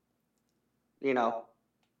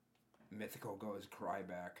 Mythical goes cry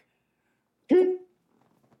back.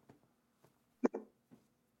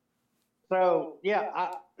 So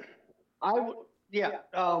yeah, I would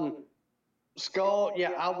Skull,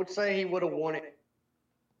 yeah, I would say he would have won it.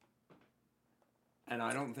 And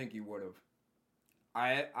I don't think he would have.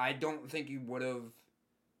 I don't think he would have.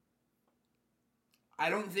 I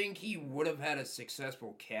don't think he would have had a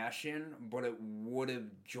successful cash in, but it would have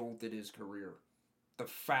jolted his career. The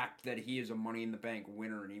fact that he is a Money in the Bank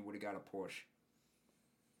winner and he would have got a push.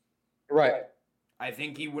 Right. I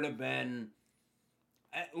think he would have been.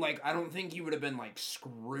 I don't think he would have been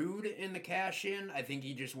screwed in the cash in. I think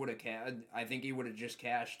he just would have I think he would have just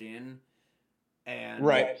cashed in. And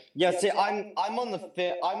right. Yeah. See, I'm on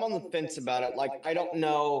the fence about it. I don't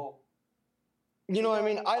know. You know what I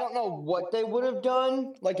mean? I don't know what they would have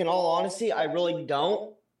done. In all honesty, I really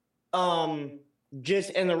don't. And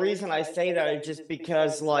the reason I say that is just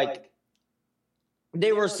because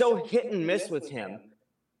they were so hit and miss with him.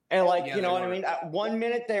 And you know what I mean? At one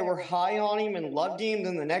minute they were high on him and loved him,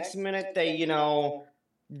 then the next minute they,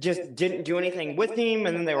 just didn't do anything with him,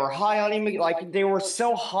 and then they were high on him. They were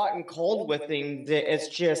so hot and cold with him that it's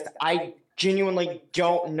just, I genuinely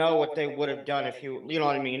don't know what they would have done if you know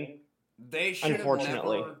what I mean? They should have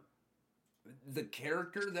never. The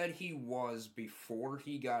character that he was before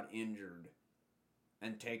he got injured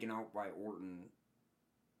and taken out by Orton,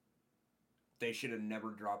 they should have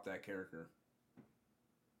never dropped that character.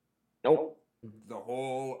 Nope. The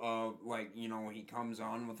whole he comes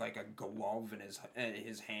on with a glove and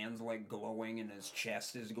his hands glowing and his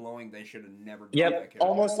chest is glowing. They should have never dropped that character.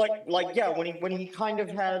 Almost when he kind of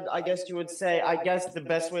had, I guess you would say, the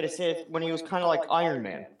best way to say it, when he was kind of like Iron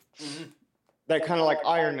Man. Mm-hmm. That kind of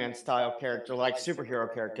Iron Man style character,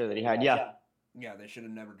 superhero character that he had. Yeah. Yeah, they should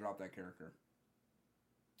have never dropped that character.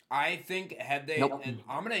 I think had they, and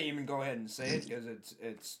I'm gonna even go ahead and say it because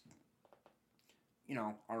it's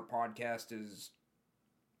our podcast is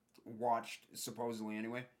watched supposedly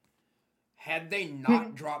anyway. Had they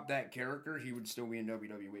not dropped that character, he would still be in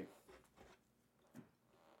WWE.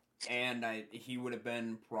 And he would have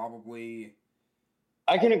been probably.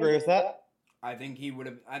 I can agree with that. I think he would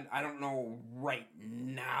have. I don't know right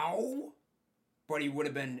now, but he would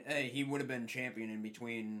have been. He would have been champion in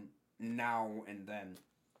between now and then.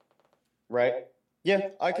 Right.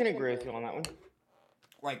 Yeah, I can agree with you on that one.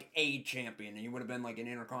 A champion, he would have been an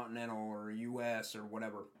Intercontinental or US or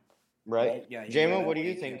whatever. Right. Yeah. JMO, what do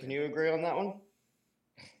you think? Can you agree on that one?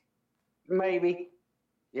 Maybe.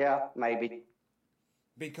 Yeah, maybe.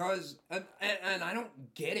 Because and I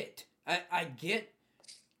don't get it. I get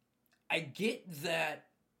that,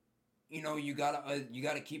 you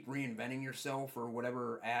gotta keep reinventing yourself or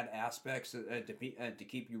whatever, add aspects to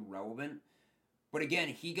keep you relevant. But again,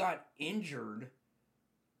 he got injured.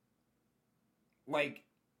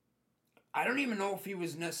 I don't even know if he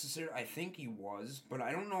was necessary. I think he was, but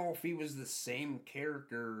I don't know if he was the same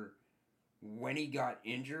character when he got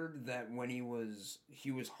injured that when he was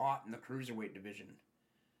hot in the cruiserweight division.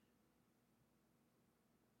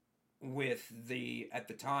 With at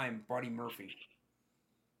the time, Buddy Murphy.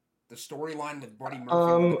 The storyline with Buddy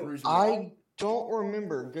Murphy with the cruiserweight. I don't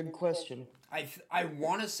remember. Good question. I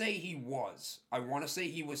want to say he was. I want to say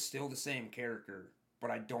he was still the same character,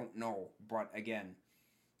 but I don't know. But again,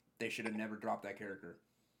 they should have never dropped that character.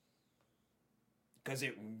 Because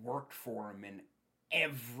it worked for him and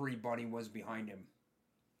everybody was behind him.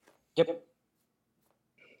 Yep.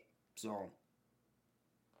 So,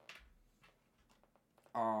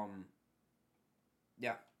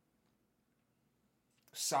 yeah.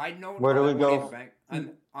 Side note. Where do we go?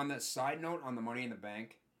 On the side note on the Money in the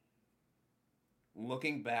Bank,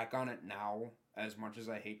 looking back on it now, as much as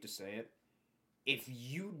I hate to say it, if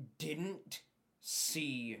you didn't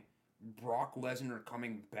see Brock Lesnar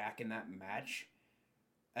coming back in that match,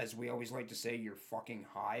 as we always like to say, you're fucking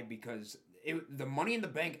high because the Money in the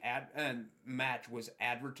Bank match was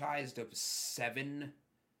advertised of 7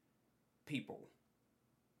 people.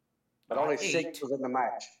 But Not only 8. 6 was in the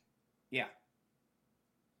match. Yeah.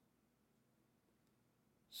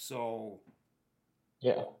 So.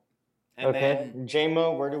 Yeah. And okay. then,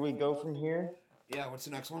 J-Mo, where do we go from here? Yeah, what's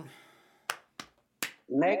the next one?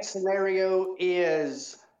 Next scenario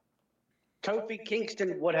is Kofi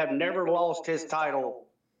Kingston would have never lost his title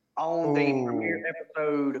on the premiere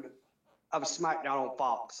episode of SmackDown on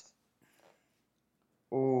Fox.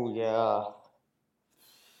 Ooh, yeah.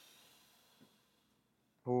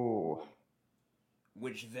 Ooh.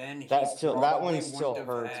 Which then that one still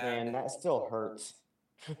hurts, man. That still hurts.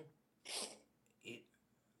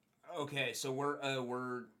 Okay, so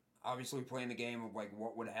we're obviously playing the game of like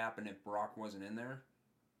what would happen if Brock wasn't in there.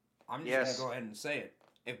 I'm just gonna go ahead and say it.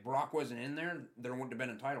 If Brock wasn't in there, there wouldn't have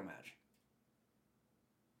been a title match.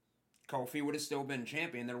 Kofi would have still been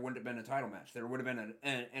champion. There wouldn't have been a title match. There would have been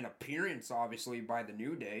an appearance, obviously, by the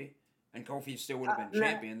New Day, and Kofi still would have been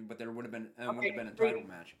champion. But there would have been wouldn't have been a title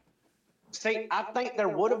match. See, I think there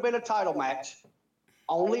would have been a title match,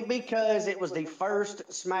 only because it was the first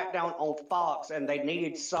SmackDown on Fox, and they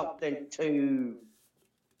needed something to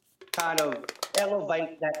kind of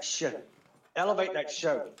elevate that show.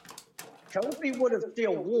 Kofi would have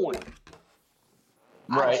still won.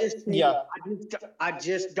 Right. I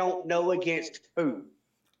just don't know against who.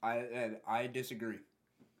 I disagree.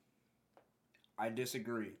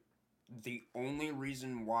 The only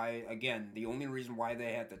reason why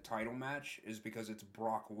they had the title match is because it's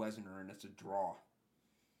Brock Lesnar and it's a draw.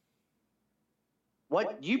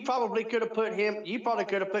 What you probably could have put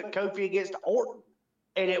Kofi against Orton,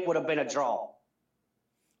 and it would have been a draw.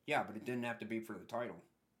 Yeah, but it didn't have to be for the title.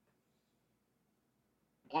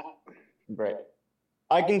 Right.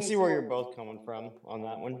 I can see where you're both coming from on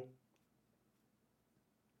that one.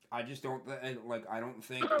 I just don't I don't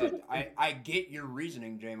think that I get your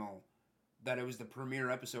reasoning, J-Mo, that it was the premiere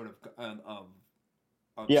episode of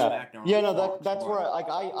SmackDown. Yeah, no, that's where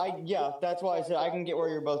that's why I said I can get where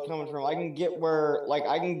you're both coming from. I can get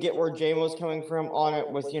where J-Mo's coming from on it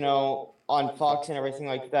with, on Fox and everything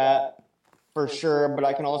like that. For sure, but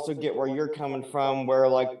I can also get where you're coming from, where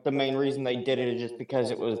like the main reason they did it is just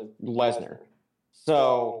because it was Lesnar.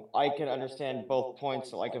 So I can understand both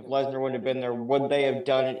points. Like if Lesnar wouldn't have been there, would they have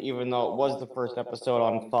done it even though it was the first episode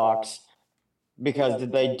on Fox? Because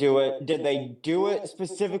did they do it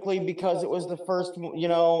specifically because it was the first,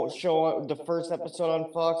 show, the first episode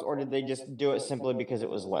on Fox, or did they just do it simply because it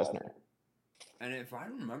was Lesnar? And if I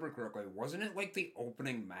remember correctly, wasn't it like the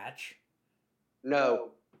opening match? No.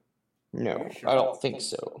 No, sure? I don't think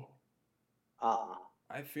so.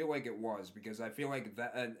 I feel like it was, because I feel like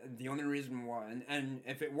that the only reason why, and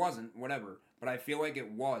if it wasn't, whatever, but I feel like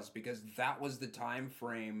it was because that was the time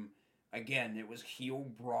frame. Again, it was heel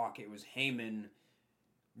Brock, it was Heyman.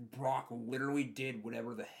 Brock literally did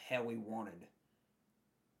whatever the hell he wanted.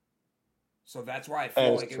 So that's why I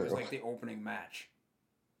feel like it was like the opening match.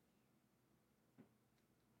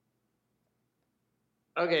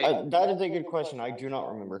 Okay. That is a good question. I do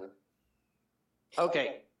not remember.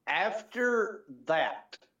 Okay, after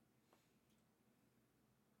that,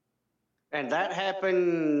 and that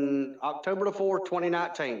happened October the 4th,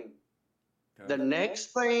 2019. Okay. The next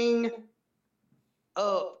thing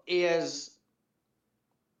up is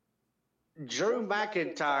Drew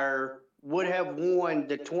McIntyre would have won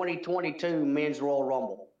the 2022 Men's Royal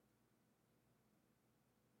Rumble.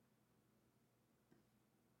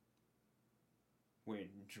 Wait,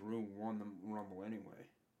 Drew won the Rumble anyway.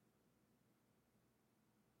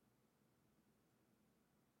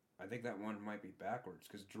 I think that one might be backwards,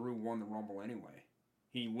 because Drew won the Rumble anyway.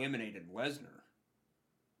 He eliminated Lesnar.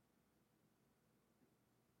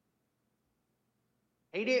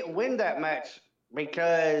 He didn't win that match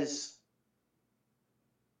because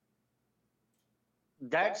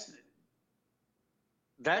that's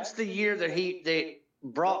the year that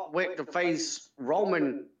Brock went to face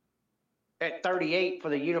Roman at 38 for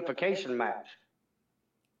the unification match.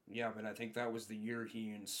 Yeah, but I think that was the year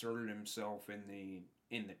he inserted himself in the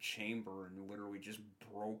chamber and literally just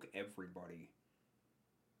broke everybody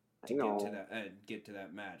to get to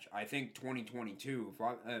that match. I think 2022,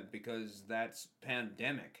 because that's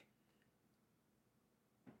pandemic.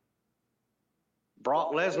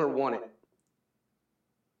 Brock Lesnar won it.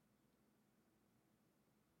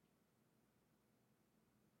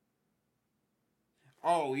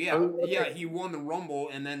 Oh yeah, yeah. He won the Rumble,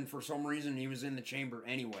 and then for some reason he was in the chamber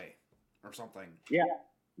anyway, or something. Yeah.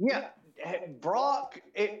 Brock,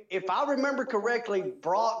 if I remember correctly,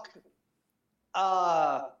 Brock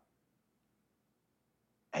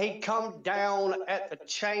he come down at the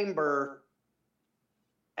chamber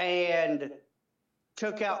and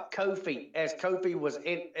took out Kofi as Kofi was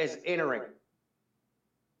entering.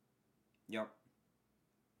 Yep.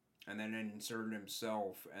 And then inserted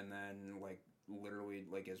himself, and then like literally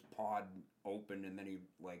like his pod opened, and then he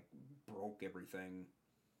like broke everything.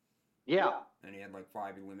 Yeah. And he had like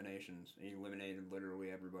 5 eliminations. He eliminated literally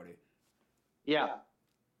everybody. Yeah.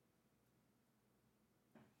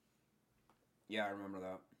 Yeah, I remember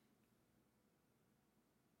that.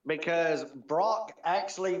 Because Brock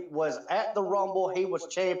actually was at the Rumble, he was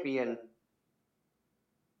champion,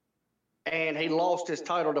 and he lost his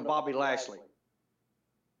title to Bobby Lashley.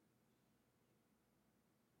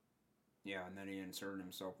 Yeah, and then he inserted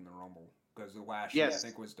himself in the Rumble. Because the Lashley, Yes. I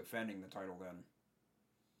think, was defending the title then.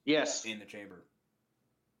 Yes. In the chamber.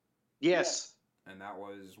 Yes. And that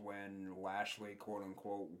was when Lashley, quote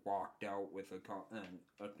unquote, walked out with a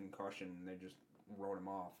concussion, and they just wrote him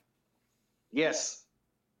off. Yes.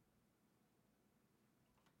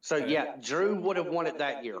 So, yeah, Drew would have won it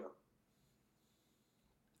that year.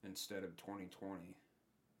 Instead of 2020.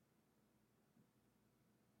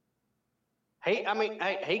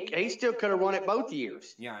 He still could have won it both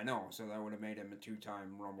years. Yeah, I know. So that would have made him a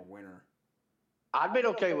 2-time Rumble winner. I'd been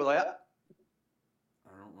okay with that. I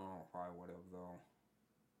don't know if I would have, though.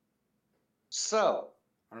 So,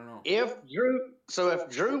 I don't know. If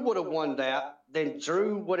Drew would have won that, then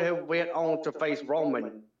Drew would have went on to face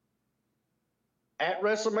Roman at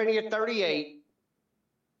WrestleMania 38,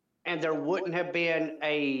 and there wouldn't have been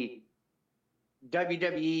a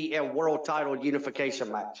WWE and World Title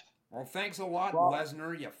unification match. Well, thanks a lot,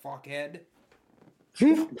 Lesnar, you fuckhead.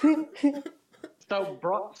 So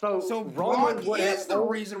Brock Roman is the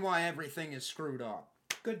reason why everything is screwed up.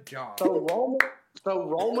 Good job. So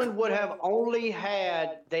Roman would have only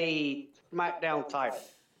had the SmackDown title.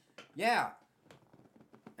 Yeah.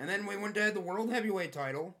 And then we went to the World Heavyweight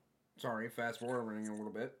title. Sorry, fast forwarding a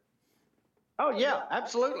little bit. Oh yeah,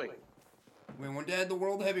 absolutely. We went to the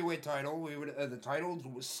World Heavyweight title. We would the titles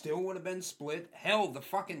still would have been split. Hell, the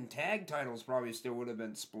fucking tag titles probably still would have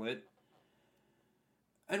been split.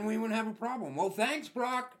 And we wouldn't have a problem. Well, thanks,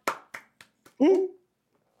 Brock.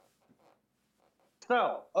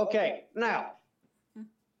 So, okay, now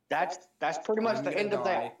that's pretty much the end of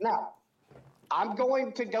that. Now, I'm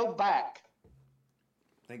going to go back.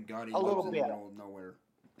 Thank God he a lives little in bit. the middle of nowhere.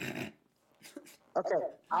 Okay,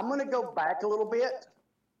 I'm going to go back a little bit,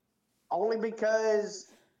 only because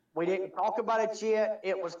we didn't talk about it yet.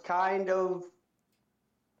 It was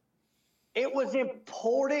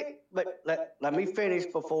important, but let me finish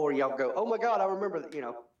before y'all go, oh my God, I remember that,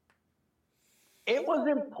 It was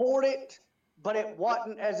important, but it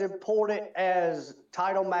wasn't as important as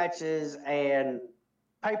title matches and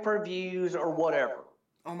pay-per-views or whatever.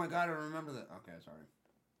 Oh my God, I remember that. Okay, sorry.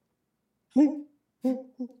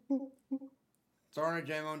 Sorry,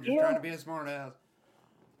 J-Mo, just trying to be a smart ass.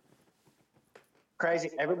 Crazy.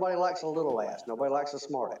 Everybody likes a little ass. Nobody likes a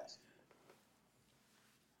smart ass.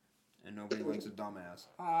 And nobody likes a dumbass.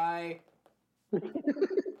 Hi.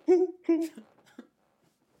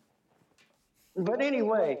 But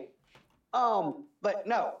anyway, but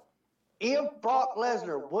no. If Brock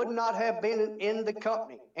Lesnar would not have been in the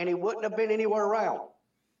company and he wouldn't have been anywhere around,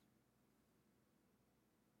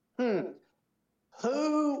 who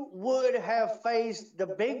would have faced the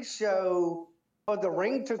Big Show for the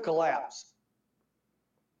ring to collapse?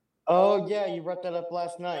 Oh yeah, you brought that up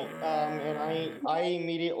last night, and I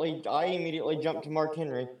immediately jumped to Mark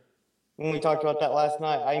Henry when we talked about that last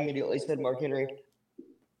night. I immediately said Mark Henry.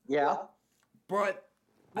 Yeah, but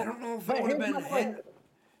I don't know if it would have been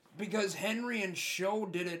because Henry and Show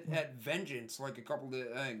did it at Vengeance like a couple of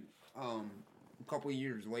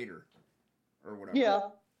years later, or whatever. Yeah,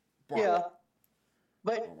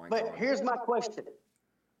 but, But here's my question.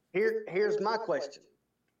 Here's my question.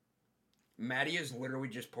 Maddie is literally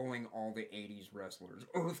just pulling all the 80s wrestlers.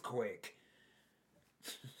 Earthquake.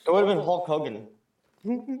 It would have been Hulk Hogan.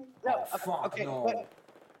 No, okay, no.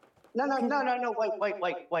 No,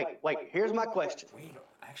 wait. Here's my question.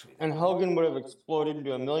 And Hogan would have exploded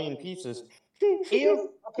into a million pieces.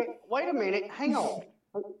 Okay, wait a minute. Hang on.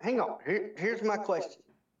 Here's my question.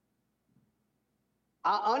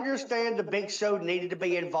 I understand the Big Show needed to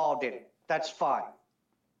be involved in it. That's fine.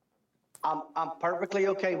 I'm perfectly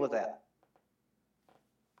okay with that.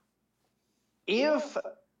 If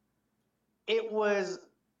it was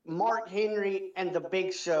Mark Henry and the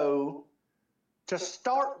Big Show to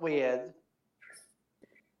start with,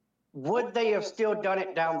 would they have still done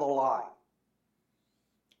it down the line?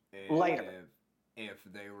 Later. If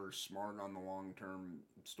they were smart on the long-term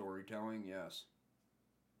storytelling, yes.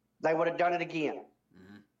 They would have done it again.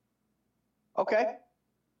 Okay.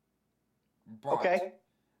 But Okay.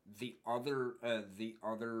 the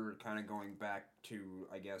other kind of going back to,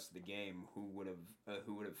 I guess, the game, who would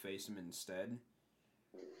have faced him instead?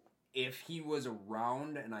 If he was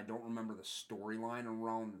around, and I don't remember the storyline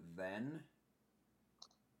around then,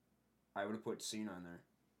 I would have put Cena in there.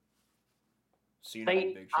 Cena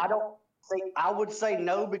and Big Show. I would say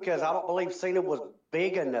no because I don't believe Cena was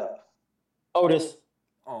big enough. Otis.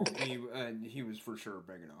 Oh, he was for sure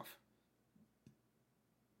big enough.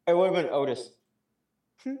 It would have been Otis.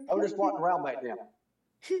 Otis walked around back then.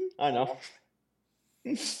 I know.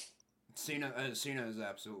 Cena is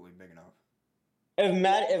absolutely big enough.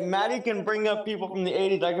 If Maddie can bring up people from the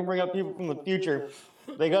 80s, I can bring up people from the future.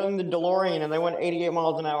 They got in the DeLorean and they went 88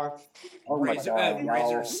 miles an hour. Oh my God,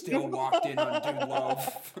 Razor still walked in on Dude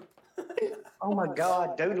Love. Oh my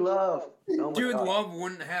God, Dude Love. Oh Dude Love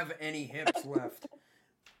wouldn't have any hips left.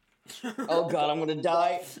 Oh God, I'm gonna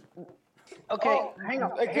die. Okay, hang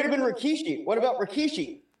on. It could have been Rikishi. What about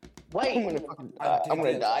Rikishi? Wait. I'm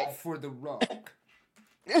gonna die. For the Rock.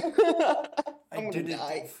 I did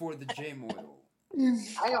it for the J-Moil.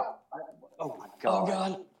 Hang on. Oh my God. Oh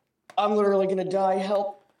God. I'm literally gonna die.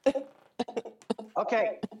 Help.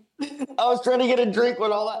 Okay. I was trying to get a drink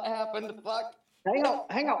when all that happened. Fuck. Hang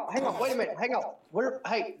on. Wait a minute. Hang on.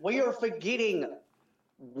 We are forgetting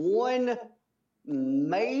one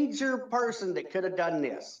major person that could have done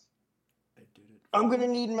this. I did it. I'm gonna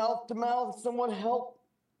need mouth to mouth. Someone help.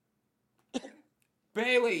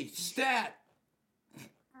 Bailey, stat.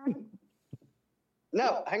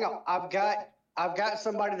 No, hang on. I've got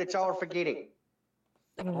somebody that y'all are forgetting.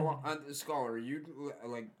 Hold on, Scholar, are you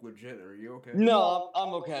like legit? Are you okay? No,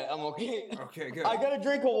 I'm okay. I'm okay. Okay, good. I got a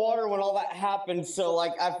drink of water when all that happened, so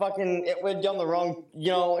like it went down the wrong,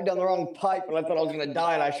 down the wrong pipe, and I thought I was gonna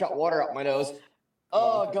die, and I shot water out my nose.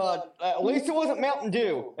 Oh God! At least it wasn't Mountain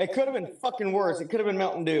Dew. It could have been fucking worse. It could have been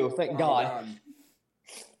Mountain Dew. Thank God.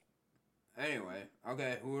 Anyway,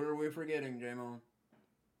 okay, who are we forgetting, J-Mo?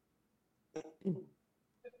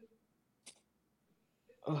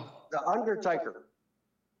 The Undertaker.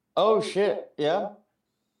 Oh shit! Yeah.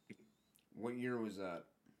 What year was that?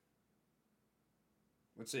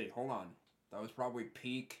 Let's see. Hold on. That was probably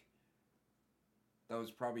peak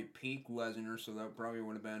Lesnar, so that probably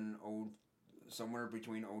would have been somewhere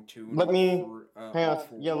between 02 and Let me 04. hang on.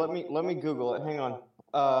 Yeah, let me Google it. Hang on.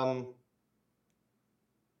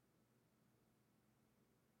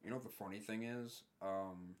 You know what the funny thing is?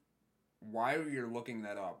 While you're looking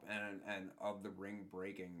that up and of the ring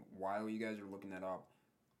breaking, while you guys are looking that up,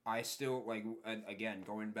 I still again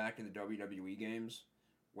going back to the WWE games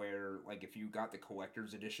where like if you got the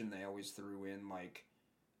collector's edition, they always threw in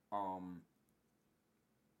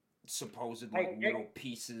supposed little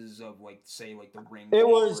pieces of say the ring. It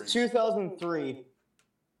was 2003.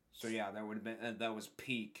 So yeah, that would have been that was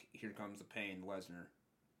peak. Here Comes the Pain, Lesnar.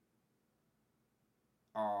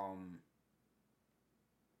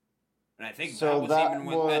 And I think so that was even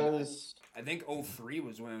when I think 03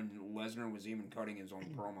 was when Lesnar was even cutting his own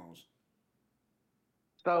promos.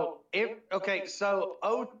 So 03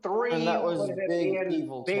 and that was Big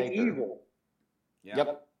Evil. Taker. Evil. Yeah.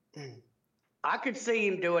 Yep. I could see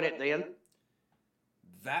him doing it then.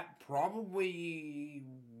 That probably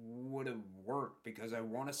would have worked because I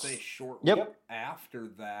want to say shortly after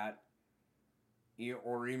that,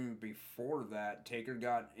 or even before that, Taker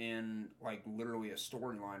got in literally a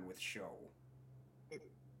storyline with Show.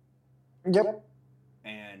 Yep.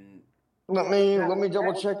 And let me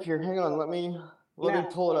double check here. Hang on. Let me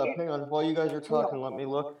pull it up. Hang on. While you guys are talking, let me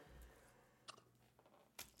look.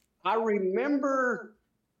 I remember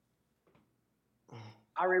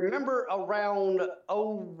around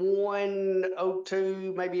 01,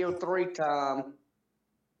 02, maybe 03 time,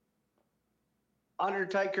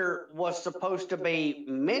 Undertaker was supposed to be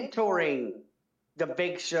mentoring the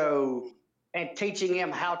Big Show and teaching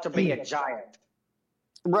him how to be a giant.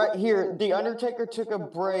 Right here, The Undertaker took a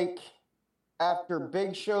break after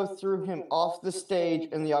Big Show threw him off the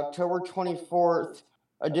stage in the October 24th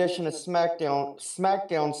edition of SmackDown,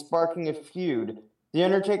 sparking a feud. The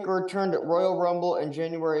Undertaker returned at Royal Rumble in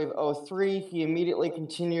January of 03. He immediately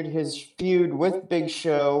continued his feud with Big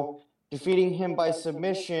Show, defeating him by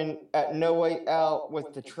submission at No Way Out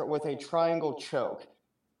with a triangle choke.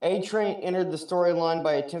 A-Train entered the storyline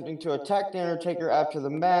by attempting to attack The Undertaker after the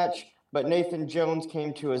match, but Nathan Jones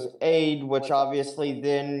came to his aid, which obviously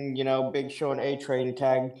then, Big Show and A-Train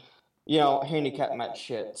tagged, handicap match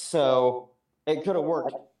shit. So it could have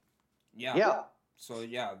worked. Yeah. So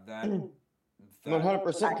yeah, that 100%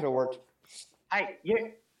 could have worked. Hey,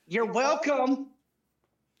 you're welcome.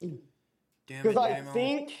 Damn Because it, I J-Mo.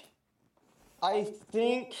 think I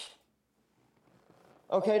think.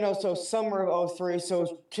 Okay, no. So summer of 03.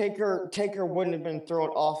 So Taker wouldn't have been thrown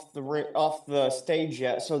off the stage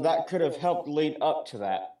yet. So that could have helped lead up to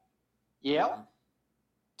that. Yep.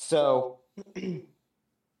 So.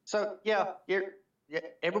 So yeah,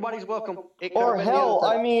 everybody's welcome. It Or could've been hell, the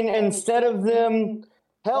other I mean, instead of them,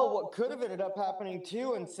 hell, what could have ended up happening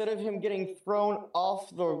too? Instead of him getting thrown off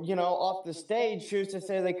the stage, who's to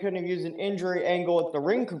say they couldn't have used an injury angle at the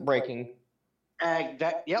ring breaking?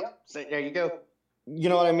 Yep. So there you go. You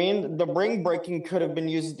know what I mean? The ring breaking could have been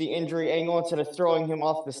used as the injury angle instead of throwing him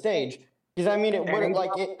off the stage. Because I mean, it would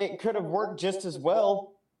have it could have worked just as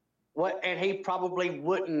well. And he probably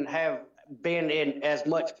wouldn't have been in as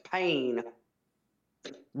much pain,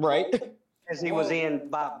 right? As he was in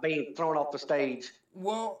by being thrown off the stage.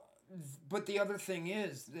 Well, but the other thing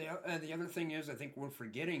is, I think we're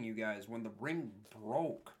forgetting, you guys, when the ring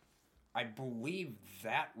broke, I believe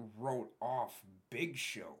that wrote off Big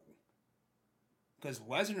Show. Because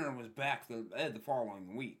Lesnar was back the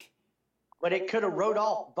following week. But it could have wrote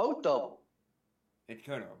off both of them. It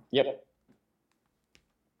could have. Yep.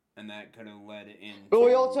 And that could have led in. But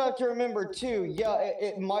we also have to remember, too,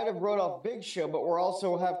 it might have wrote off Big Show, but we're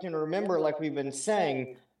also having to remember, like we've been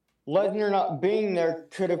saying, Lesnar not being there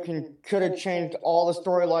could have changed all the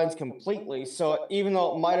storylines completely. So even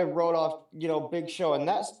though it might have wrote off, Big Show in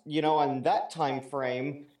that time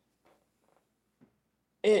frame,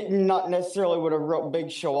 it not necessarily would have wrote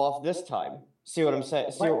Big Show off this time. See what I'm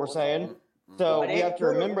saying? See what we're saying? So we have to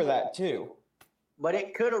remember that too. But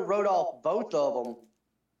it could have wrote off both of them.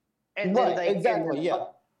 And right, then exactly, yeah.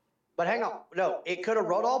 But hang on. No, it could have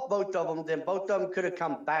wrote off both of them. Then both of them could have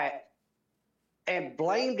come back and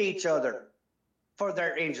blamed each other for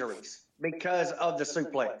their injuries because of the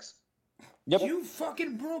suplex. Yep. You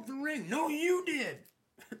fucking broke the ring. No, you did.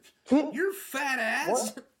 You're fat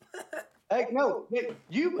ass. Hey, no,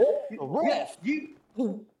 you. The ref. Yeah.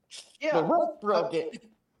 The ref broke it.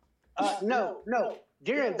 No.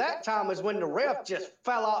 During that time is when the ref just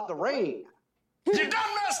fell out the ring. You done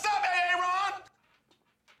messed up,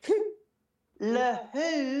 Aaron!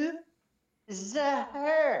 Lahu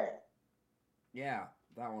Zahar. Yeah,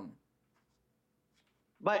 that one.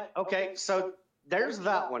 But, okay, so there's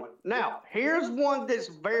that one. Now, here's one that's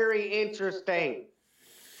very interesting.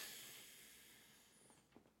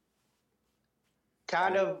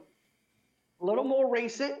 Kind of a little more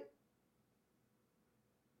recent.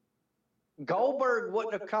 Goldberg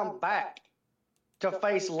wouldn't have come back to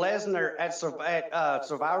face Lesnar at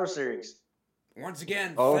Survivor Series. Once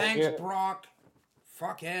again, Oh, thanks, shit. Brock.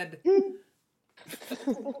 Fuckhead.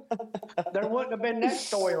 There wouldn't have been that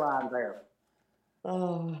storyline there.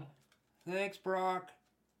 Oh. Thanks, Brock.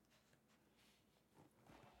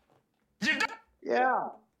 You done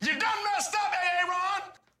messed up,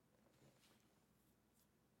 Aaron!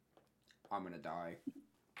 I'm gonna die.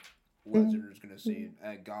 Lesnar's gonna see,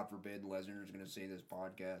 God forbid, Lesnar's gonna see this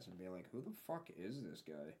podcast and be like, "Who the fuck is this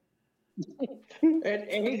guy?"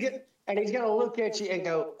 and he's gonna look at you and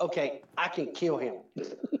go, "Okay, I can kill him."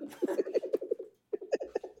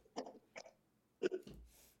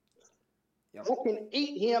 Yep. I can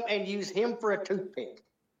eat him and use him for a toothpick.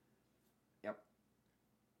 Yep.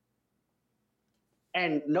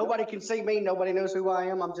 And nobody can see me. Nobody knows who I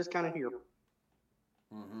am. I'm just kind of here.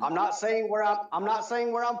 Mm-hmm. I'm not saying where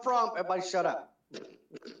I'm from. Everybody shut up.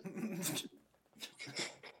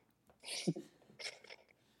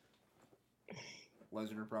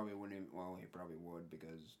 Lesnar probably wouldn't even, well, he probably would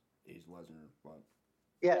because he's Lesnar, but.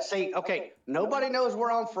 Yeah, see, okay, nobody knows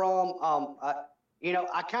where I'm from.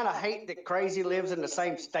 I kind of hate that Crazy lives in the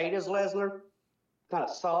same state as Lesnar. Kind of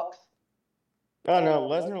sucks. Oh, no,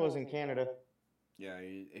 Lesnar lives in Canada. Yeah,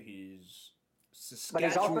 he's But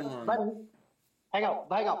he's also, Saskatchewan. hang on.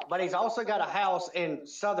 But he's also got a house in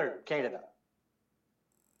southern Canada.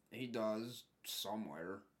 He does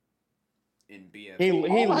somewhere in BF.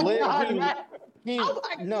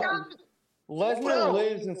 Lesnar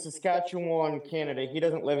lives in Saskatchewan, Canada. He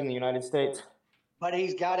doesn't live in the United States. But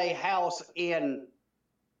he's got a house in.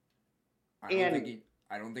 I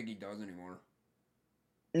don't think he does anymore.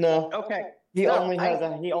 No. Okay. He only has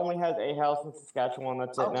a house in Saskatchewan.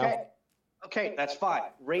 That's it now. Okay, that's fine.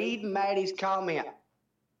 Read Maddie's comment.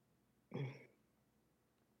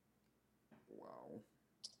 Wow.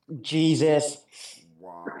 Jesus.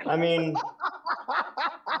 Wow. I mean,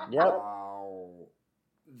 yep. Wow.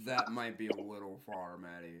 That might be a little far,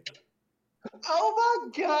 Maddie. Oh my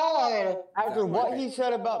God! After what he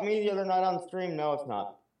said about me the other night on stream, no, it's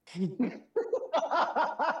not.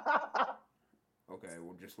 Okay,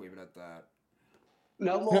 we'll just leave it at that.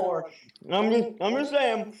 No more. I'm just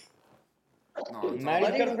saying. No, it's Maddie's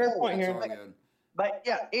all got a good. fair point It's here. all good. But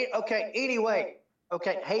yeah, okay, anyway,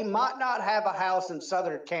 okay, he might not have a house in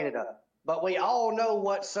southern Canada, but we all know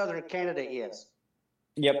what southern Canada is.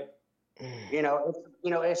 Yep.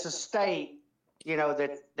 It's a state,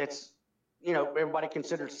 that's everybody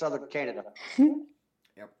considers southern Canada.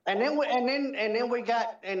 Yep. And then we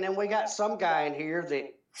got some guy in here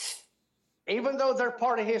that, even though they're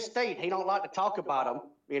part of his state, he don't like to talk about them.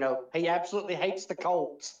 He absolutely hates the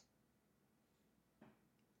Colts.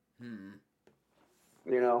 I'm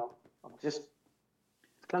just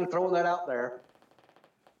kind of throwing that out there.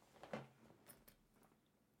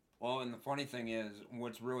 Well, and the funny thing is,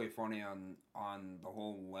 what's really funny on the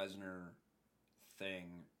whole Lesnar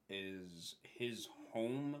thing is his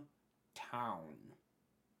hometown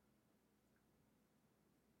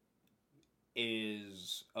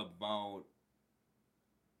is about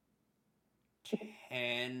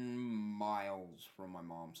 10 miles from my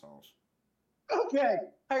mom's house. Okay,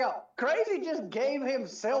 hang on. Crazy just gave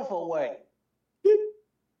himself away.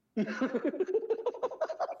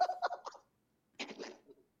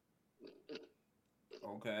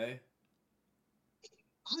 Okay.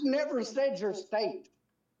 I never said your state,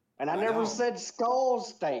 and I never know. said Skull's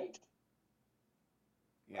state.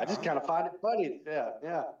 Yeah. I just kind of find it funny.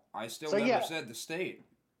 Yeah. I still So, never yeah. said the state.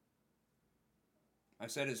 I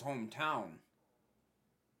said his hometown.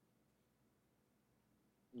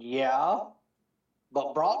 Yeah,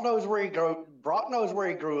 but Brock knows where he grew. Brock knows where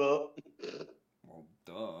he grew up. Well,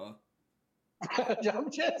 duh. I'm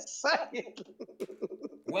just saying.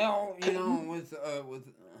 Well, with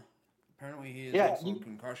apparently he is also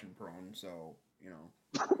concussion prone, so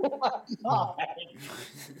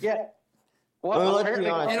Yeah. Well, let's be apparently-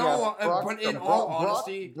 honest. but in all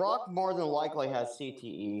honesty, Brock more than likely has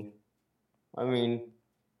CTE. I mean,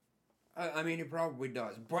 he probably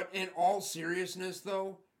does. But in all seriousness,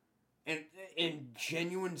 though, and in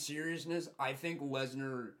genuine seriousness, I think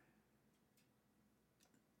Lesnar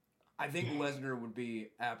would be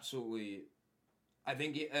absolutely. I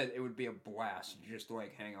think it would be a blast just to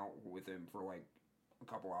hang out with him for a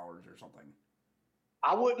couple hours or something.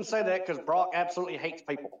 I wouldn't say that because Brock absolutely hates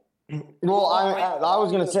people. well, I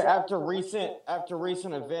was gonna say after recent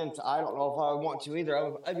events, I don't know if I would want to either.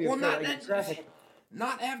 I'd be afraid of traffic.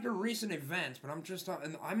 Not after recent events, but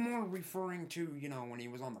I'm more referring to when he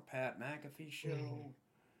was on the Pat McAfee show.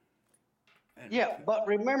 And Yeah, but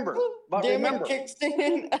remember, Damn it,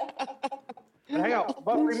 kickstand. hang on,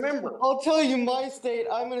 but remember, I'll tell you my state.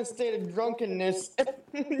 I'm in a state of drunkenness.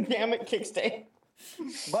 Damn it, kickstand.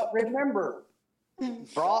 but remember,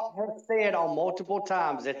 Brock has said on multiple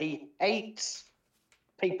times that he hates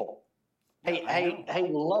people. He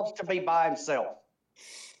loves to be by himself.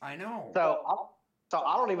 I know. So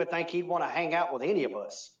I don't even think he'd want to hang out with any of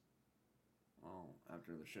us. Oh,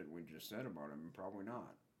 after the shit we just said about him, probably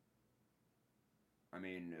not. I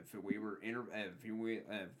mean, if we were interviewing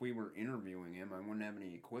him, I wouldn't have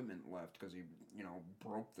any equipment left because he,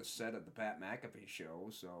 broke the set of the Pat McAfee show.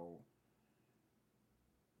 So,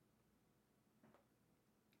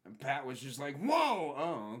 and Pat was just like, "Whoa,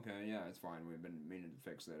 oh, okay, yeah, it's fine. We've been meaning to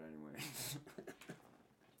fix that anyway."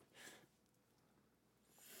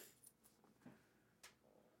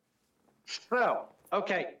 So,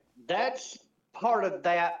 okay, that's part of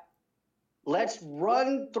that. Let's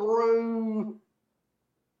run through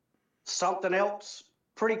something else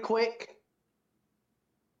pretty quick.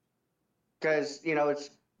 Because, it's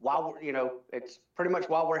it's pretty much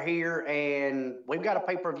while we're here, and we've got a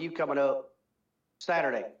pay-per-view coming up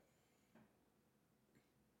Saturday.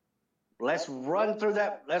 Let's run through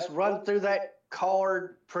that. Let's run through that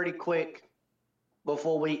card pretty quick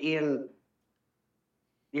before we end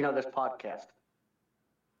this podcast.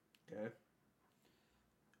 Okay.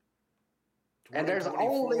 And there's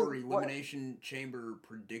only Elimination Chamber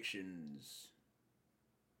predictions.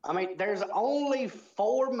 I mean, there's only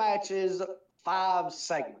 4 matches, 5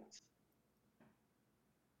 segments.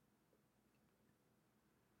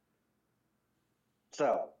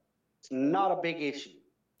 So it's not a big issue.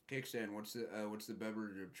 Kickstand, what's the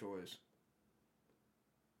beverage of choice?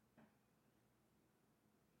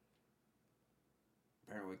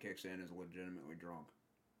 Apparently, Kickstand is legitimately drunk.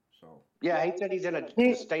 So. Yeah, he said he's in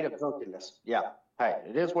a state of drunkenness. Yeah. Hey,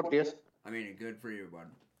 it is what it is. I mean, good for you, bud.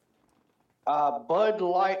 Bud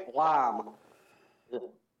Light Lime.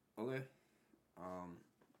 Okay.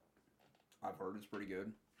 I've heard it's pretty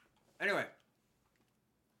good. Anyway.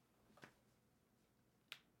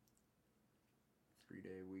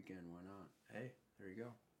 3-day weekend, why not? Hey, there you go.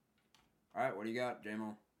 Alright, what do you got,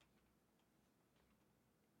 J-Mo?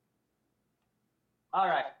 All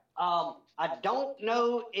right. I don't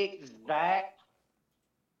know exact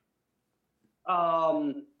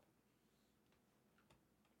I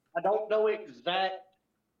don't know exact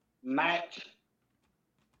match,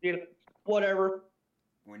 you know, whatever.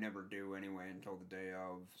 We never do anyway until the day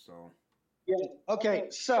of, so. Yeah. Okay,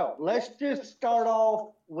 so let's just start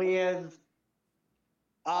off with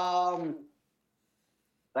um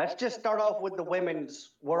let's just start off with the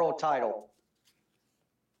women's world title.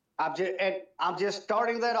 I'm just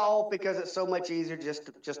starting that off because it's so much easier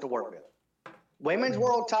just to work with. Women's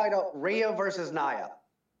world title, Rhea versus Nia.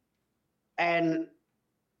 And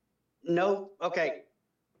no, okay,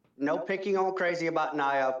 no picking on crazy about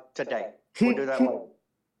Nia today. We'll do that later.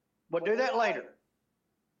 We'll do that later.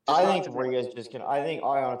 I think Rhea's just gonna. I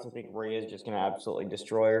honestly think Rhea's just gonna absolutely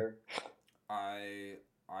destroy her. I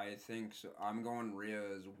think so. I'm going Rhea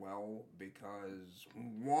as well because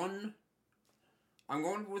one, I'm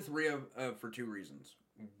going with Rhea for two reasons.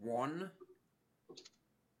 One,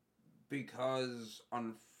 because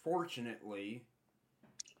unfortunately,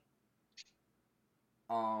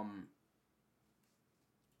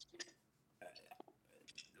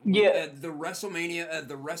 Yeah. the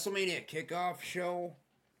WrestleMania kickoff show.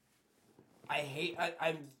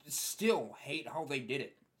 I still hate how they did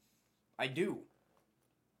it. I do.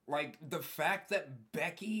 Like, the fact that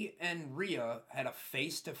Becky and Rhea had a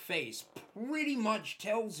face-to-face pretty much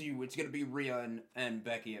tells you it's going to be Rhea and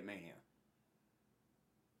Becky at Mania.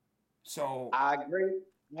 So... I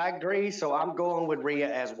agree, so I'm going with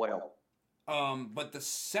Rhea as well. But the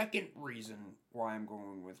second reason why I'm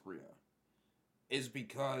going with Rhea is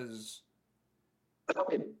because...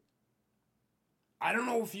 I don't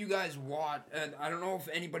know if you guys I don't know if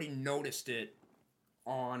anybody noticed it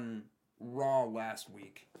on Raw last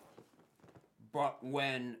week. But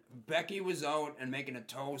when Becky was out and making a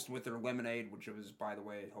toast with her lemonade, which was, by the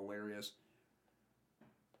way, hilarious,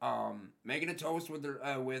 making a toast with her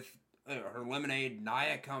her lemonade,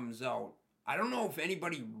 Nia comes out. I don't know if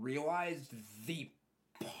anybody realized the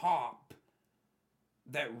pop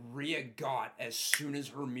that Rhea got as soon as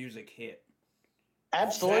her music hit.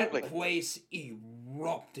 Absolutely. That place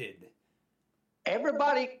erupted.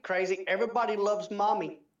 Everybody loves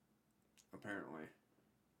mommy. Apparently.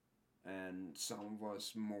 And some of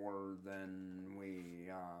us more than we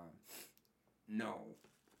know.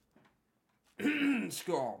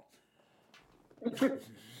 Skull.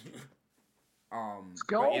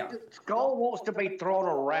 Skull wants to be thrown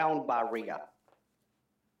around by Rhea.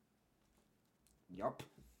 Yup.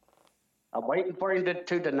 I'm waiting for him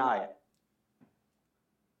to deny it.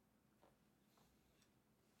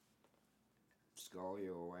 Skull,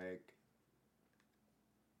 you awake?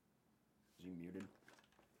 Is he muted?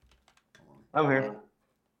 I'm here.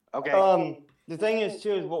 Okay. The thing is,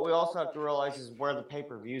 too, is what we also have to realize is where the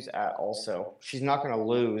pay-per-view's at also. She's not going to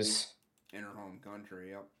lose. In her home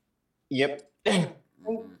country, yep. Yep.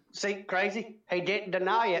 See, crazy? He didn't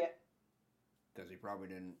deny it. Because he probably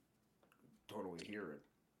didn't totally hear it.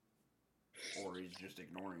 Or he's just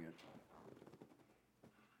ignoring it.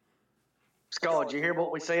 Skull, did you hear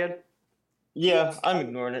what we said? Yeah, I'm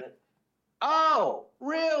ignoring it. Oh,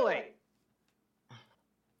 really?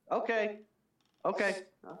 Okay.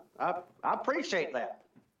 I appreciate that.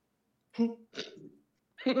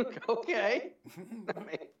 Okay.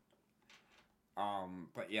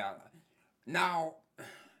 But yeah. Now,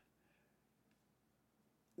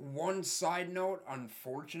 one side note,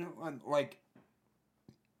 unfortunately, like,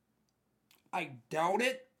 I doubt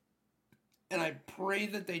it, and I pray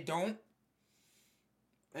that they don't.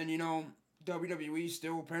 And you know, WWE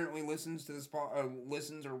still apparently listens to this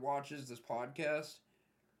listens or watches this podcast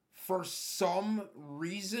for some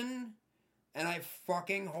reason, and I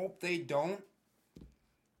fucking hope they don't.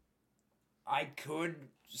 I could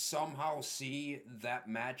somehow see that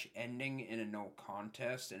match ending in a no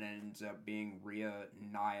contest and it ends up being Rhea,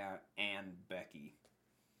 Nia, and Becky.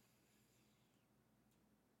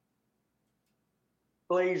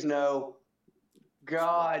 Please no.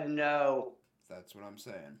 God, no. That's what I'm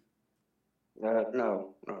saying.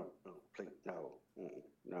 No, please,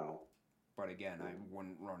 no. But again, I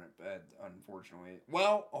wouldn't run it, unfortunately.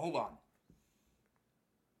 Well, hold on.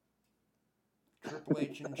 Triple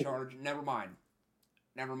H in charge. Never mind.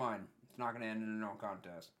 It's not going to end in a no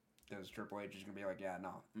contest. Because Triple H is going to be like, yeah,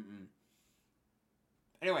 no.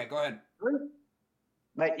 Anyway, go ahead.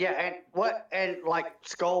 But yeah, and like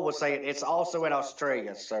Skull was saying, it's also in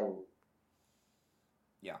Australia, so.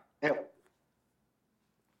 Yeah. Anyway.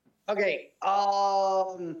 Okay,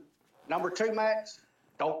 number 2 match.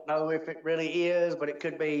 Don't know if it really is, but it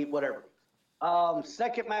could be, whatever.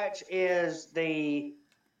 Second match is the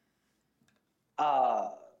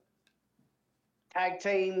tag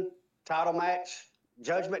team title match,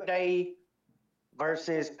 Judgment Day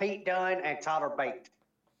versus Pete Dunne and Tyler Bate.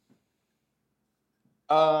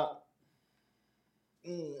 I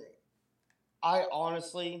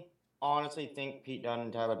honestly think Pete Dunne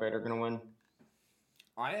and Tyler Bate are gonna win.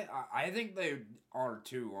 I think they are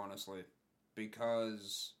too, honestly,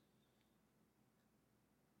 because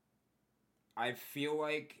I feel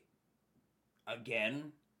like,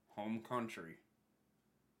 again, home country,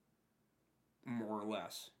 more or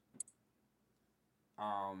less.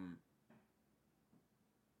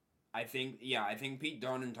 I think Pete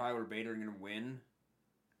Dunne and Tyler Bate are gonna win,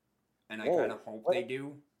 and I kind of hope they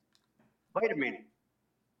do. Wait a minute.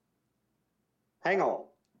 Hang on.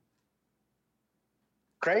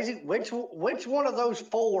 Crazy. Which one of those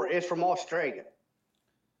four is from Australia?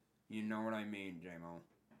 You know what I mean, J-Mo.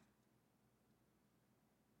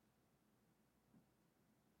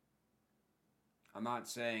 I'm not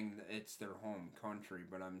saying it's their home country,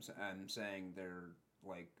 but I'm saying they're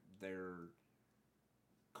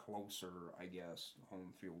closer, I guess,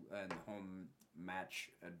 home field and home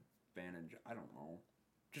match advantage. I don't know.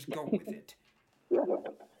 Just go with it.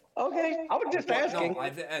 Okay, I was just asking. No, I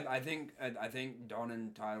think Dunn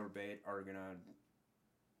and Tyler Bate are gonna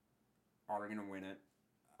win it.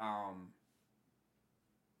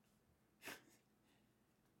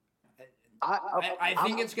 I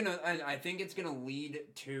think it's gonna lead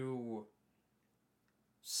to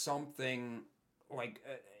something like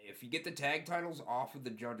if you get the tag titles off of the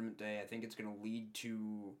Judgment Day, I think it's gonna lead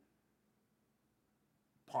to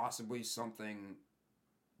possibly something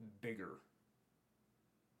bigger.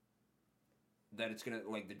 That it's gonna,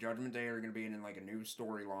 like, the Judgment Day are gonna be in like a new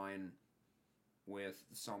storyline with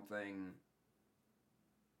something.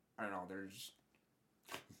 I don't know. There's.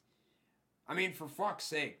 I mean, for fuck's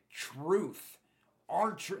sake, Truth.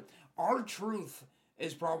 Our Truth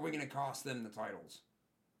is probably going to cost them the titles.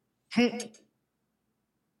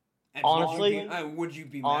 Honestly, would you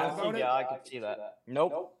be mad about it? Yeah, I could see that.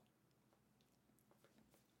 Nope.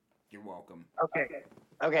 You're welcome. Okay.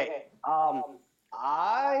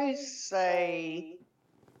 I say,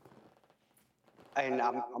 and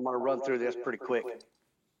I'm going to run through this pretty quick.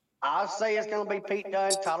 I say it's going to be Pete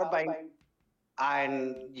Dunne, Tyler Bate.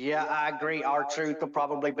 And yeah, I agree. R-Truth will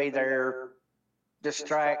probably be there,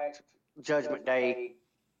 distract Judgment Day.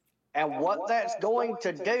 And what that's going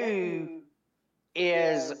to do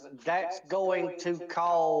is that's going to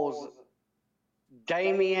cause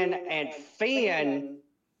Damien and Finn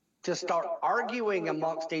to start arguing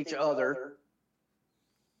amongst each other.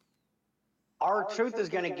 R-Truth is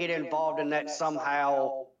going to get involved in that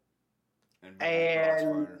somehow.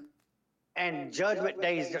 And Judgment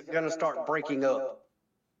Day is going to start breaking up.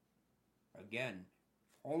 Again,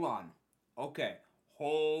 hold on. Okay,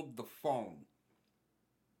 hold the phone.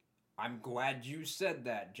 I'm glad you said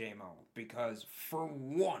that, J-Mo, because for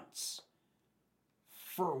once,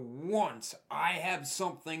 I have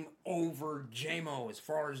something over J-Mo as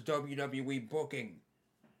far as WWE booking.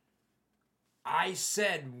 I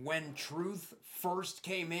said when Truth first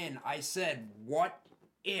came in, I said, what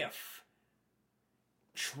if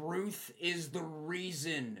Truth is the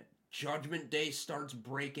reason Judgment Day starts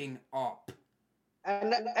breaking up?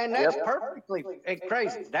 And that's perfectly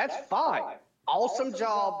crazy. That's fine. Awesome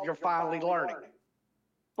job. You're finally learning.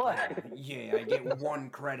 But yeah, I get 1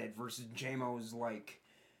 credit versus J-Mo's like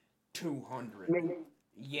 200.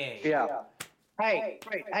 Yay. Yeah. Hey,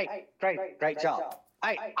 great job.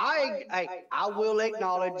 I will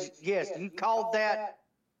acknowledge, yes, you called that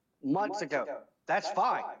months ago. That's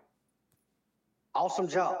fine. Awesome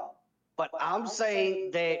job. But I'm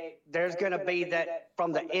saying that there's going to be that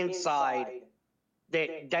from the inside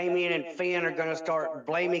that Damien and Finn are going to start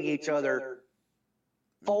blaming each other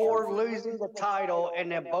for losing the title,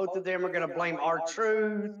 and then both of them are going to blame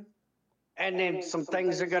R-Truth, and then some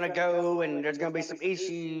things are going to go, and there's going to be some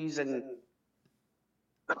issues, and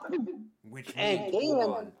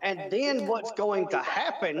then what's going to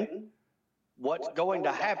happen? What's going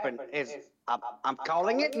to happen is I'm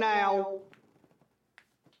calling it now.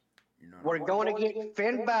 We're going to get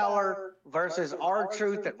Finn Balor versus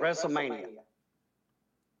R-Truth at WrestleMania.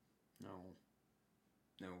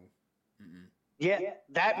 No. Mm-mm. Yeah,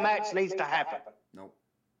 that match needs to happen. Nope.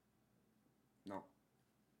 No.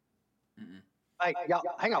 Mm-mm. Hey, y'all,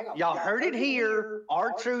 hang on. Y'all heard it here.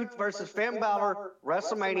 R-Truth versus Finn Balor,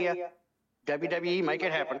 WrestleMania. WWE, make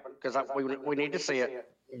it happen, because we need to see it.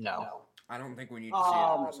 No. I don't think we need to see it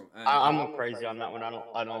at WrestleMania. I'm crazy on that one. I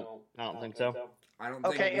don't think so. I don't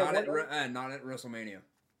think Okay, not at WrestleMania.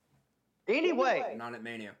 Anyway. Not at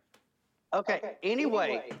Mania. Okay,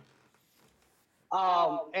 anyway.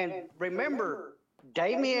 And remember,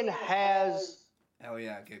 Damien has... Hell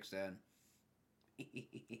yeah, Kickstand.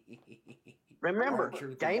 Remember,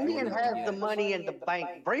 R-Truth is Damien going has to the get- money in the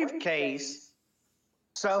bank briefcase,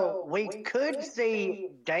 so we could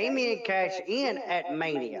see Damien cash in at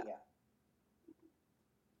Mania,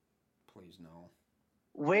 Please no.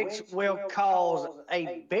 which will cause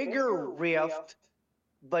a bigger rift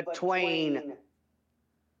between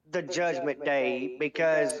the Judgment Day,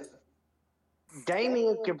 because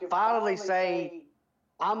Damien can finally say,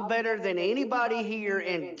 I'm better than anybody here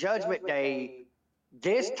in Judgment Day.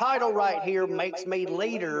 This title right here makes me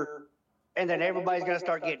leader, and then everybody's going to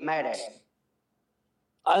start getting mad at him.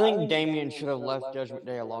 I think Damien should have left Judgment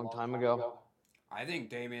Day a long time ago. I think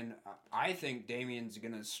Damien's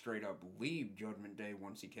gonna straight up leave Judgment Day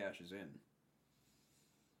once he cashes in.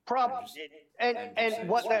 And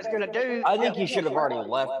what that's going to do... I think he should have already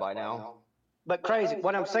left by now. But crazy,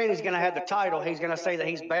 what I'm saying, he's going to have the title. He's going to say that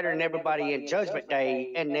he's better than everybody in Judgment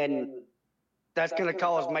Day, and then that's going to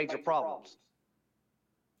cause major problems.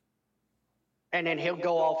 And then he'll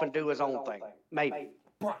go off and do his own thing, maybe.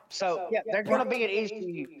 So, yeah, there's going to be an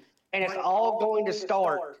issue, and it's all going to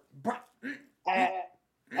start at...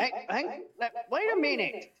 Wait a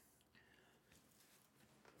minute.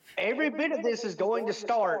 Every bit of this is going to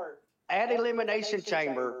start at Elimination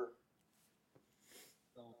Chamber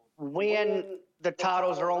when the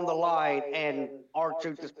titles are on the line, and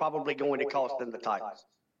R-Truth is probably going to cost them the titles.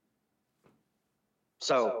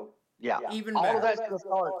 So, yeah, Even all better. of that's going to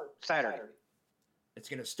start Saturday. It's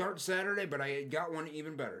gonna start Saturday, but I got one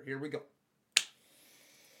even better. Here we go.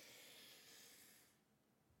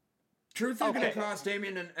 Truth is gonna cost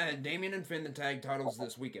Damien and Finn the tag titles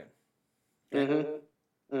this weekend.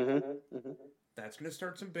 That's gonna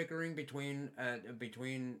start some bickering between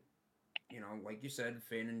like you said,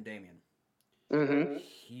 Finn and Damien.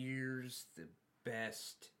 Here's the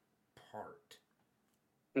best part.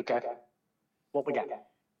 Okay. What we got?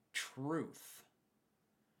 Truth.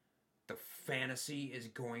 The fantasy is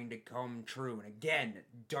going to come true. And again,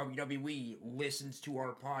 WWE listens to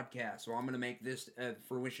our podcast, so I'm going to make this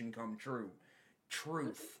fruition come true.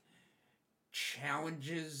 Truth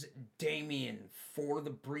challenges Damien for the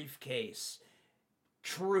briefcase.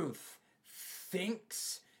 Truth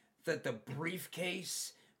thinks that the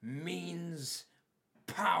briefcase means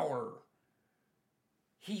power.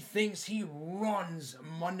 He thinks he runs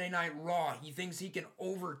Monday Night Raw. He thinks he can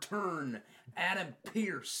overturn Adam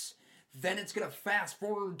Pearce. Then it's going to fast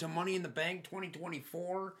forward to Money in the Bank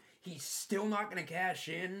 2024. He's still not going to cash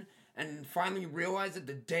in and finally realize it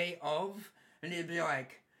the day of. And he'd be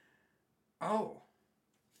like, oh,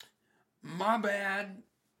 my bad.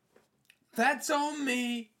 That's on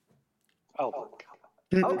me. Oh,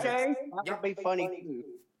 okay. That would be funny.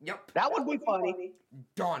 Yep. That would be funny.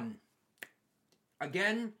 Done.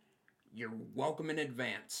 Again, you're welcome in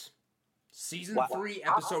advance. Season 3,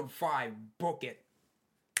 Episode 5. Book it.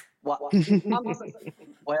 Well,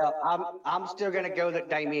 I'm still going to go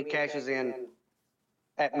that Damien cashes in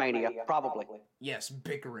at Mania, probably. Yes,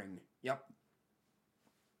 bickering. Yep.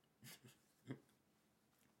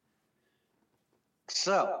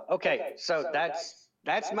 So, okay, so that's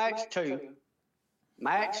match 2.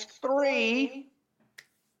 Match 3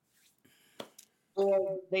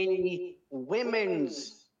 is the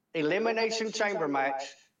women's Elimination Chamber match,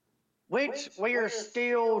 which we are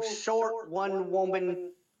still short one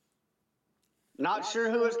woman. Not sure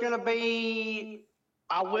who it's going to be.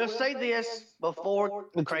 I will say this before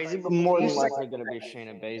crazy. More than likely going to be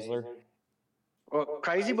Shayna Baszler. Well,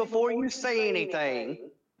 crazy before you say anything.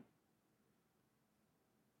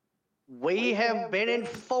 We have been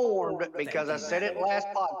informed, because I said it last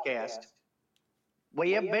podcast,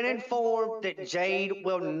 we have been informed that Jade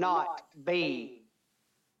will not be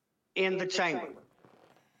in the chamber.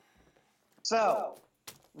 So,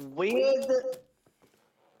 with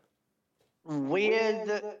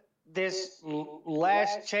this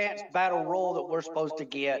last chance battle royal that we're supposed to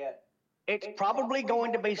get, it's probably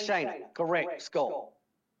going to be Shayna. Correct, Skull.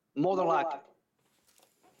 More than likely.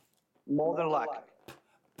 More than likely.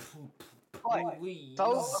 Please.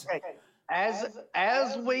 So, okay,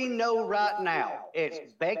 as we know right now, it's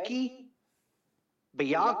Becky,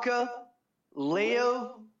 Bianca, Liv,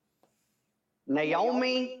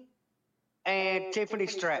 Naomi, and Tiffany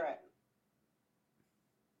Stratton.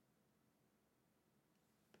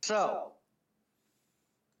 So,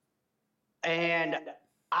 and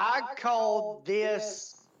I called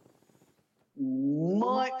this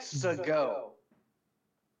months ago.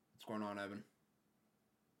 What's going on, Evan?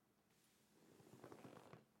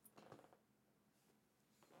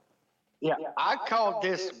 Yeah, I called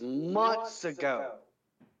this months ago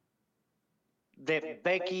that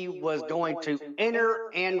Becky was going to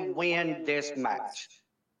enter and win this match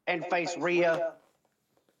and face Rhea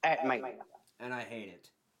at Mania. and I hate it.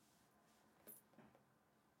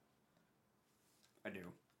 I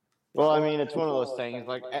do. Well, I mean, it's one of those things.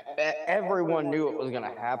 Like everyone knew it was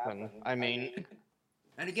gonna happen. I mean,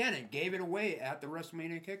 and again, it gave it away at the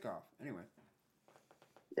WrestleMania kickoff. Anyway.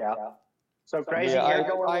 Yeah. So crazy.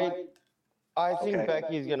 Yeah, I think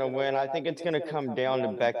Becky's gonna win. I think it's gonna come down to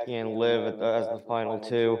Becky and Liv as the final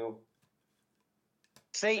two.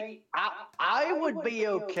 See, I would be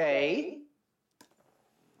okay.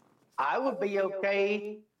 I would be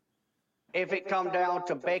okay if it come down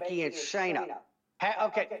to Becky and Shayna.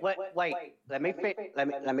 Okay, wait. Let me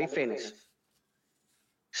finish.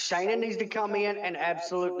 Shayna needs to come in and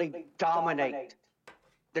absolutely dominate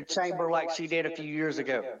the chamber like she did a few years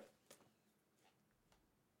ago.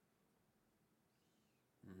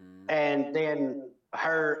 Mm-hmm. And then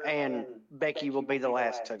her and Becky will be the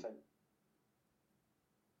last two.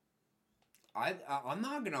 I'm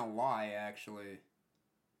not gonna lie, actually.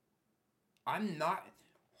 I'm not.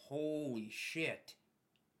 Holy shit.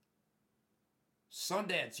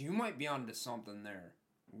 Sundance, you might be onto something there.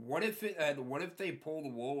 What if they pull the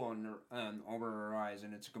wool over her eyes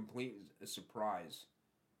and it's a complete surprise?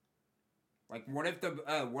 Like, what if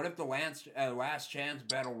the last chance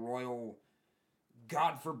battle royal,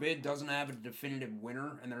 God forbid, doesn't have a definitive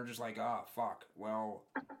winner, and they're just like, fuck. Well,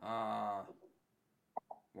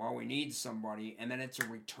 we need somebody, and then it's a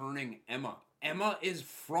returning Emma. Emma is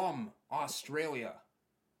from Australia.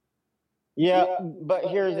 Yeah, but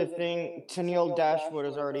here's the thing. Tennille Dashwood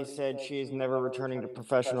has already said she's never returning to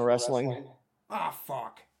professional wrestling.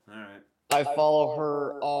 Fuck. All right. I follow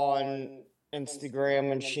her on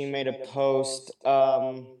Instagram, and she made a post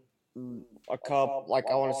I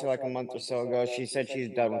want to say like a month or so ago. She said she's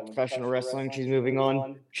done with professional wrestling. She's moving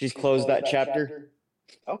on. She's closed that chapter.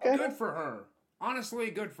 Okay. Good for her.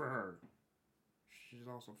 Honestly, good for her. She's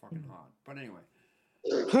also fucking hot. But anyway.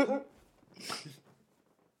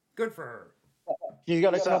 Good for her. She's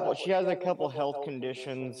got she has a couple health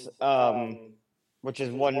conditions, which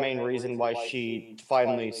is one main reason why she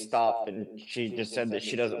finally stopped, and she just said that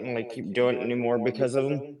she doesn't want to keep doing it anymore because of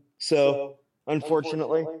them. So,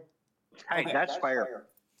 unfortunately. Hey, that's fair.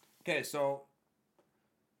 Okay, so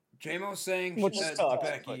JMO's saying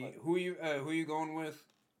Becky. Who you going with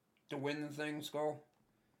to win the thing, Skull?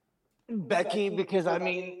 Becky, because I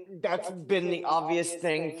mean, that's been the obvious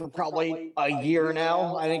thing for probably a year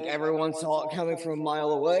now. I think everyone saw it coming from a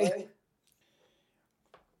mile away.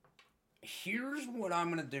 Here's what I'm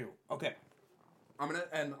gonna do. Okay, I'm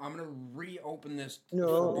gonna reopen this.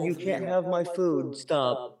 No, you can't have my food.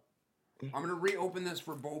 Stop. I'm gonna reopen this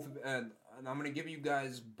for both, and I'm gonna give you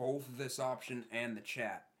guys both this option and the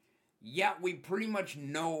chat. Yeah, we pretty much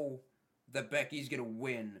know that Becky's gonna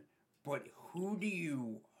win, but who do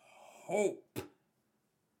you hope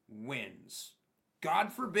wins?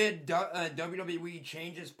 God forbid WWE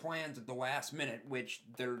changes plans at the last minute, which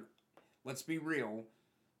let's be real,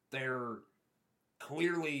 they're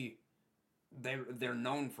clearly they're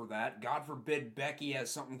known for that. God forbid Becky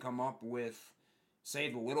has something come up with,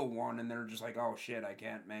 say, the little one, and they're just like, oh shit, I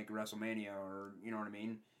can't make WrestleMania, or you know what I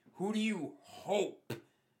mean? Who do you hope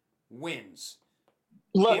wins?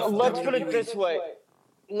 Let's put it this way.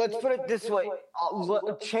 Let's put it this way.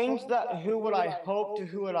 Change that who would I hope to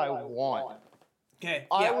who would I want. Okay.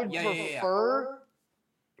 I would prefer,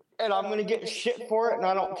 and I'm going to get shit for it, and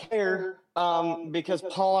I don't care, because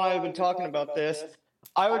Paul and I have been talking about this.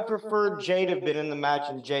 I would prefer Jade have been in the match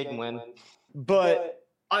and Jade win. But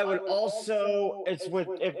I would also,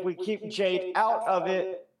 if we keep Jade out of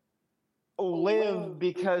it, Liv,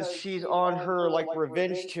 because she's on her like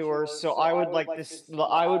revenge tour. So I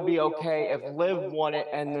would be okay if Liv won it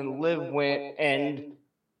and then Liv went and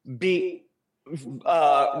beat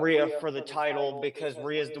Rhea for the title, because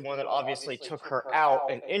Rhea's the one that obviously took her out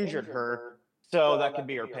and injured her. So that could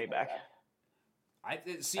be her payback. I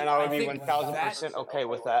would be 1,000% okay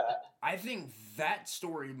with that. I think that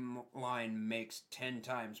storyline makes 10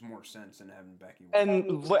 times more sense than having Becky win.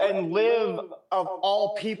 And Liv, of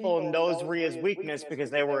all people, knows Rhea's weakness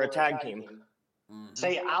because they were a tag team. Mm-hmm.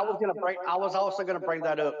 See, I was also gonna bring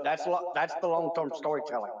that up. That's the long-term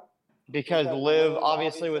storytelling. Because Liv,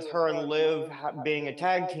 obviously, with her and Liv being a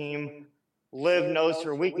tag team, Liv knows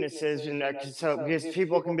her weaknesses, and so because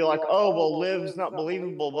people can be like, "Oh, well, Liv's not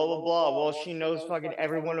believable," blah blah blah. Well, she knows fucking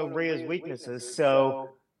every one of Rhea's weaknesses, so.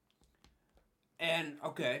 And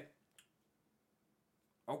okay,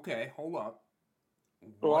 hold up.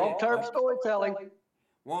 Long-term storytelling.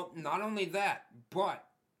 Well, not only that, but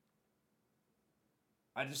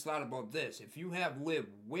I just thought about this. If you have Liv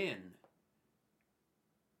win,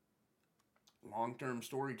 long-term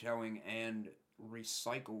storytelling and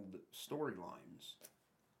recycled storylines,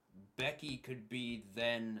 Becky could be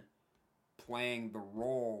then playing the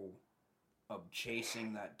role of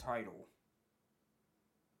chasing that title.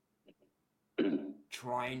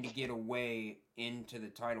 Trying to get away into the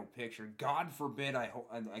title picture. God forbid, I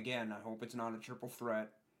hope it's not a triple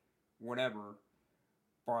threat, whatever,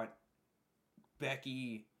 but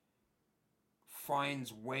Becky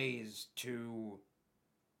finds ways to,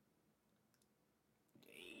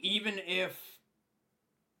 even if,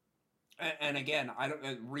 and again, I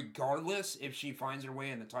don't, regardless if she finds her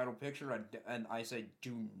way in the title picture, I say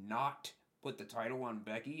do not put the title on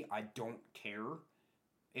Becky. I don't care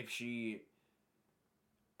if she,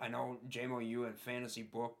 I know, JMO, you had fantasy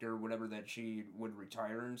booked or whatever that she would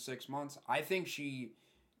retire in 6 months. I think she,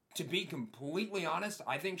 to be completely honest,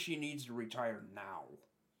 I think she needs to retire now.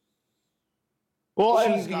 Well,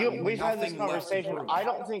 we've nothing had this left to conversation. prove. I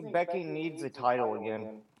don't think Becky needs a title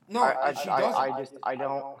again. No, she doesn't. I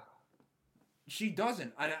don't. She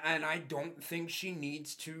doesn't, and I don't think she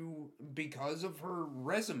needs to, because of her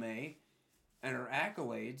resume and her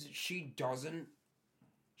accolades. She doesn't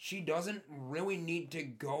really need to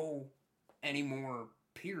go anymore,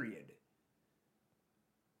 period.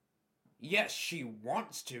 Yes, she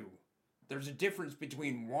wants to. There's a difference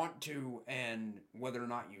between want to and whether or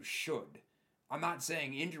not you should. I'm not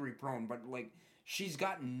saying injury prone, but like, she's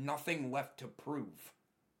got nothing left to prove.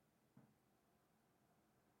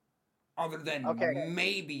 Other than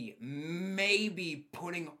maybe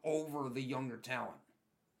putting over the younger talent.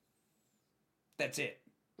 That's it.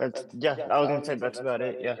 I was gonna say that's about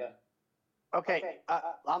it. Yeah. Okay,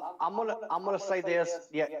 I'm gonna say this.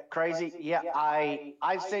 Yeah, crazy. Yeah,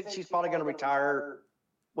 I said she's probably gonna retire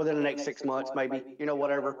within the next 6 months, maybe.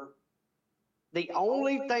 Whatever. The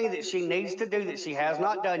only thing that she needs to do that she has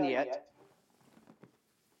not done yet,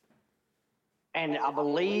 and I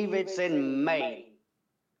believe it's in May,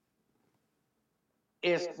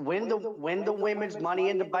 is win the women's Money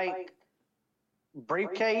in the Bank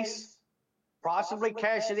briefcase, possibly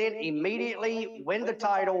cash it in immediately, win the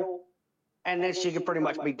title, and then she could pretty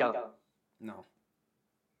much be done. No.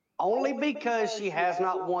 Only because she has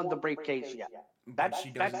not won the briefcase yet. But she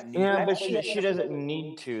doesn't need Yeah, to. but she doesn't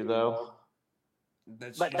need to though.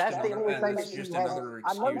 That's the only thing that she has. another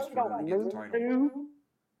excuse for her to get the title.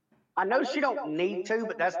 I know she don't need to,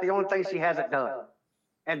 but that's the only thing she hasn't done.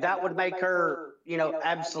 And that would make her,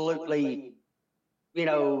 absolutely,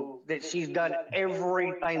 that she's done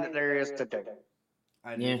everything that there is to do.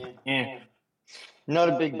 Yeah. Not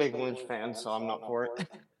a big Lynch fan, so I'm not for it.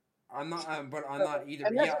 I'm not, but I'm not either.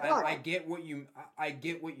 Yeah, I get what you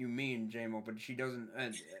mean, JMO, but she doesn't.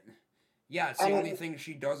 Yeah, it's the only thing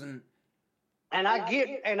she doesn't. And I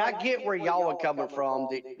get where y'all are coming from.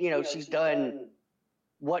 That she's done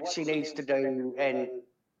what she needs to do, and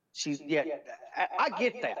I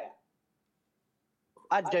get that.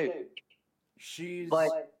 I do.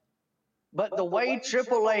 But the way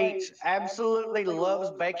Triple H absolutely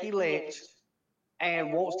loves Becky Lynch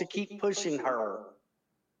and wants to keep pushing her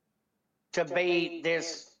to be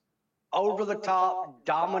this over-the-top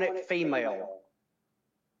dominant female,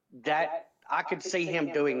 that I could see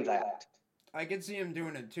him doing that. I could see him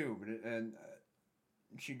doing it too, but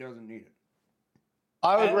she doesn't need it.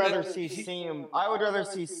 I would rather see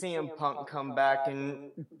CM Punk come back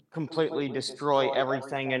and completely destroy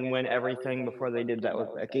everything and win everything before they did that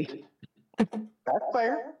with Becky. That's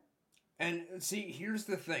fair. And see, here's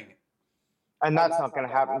the thing. And that's not going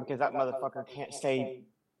to happen because that motherfucker can't stay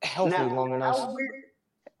healthy long enough.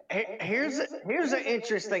 Here's an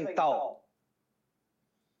interesting thought.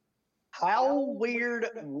 How weird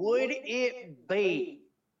would it be?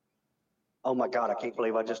 Oh my God, I can't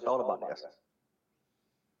believe I just thought about this.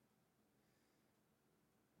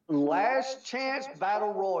 Last Chance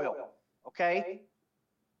Battle Royal, okay?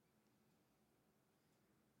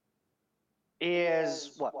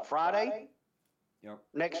 Is what, Friday? Yep.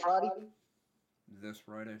 Next Friday? This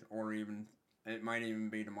Friday, or even, it might even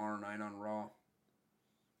be tomorrow night on Raw.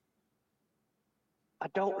 I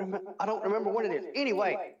don't remember when it is.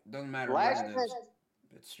 Anyway, doesn't matter when it is.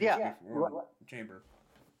 It's just before Chamber.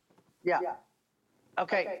 Yeah.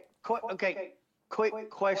 Okay. Quick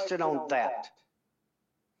question on that.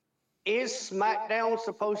 Is SmackDown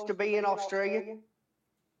supposed to be in Australia?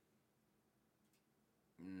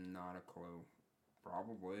 Not a clue.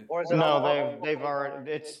 Probably. Or is it no, they've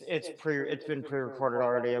already. It's been pre-recorded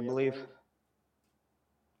already, I believe.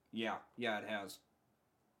 Yeah, it has.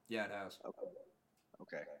 Yeah, it has.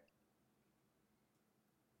 Okay.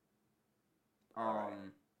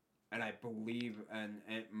 And I believe,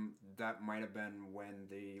 that might have been when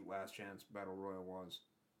the Last Chance Battle Royal was.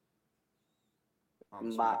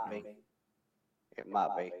 Might be. It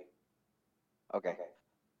might be. Okay.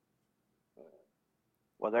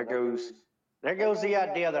 Well, there goes the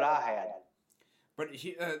idea that I had. But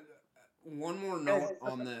one more note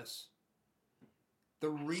on this. The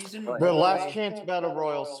reason The last chance battle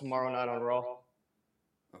royals tomorrow night on Raw.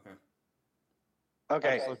 Okay. I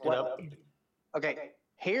Okay. just looked it up. Okay.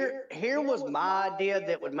 Here was my idea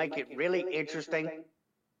that would make it really interesting.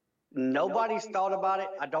 Nobody's thought about it,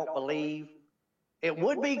 I don't believe. It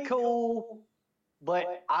would be cool,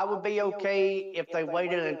 but I would be okay if they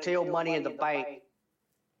waited until Money in the Bank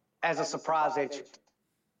as a surprise entrant.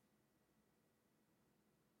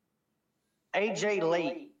 AJ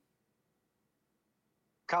Lee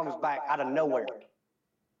comes back out of nowhere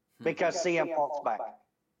because CM Punk's back.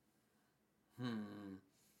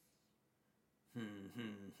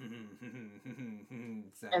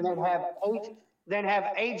 And then have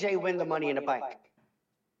AJ win the Money in the Bank.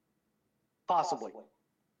 Possibly.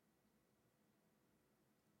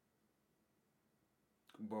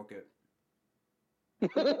 Book it.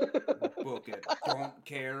 Book it. Don't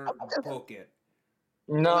care. Book it.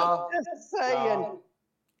 No. Just saying.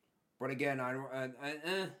 But again, I'd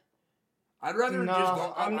rather No, just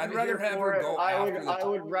go. I'm I'd rather have her go after the. I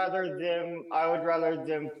would rather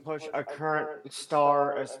them push a current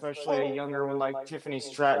star, especially a younger one like Tiffany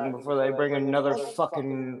Stratton, before they bring another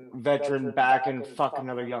fucking veteran back and fuck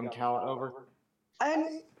another young talent over.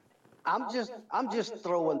 And I'm just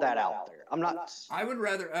throwing that out there. I'm not. I'd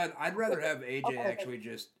rather have AJ actually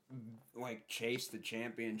just like chase the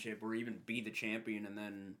championship or even be the champion and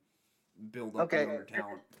then build up younger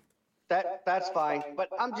talent. That's fine, but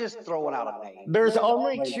I'm just throwing out a name. There's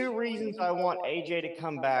only two reasons I want AJ to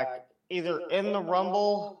come back: either in the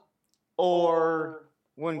Rumble or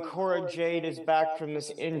when Cora Jade is back from this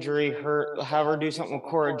injury. Have her do something with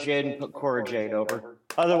Cora Jade and put Cora Jade over.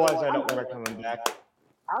 Otherwise, I don't want her coming back.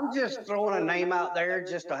 I'm just throwing a name out there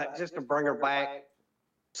just to bring her back.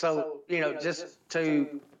 So just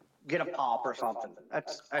to get a pop or something.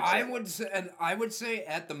 That's I would say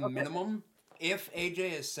at the minimum, if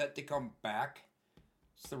AJ is set to come back,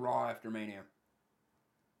 it's the Raw after Mania.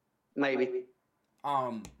 Maybe.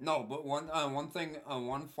 No, but one thing,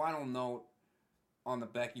 one final note on the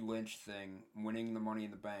Becky Lynch thing, winning the Money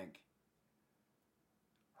in the Bank.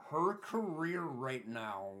 Her career right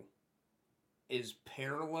now is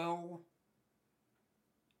parallel,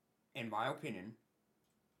 in my opinion.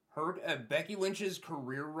 Becky Lynch's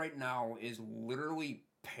career right now is literally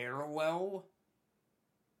parallel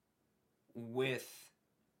with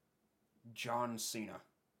John Cena.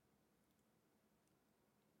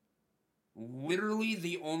 Literally,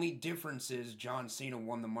 the only difference is John Cena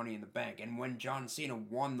won the Money in the Bank. And when John Cena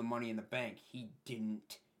won the Money in the Bank, he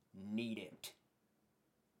didn't need it.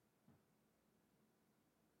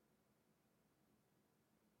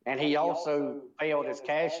 And he also failed his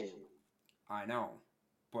cash in. I know.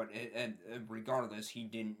 But regardless, he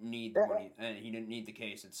didn't need the money. And he didn't need the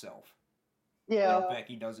case itself. Yeah. And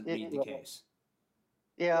Becky doesn't need the case.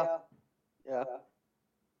 Yeah. Yeah.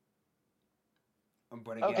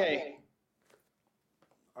 But again, Okay.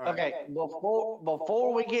 All right. Okay.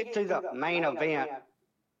 Before we get to the main event,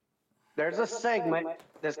 there's a segment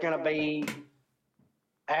that's going to be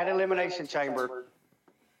at Elimination Chamber.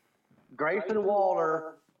 Grayson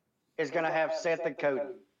Waller is going to have Seth and Cody.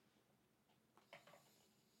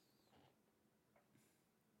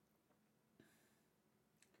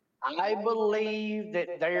 I believe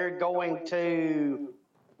that they're going to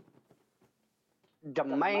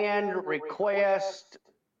demand, request,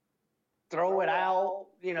 throw it out,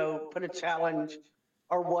 put a challenge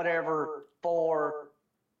or whatever for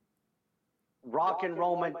Rock and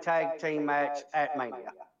Roman tag team match at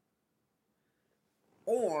Mania.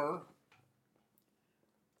 Or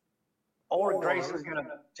Grayson's going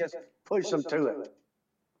to just push them to it.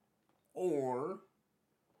 Or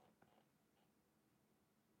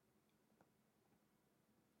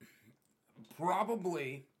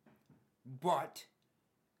probably, but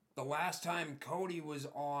the last time Cody was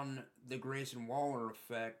on the Grayson Waller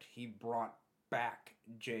effect, he brought back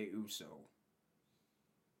Jey Uso.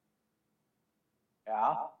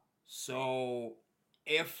 Yeah. So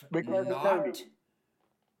if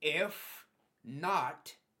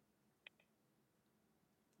not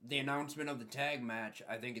the announcement of the tag match,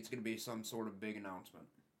 I think it's going to be some sort of big announcement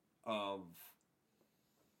of,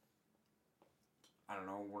 I don't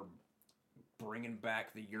know, we're bringing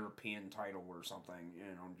back the European title or something,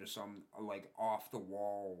 just some like off the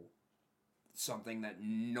wall, something that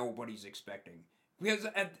nobody's expecting. Because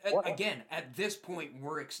at this point,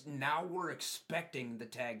 we're expecting the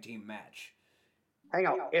tag team match. Hang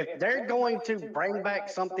on, if they're going to bring back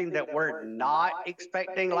something that we're not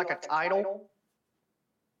expecting, like a title,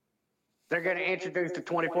 they're going to introduce the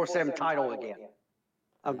 24/7 title again.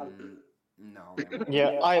 No.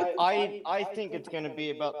 Yeah, I think it's going to be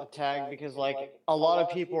about the tag because, like, a lot of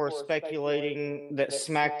people are speculating that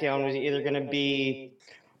SmackDown was either going to be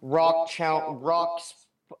Rock's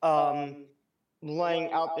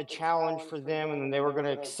laying out the challenge for them, and then they were going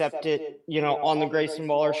to accept it, on the Grayson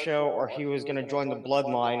Waller show, or he was going to join the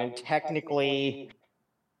Bloodline, and technically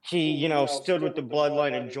he, stood with the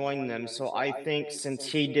Bloodline and joined them. So I think since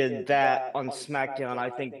he did that on SmackDown, I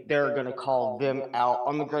think they're going to call them out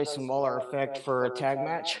on the Grayson Waller effect for a tag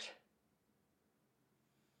match.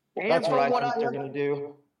 That's what I think they're going to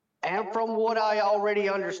do. And from what I already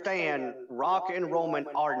understand, Rock and Roman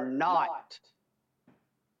are not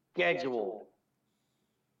scheduled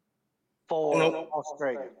for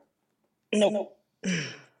Australia. Nope.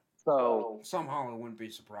 So somehow I wouldn't be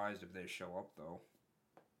surprised if they show up though.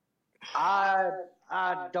 I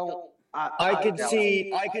could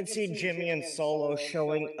see Jimmy and Solo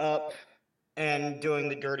showing up and doing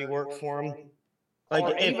the dirty work for him.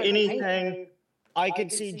 Like, if anything, I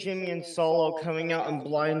could see Jimmy and Solo coming out and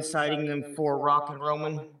blindsiding them for Rock and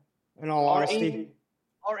Roman, in all honesty.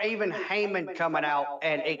 Or even Heyman coming out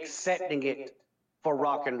and accepting it for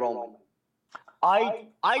Rock and Roman. I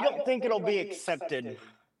don't think it'll be accepted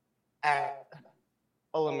at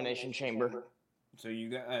Elimination Chamber. So you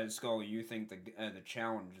got Skull. You think the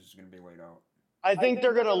challenge is going to be laid out? I think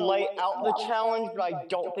they're going to lay out the challenge, but I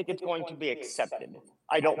don't think it's going to be accepted.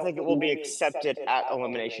 I don't think it will be accepted at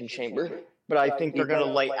Elimination Chamber, but I think they're going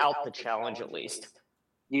to lay out the challenge at least.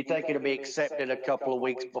 You think it'll be accepted a couple of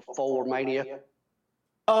weeks before Mania?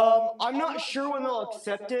 I'm not sure when they'll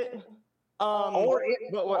accept it. But this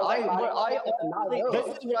is what I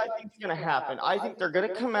think is going to happen. I think they're going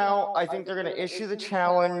to come out. I think they're going to issue the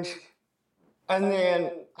challenge. And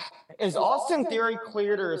then, is Austin Theory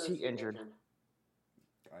cleared or is he injured?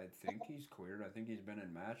 I think he's cleared. I think he's been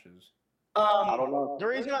in matches. I don't know. The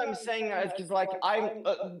reason I'm saying that is because, like,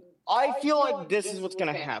 I feel like this is what's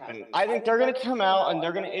going to happen. I think they're going to come out and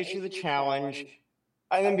they're going to issue the challenge.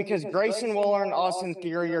 And then because Grayson Waller and Austin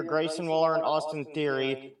Theory are Grayson Waller and Austin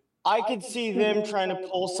Theory, I could see them trying to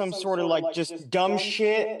pull some sort of, like, just dumb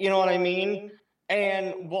shit, you know what I mean?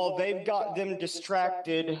 And while they've got them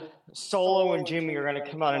distracted, Solo and Jimmy are going to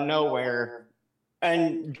come out of nowhere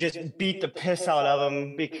and just beat the piss out of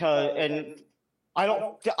them and I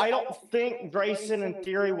don't think Grayson and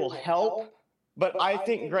Theory will help, but I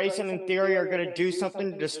think Grayson and Theory are going to do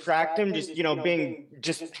something to distract them, just, being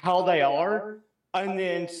just how they are. And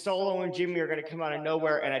then Solo and Jimmy are going to come out of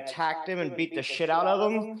nowhere and attack them and beat the shit out of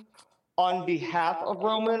them on behalf of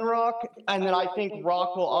Roman and Rock. And then I think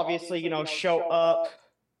Rock will obviously, show up.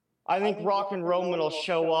 I think Rock and Roman will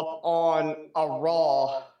show up on a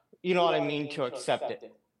Raw, you know what I mean, to accept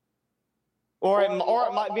it. Or it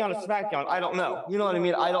might be on a SmackDown. I don't know. You know what I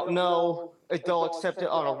mean? I don't know if they'll accept it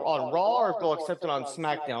on Raw or if they'll accept it on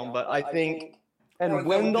SmackDown. But I think, and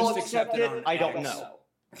when they'll accept it, I don't know.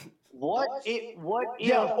 Honestly,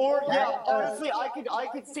 I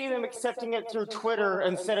could see them accepting it through Twitter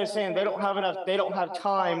instead of saying they don't have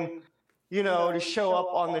time, to show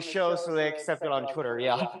up on the show, so they accept it on Twitter.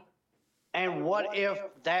 Yeah. And what if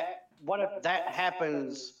that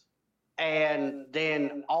happens, and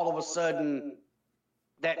then all of a sudden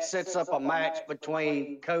that sets up a match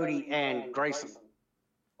between Cody and Grayson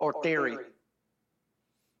or Theory?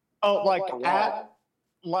 Oh,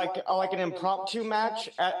 like an impromptu match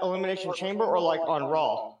at Elimination Chamber, or like on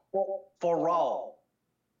Raw? For Raw.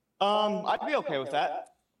 I'd be okay with that.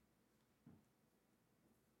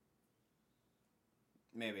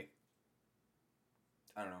 Maybe.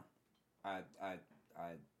 I don't know. I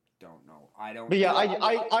don't know. I don't. But yeah,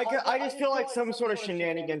 I just feel like some sort of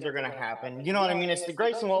shenanigans are gonna happen. You know what I mean? It's the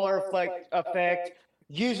Grayson Waller effect.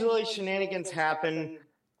 Usually shenanigans happen.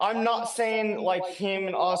 I'm not saying like him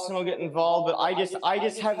and Austin will get involved, but I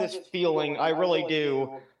just have this feeling, I really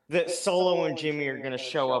do, that Solo and Jimmy are going to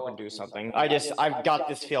show up and do something. I've got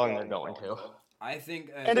this feeling they're going to. I think,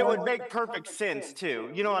 and it would make perfect sense too.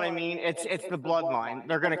 You know what I mean? It's the bloodline.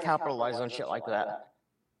 They're going to capitalize on shit like that.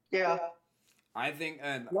 Yeah. I think,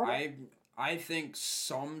 and I think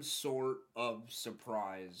some sort of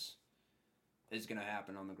surprise is going to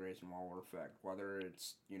happen on the Grayson Waller effect, whether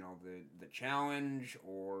it's, the challenge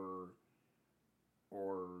or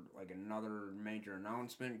like another major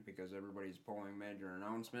announcement, because everybody's pulling major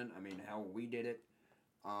announcement. I mean, hell, we did it.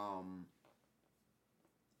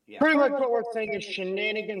 Yeah. Pretty much what we're saying is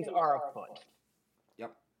shenanigans are afoot.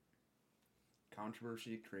 Yep.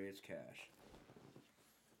 Controversy creates cash.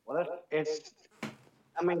 Well,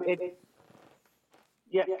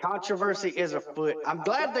 yeah, controversy is afoot. I'm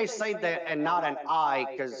glad they say that and not an I,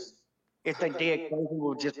 because if they did, Cody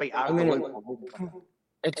would just be out of the loop.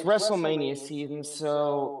 It's WrestleMania season,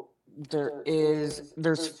 so there's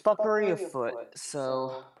fuckery afoot.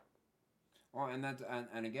 So, well,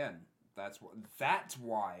 and again, that's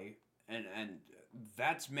why, and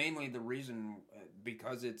that's mainly the reason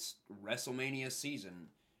because it's WrestleMania season.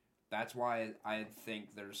 That's why I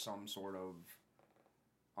think there's some sort of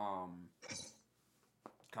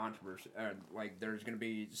controversy. Like there's gonna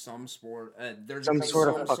be some sport. There's some gonna be sort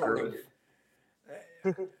of some sort fuckery.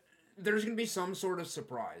 of. There's gonna be some sort of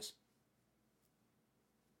surprise.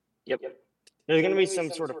 Yep. There's gonna be some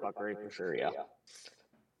sort of fuckery for sure. Yeah.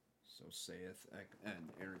 So saith and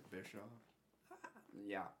Eric Bischoff.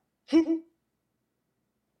 Yeah.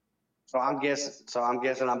 So I'm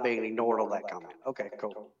guessing I'm being ignored on that comment. Okay,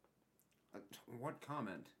 cool. What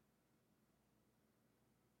comment?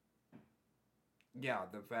 Yeah,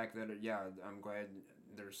 the fact that I'm glad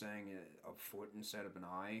they're saying a foot instead of an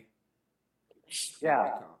eye.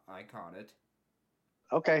 Yeah. I caught it.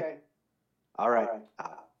 Okay. All right.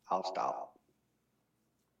 I'll stop.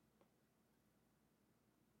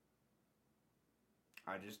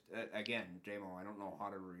 I just again, JMO, I don't know how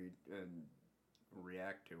to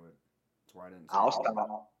react to it. That's why I didn't say I'll anything.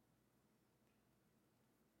 stop.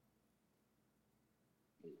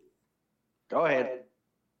 Go ahead.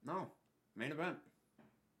 No. Main event.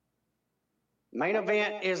 Main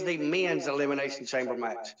event is the men's Elimination Chamber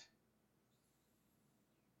match.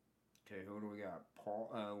 Okay, who do we got?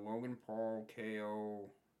 Logan Paul, KO,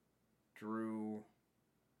 Drew,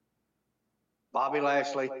 Bobby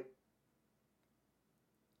Lashley.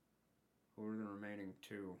 Who are the remaining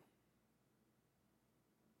two?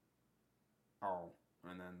 Oh,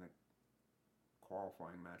 and then the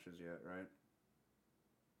qualifying matches yet, right?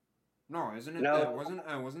 No, isn't it? No.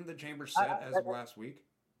 Wasn't the chamber set as of last week?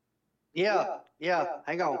 Yeah.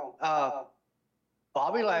 Hang on.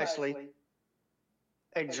 Bobby Lashley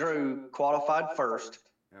and Drew qualified first.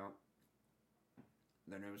 Yeah.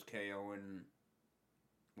 Then it was KO and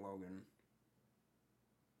Logan.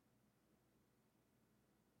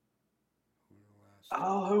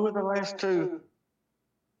 Who were the last two?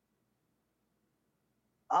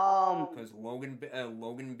 Because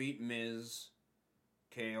Logan beat Miz,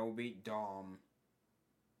 KO beat Dom.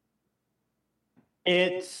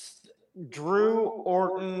 It's Drew,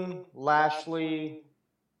 Orton, Lashley.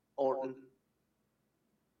 Orton.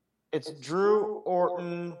 It's Drew,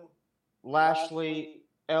 Orton, Lashley,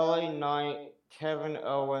 LA Knight, Kevin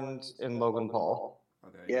Owens, and Logan Paul.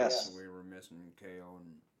 Okay. Yes. So we were missing KO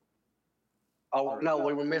and. Oh no,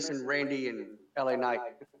 we were missing Randy and LA Knight.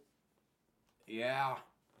 Yeah.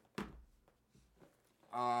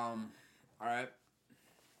 All right.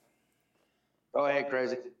 Go ahead,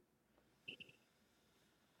 Crazy.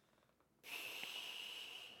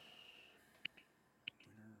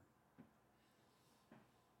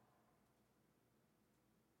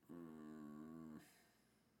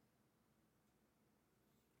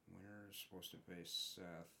 Winner is supposed to face Seth.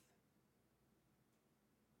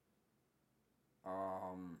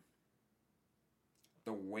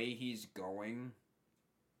 The way he's going,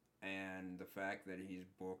 and the fact that he's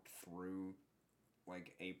booked through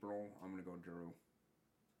like April, I'm gonna go Drew.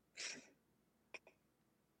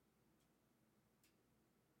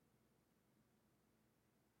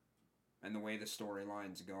 And the way the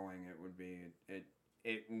storyline's going,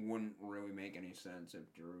 it wouldn't really make any sense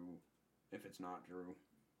if it's not Drew.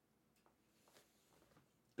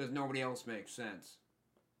 Because nobody else makes sense.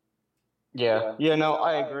 Yeah, no,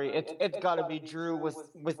 I agree. It's got to be Drew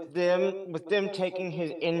with them taking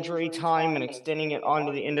his injury time and extending it on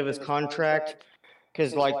to the end of his contract.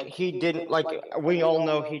 Because like he didn't, like we all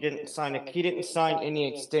know, he didn't sign any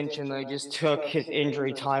extension. They just took his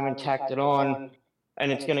injury time and tacked it on, and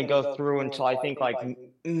it's going to go through until I think like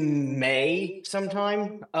May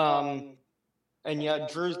sometime. And yeah,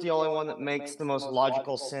 Drew's the only one that makes the most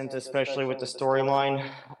logical sense, especially with the storyline.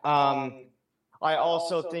 I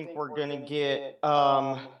also think we're going to get,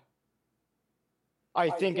 I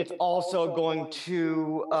think it's also going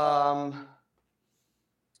to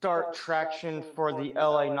start traction for the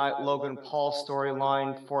LA Knight Logan Paul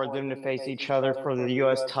storyline for them to face each other for the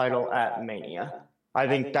US title at Mania. I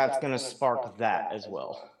think that's going to spark that as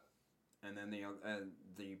well. And then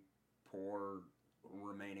the poor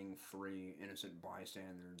remaining 3 innocent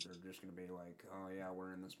bystanders are just going to be like, oh yeah,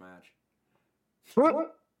 we're in this match.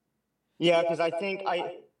 Yeah, because I think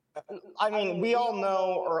I mean, we all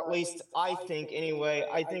know, or at least I think anyway,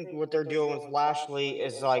 I think what they're doing with Lashley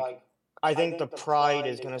is like, I think the Pride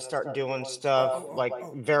is going to start doing stuff like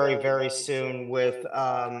very, very soon with,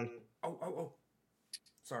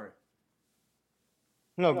 Sorry.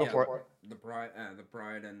 No, go for it. The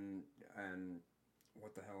Pride and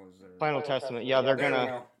what the hell is their Final Testament. Yeah, they're There we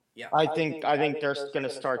gonna. go. Yeah. I think they're gonna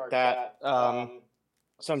start that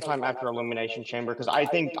sometime after Elimination Chamber because I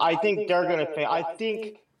think they're gonna. I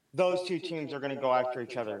think those two teams are gonna go after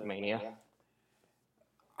each other at Mania.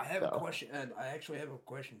 I have a question, and I actually have a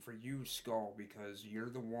question for you, Skull, because you're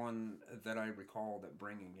the one that I recall that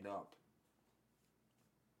bringing it up.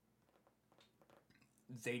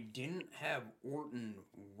 They didn't have Orton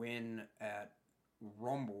win at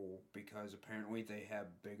Rumble because apparently they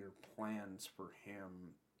have bigger plans for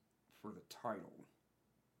him for the title.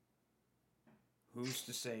 Who's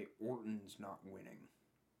to say Orton's not winning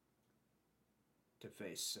to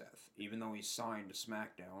face Seth, even though he signed to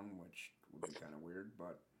SmackDown, which would be kind of weird,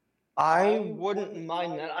 but I wouldn't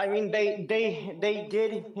mind that. I mean, they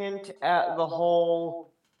did hint at the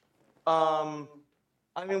whole.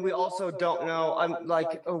 I mean, we also don't know. I'm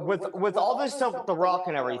like with all this stuff with The Rock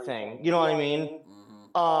and everything. You know what I mean?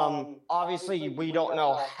 Obviously, we don't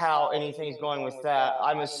know how anything's going with that.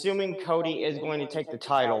 I'm assuming Cody is going to take the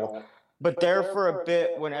title, but there for a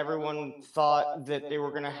bit when everyone thought that they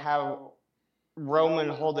were going to have Roman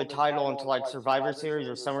hold the title until like Survivor Series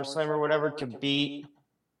or SummerSlam or whatever to beat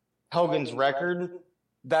Hogan's record.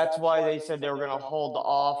 That's why they said they were going to hold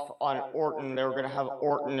off on Orton. They were going to have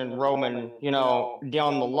Orton and Roman,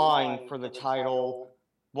 down the line for the title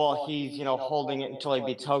while he's, holding it until he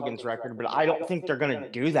beats Hogan's record. But I don't think they're going to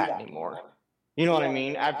do that anymore. You know what I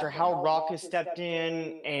mean? After how Rock has stepped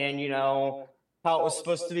in and, how it was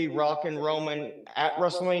supposed to be Rock and Roman at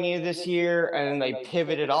WrestleMania this year, and then they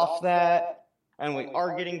pivoted off that. And we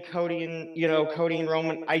are getting Cody and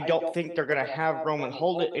Roman. I don't think they're going to have Roman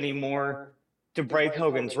hold it anymore to break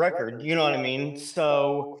Hogan's record. You know what I mean?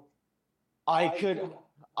 So I could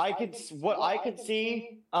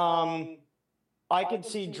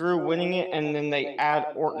see Drew winning it, and then they add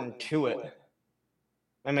Orton to it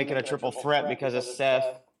and make it a triple threat because of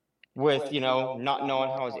Seth with, not knowing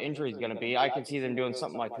how his injury is going to be. I could see them doing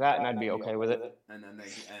something like that, and I'd be okay with it. And then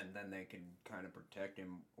they can kind of protect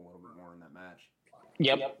him a little bit more in that match.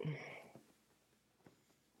 Yep.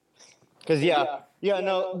 Because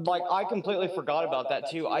I completely forgot about that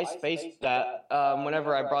too. I spaced that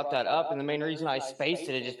whenever I brought that up, and the main reason I spaced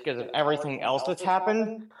it is just because of everything else that's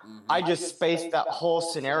happened. Mm-hmm. I just spaced that whole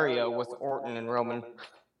scenario with Orton and Roman.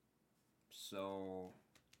 So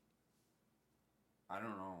I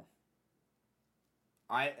don't know.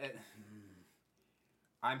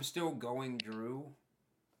 I'm still going Drew.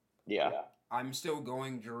 Yeah. I'm still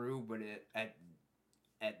going Drew, but at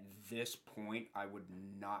this point, I would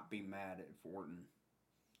not be mad at Orton.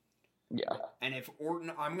 Yeah. And if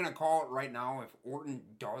Orton, I'm going to call it right now, if Orton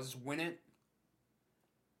does win it,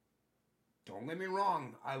 don't get me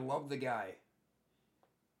wrong, I love the guy.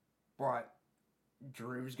 But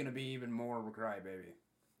Drew's going to be even more of a crybaby.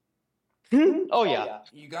 Oh yeah.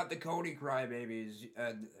 You got the Cody crybabies.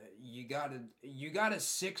 You got a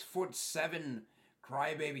 6'7"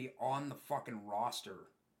 crybaby on the fucking roster,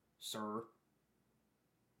 sir.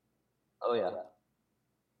 Oh yeah.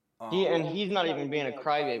 He's not even being a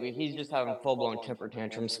crybaby. He's just having full-blown temper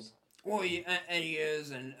tantrums. Well, he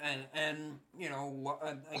is, and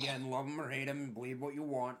again, love him or hate him, believe what you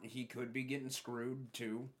want. He could be getting screwed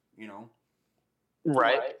too,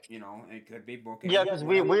 Right. It could be booking. Yeah, because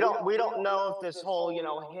we don't know if this whole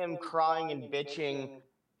him crying and bitching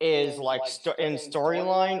is like in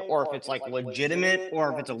storyline, or if it's like legitimate,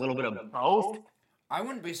 or if it's a little bit of both. I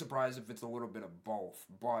wouldn't be surprised if it's a little bit of both,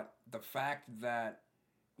 but the fact that,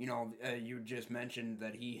 you just mentioned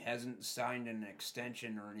that he hasn't signed an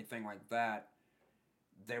extension or anything like that,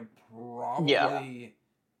 they're probably...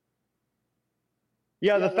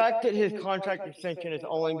 Yeah, the fact that his contract extension is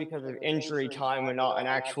only because of injury time and not an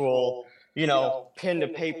actual, pen to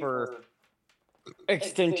paper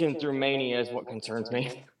extension through Mania is what concerns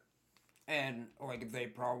me. And, they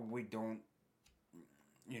probably don't...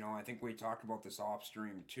 I think we talked about this off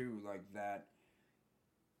stream too, that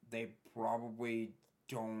they probably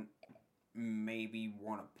don't maybe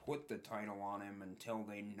want to put the title on him until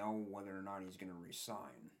they know whether or not he's going to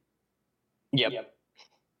resign. Yep.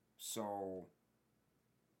 So,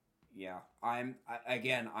 yeah, I'm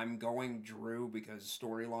going Drew because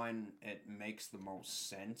storyline, it makes the most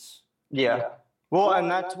sense. Yeah. Well, and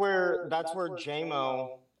that's where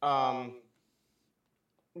JMO,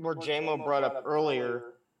 where JMO brought up earlier.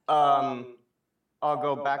 I'll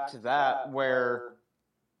go back to that where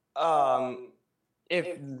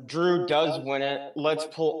if Drew does win it, let's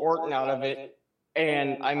pull Orton out of it.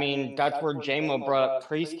 And I mean, that's where JMO brought up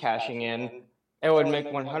Priest cashing in. It would make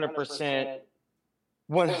 100%,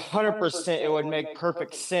 it would make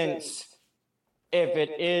perfect sense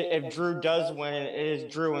if Drew does win, and it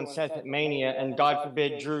is Drew and Seth at Mania, and God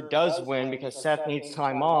forbid Drew does win because Seth needs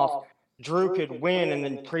time off, Drew could win, and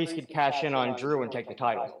then Priest could cash in on Drew and take the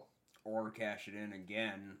title. Or cash it in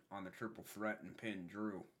again on the triple threat and pin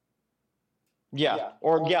Drew. Yeah,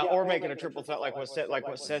 or make it a triple threat like what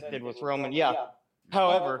Seth did with Roman. Yeah.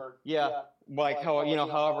 However,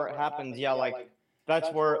 however it happens, that's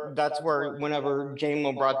where whenever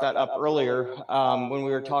J-Mo brought that up earlier, when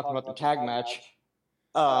we were talking about the tag match,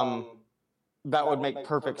 that would make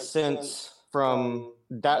perfect sense from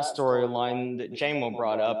that storyline that J-Mo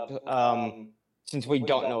brought up, since we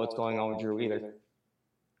don't know what's going on with Drew either.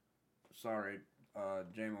 Sorry,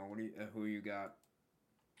 J-Mo, who you got?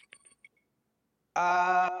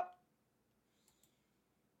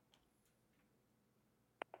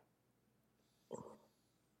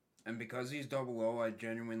 And because he's double O, I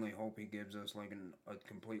genuinely hope he gives us like a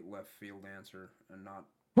complete left field answer and not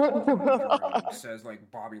says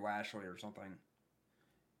like Bobby Lashley or something.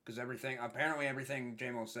 Because apparently everything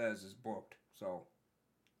J-Mo says is booked. So,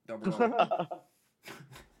 double O.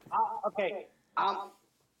 Okay,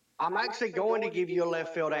 I'm actually going to give you a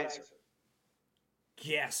left field answer.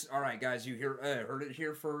 Yes. All right, guys, you heard it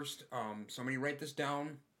here first. Somebody write this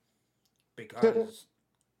down because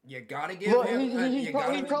you gotta give him. He's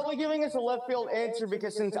probably giving us a left field answer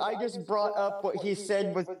because since I just brought up what he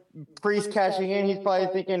said with Priest cashing in, he's probably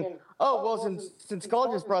thinking, "Oh well, since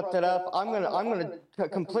Skull just brought that up, I'm gonna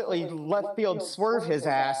completely left field swerve his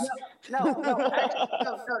ass." No.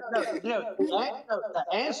 The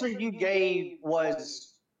answer you gave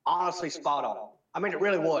was honestly spot on. I mean, it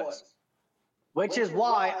really was. Which is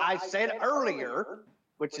why I said earlier,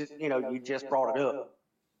 which is, you just brought it up.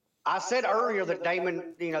 I said earlier that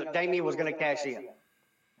Damien was going to cash in.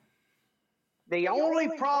 The only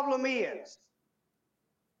problem is,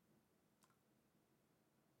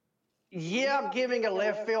 I'm giving a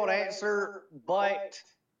left field answer, but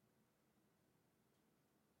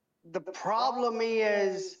the problem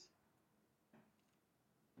is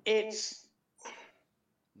it's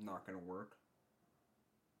not going to work.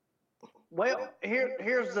 Well,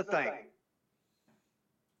 here's the thing.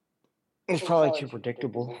 It's probably too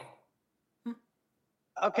predictable.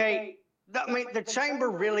 Okay, I mean the chamber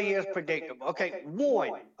really is predictable. Okay,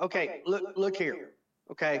 look here.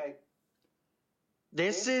 Okay,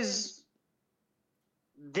 this is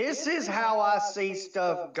how I see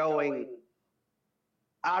stuff going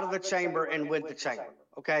out of the chamber and with the chamber.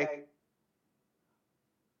 Okay.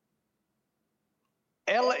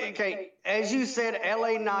 As you said,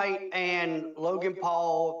 LA Knight and Logan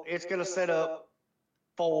Paul, it's going to set up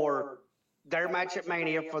for their match at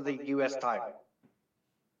Mania for the U.S. title.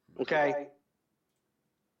 Okay.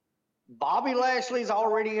 Bobby Lashley's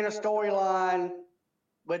already in a storyline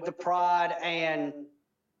with the Pride and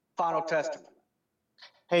Final Testament.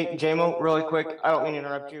 Hey, J-Mo, really quick, I don't mean to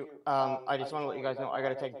interrupt you. I just want to let you guys know I got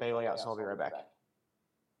to take Bailey out, so I'll be right back.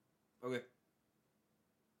 Okay.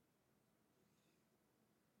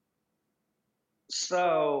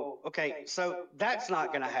 So that's not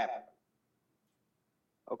going to happen.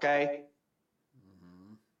 Okay?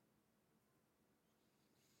 Mm-hmm.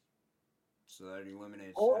 So that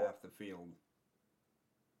eliminates half the field.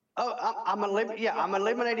 Oh, I'm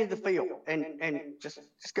eliminating the field, and just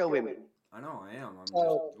go with me. I know, I am. I'm just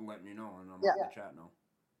letting you know, and I'm on the chat now.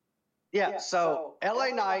 Yeah, so LA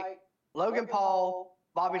Knight, Logan Paul,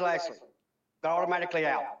 Bobby Lashley, they're automatically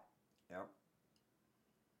out. Yep.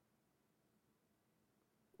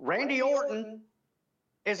 Randy Orton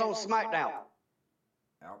is on SmackDown.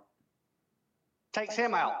 Out. Takes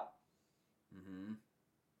him out. Mm-hmm.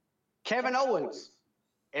 Kevin Owens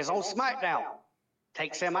is on SmackDown.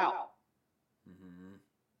 Takes him out. Mm-hmm.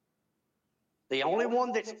 The only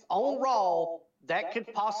one that's on Raw that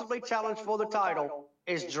could possibly challenge for the title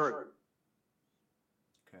is Drew.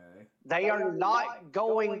 Okay. They are not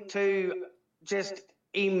going to just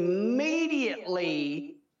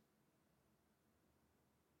immediately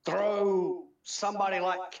throw somebody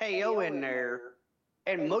like KO in there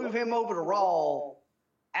and move him over to Raw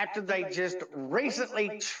after they just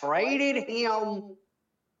recently traded him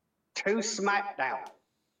to SmackDown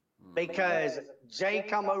because Jay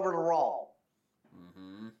come over to Raw.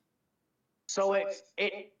 Mm-hmm. So it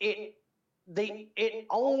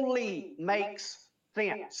only makes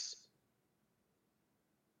sense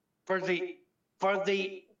for the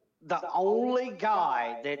only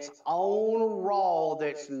guy that's on Raw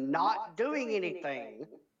that's not doing anything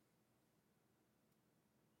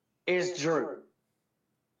is Drew.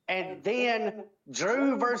 And then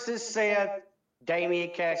Drew versus Seth,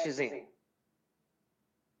 Damien cashes in.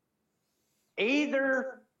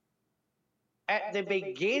 Either at the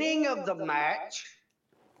beginning of the match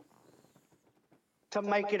to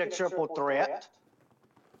make it a triple threat,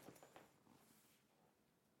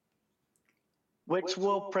 which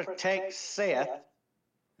will protect Seth.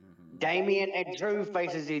 Damian and Drew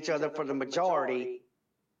faces each other for the majority.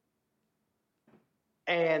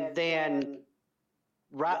 And then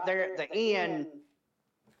right there at the end,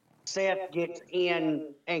 Seth gets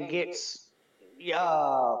in and gets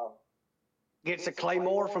a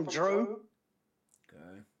Claymore from Drew.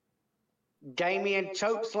 Okay. Damian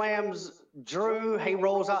chokeslams Drew. He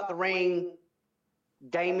rolls out the ring.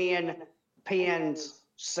 Damian pins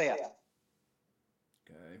Seth.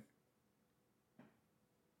 Okay.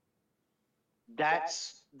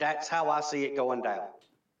 That's how I see it going down.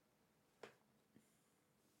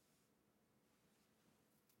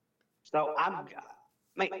 So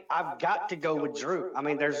I've got to go with Drew. I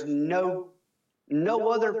mean, there's no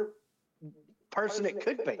other person it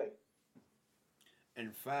could be.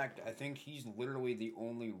 In fact, I think he's literally the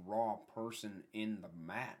only Raw person in the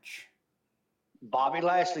match. Bobby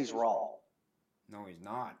Lashley's Raw. No, he's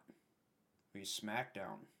not. He's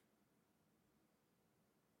SmackDown.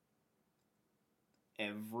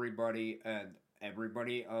 Everybody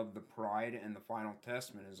of the Pride and the Final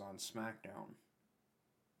Testament is on SmackDown.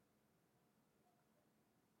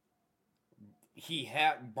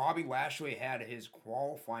 Bobby Lashley had his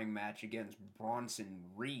qualifying match against Bronson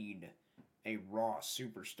Reed, a Raw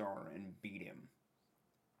superstar, and beat him.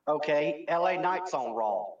 Okay, LA Knight's on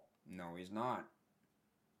Raw. No, he's not.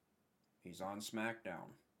 He's on SmackDown.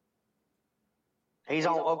 He's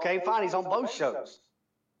on, okay, fine, he's on both shows.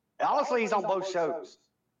 Honestly, he's on both shows.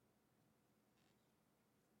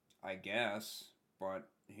 I guess, but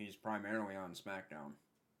he's primarily on SmackDown.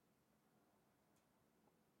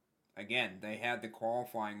 Again, they had the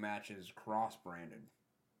qualifying matches cross-branded.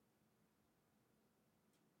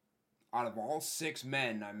 Out of all 6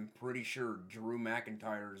 men, I'm pretty sure Drew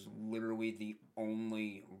McIntyre is literally the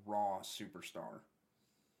only Raw superstar.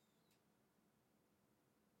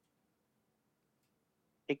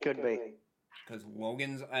 It could be. Because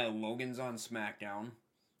Logan's on SmackDown,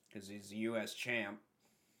 because he's the U.S. champ.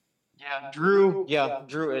 Yeah, Drew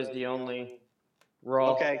is the only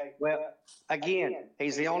Raw. Okay, well, again,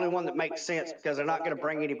 he's the only one that makes sense because they're not going to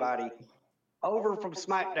bring anybody over from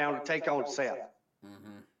SmackDown to take on Seth.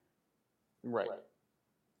 Mm-hmm. Right.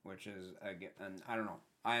 Which is, again, and I don't know.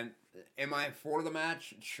 Am I for the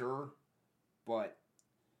match? Sure. But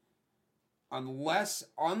unless,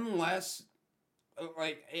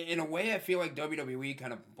 like, in a way, I feel like WWE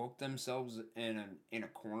kind of booked themselves in a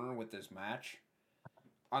corner with this match.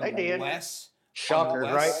 They did. Shocker,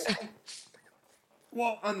 right?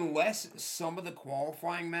 Well, unless some of the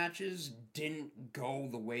qualifying matches didn't go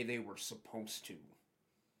the way they were supposed to.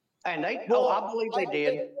 And I believe they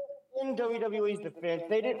did. In WWE's defense,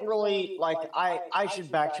 they didn't really I should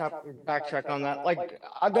backtrack on that. Like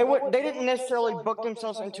they didn't necessarily book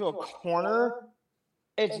themselves into a corner.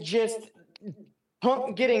 It's just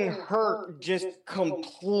Punk getting hurt just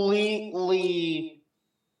completely,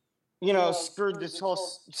 screwed this whole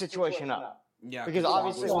situation up. Yeah, because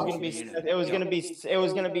obviously it was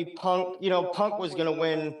gonna be Punk. Punk was gonna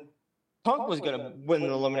win. Punk was gonna win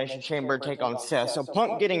the Elimination Chamber and take on Seth. So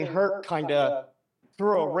Punk getting hurt kind of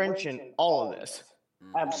threw a wrench in all of this.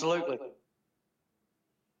 Absolutely.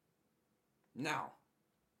 Now,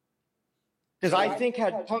 because I think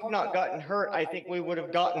had Punk not gotten hurt, I think we would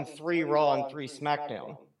have gotten 3 Raw and 3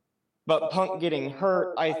 SmackDown. But Punk getting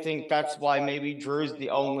hurt, I think that's why maybe Drew's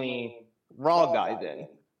the only Raw guy then.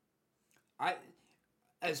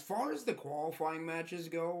 As far as the qualifying matches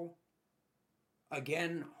go,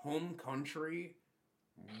 again, home country,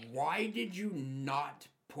 why did you not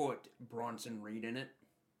put Bronson Reed in it?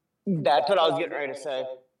 That's what I was getting ready to say.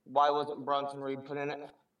 Why wasn't Bronson Reed put in it?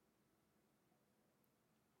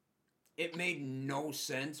 It made no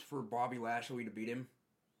sense for Bobby Lashley to beat him.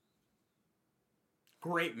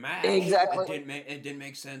 Great match. Exactly. It didn't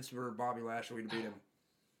make sense for Bobby Lashley to beat him.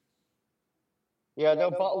 Yeah,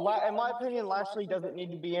 no, but in my opinion, Lashley doesn't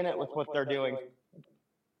need to be in it with what they're doing.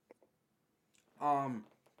 All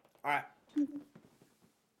right.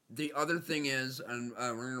 The other thing is, and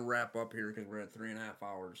we're going to wrap up here because we're at 3.5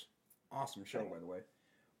 hours. Awesome show, by the way.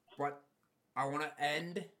 But I want to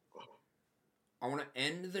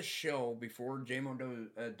end the show before JMO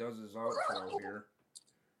does his outro here.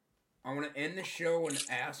 I want to end the show and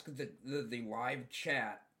ask the live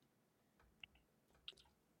chat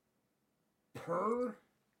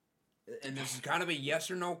and this is kind of a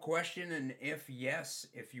yes or no question, and if yes,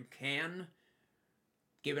 if you can,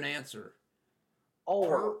 give an answer.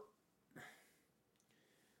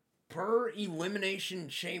 Per Elimination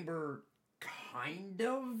Chamber kind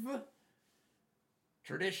of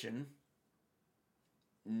tradition.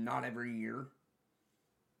 Not every year,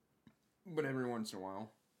 but every once in a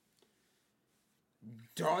while.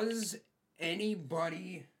 Does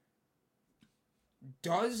anybody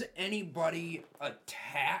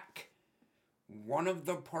attack one of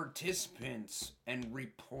the participants and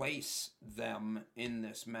replace them in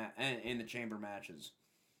this in the chamber matches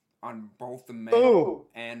on both the men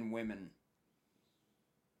and women?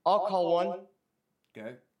 I'll call one.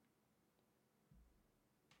 Okay.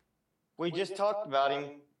 We just talked about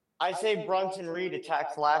him. I say Bronson Reed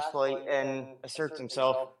attacks Lashley and asserts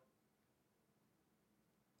himself.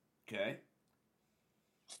 Okay.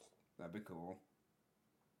 That'd be cool.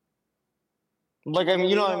 Like, I mean,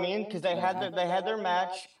 you know what I mean? Because they had their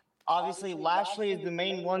match. Obviously, Lashley is the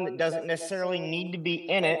main one that doesn't necessarily need to be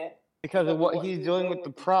in it because of what he's doing with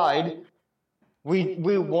the Pride. We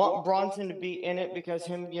want Bronson to be in it because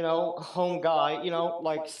him, you know, home guy, you know,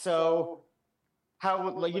 like, so how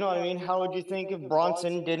would, like, you know what I mean? How would you think if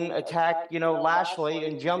Bronson didn't attack, you know, Lashley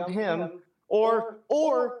and jump him? Or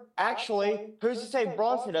actually, who's to say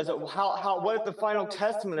Bronson does it? What if the Final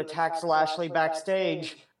Testament attacks Lashley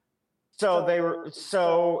backstage?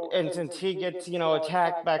 And since he gets, you know,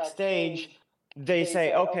 attacked backstage, they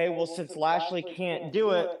say, okay, well, since Lashley can't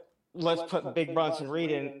do it, let's put Big Bronson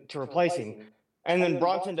Reed in to replace him. And then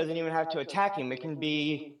Bronson doesn't even have to attack him. It can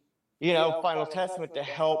be, you know, Final Testament to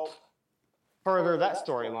help further that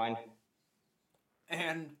storyline.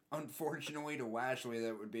 And unfortunately to Lashley,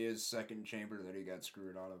 that would be his second chamber that he got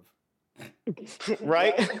screwed out of.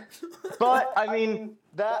 Right? But I mean,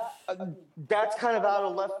 that's kind of out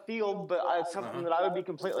of left field, but it's something that I would be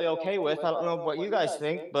completely okay with. I don't know what you guys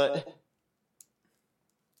think, but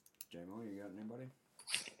J-Mo, you got anybody?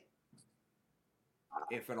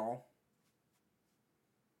 If at all.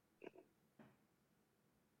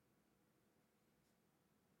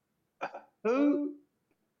 Who?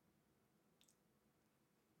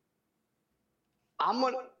 I'm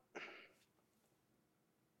gonna.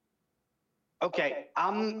 Okay,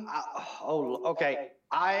 okay.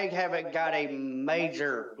 I haven't got a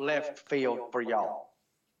major left field for y'all.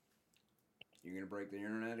 You gonna break the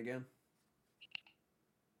internet again?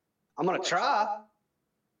 I'm gonna try.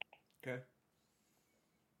 Okay.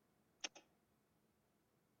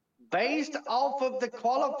 Based off of the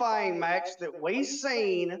qualifying match that we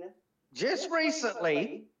seen just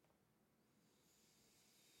recently.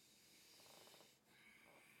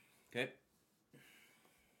 Okay.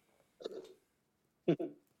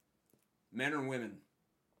 Men or women?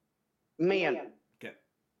 Men. Okay.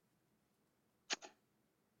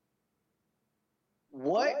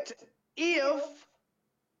 What if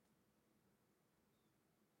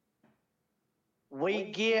we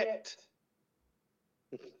get,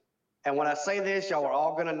 and when I say this, y'all are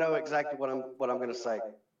all going to know exactly what I'm going to say.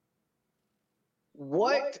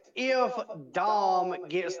 What if Dom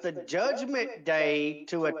gets the Judgment Day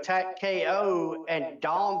to attack KO and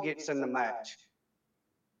Dom gets in the match?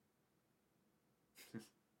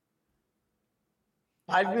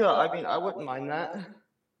 I mean, I wouldn't mind that.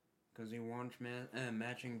 Because he wants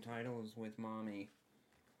matching titles with Mommy.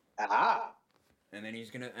 Ah. And then he's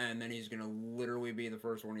gonna literally be the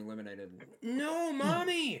first one eliminated. No,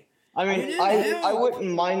 Mommy. I mean, I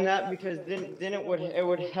wouldn't mind that because then it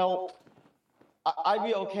would help. I'd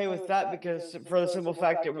be okay with that because for the simple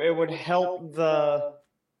fact that it would help the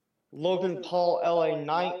Logan Paul LA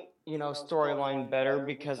Knight, you know, storyline better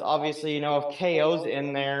because obviously, you know, if KO's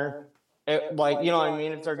in there, like, you know what I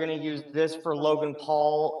mean, if they're gonna use this for Logan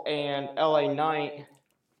Paul and LA Knight,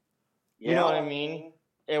 you know what I mean,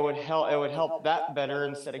 it would help that better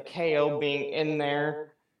instead of KO being in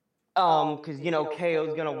there, because you know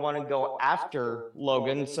KO's gonna want to go after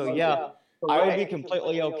Logan, so yeah. I would be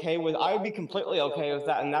completely okay with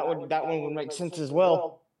that, and that one would make sense as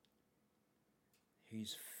well.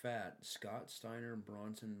 He's fat. Scott Steiner,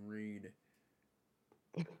 Bronson Reed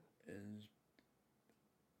is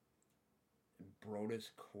Brodus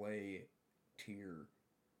Clay tier.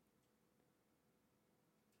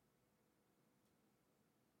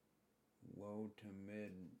 Low to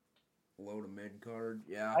mid card.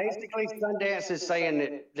 Yeah. Basically, Sundance is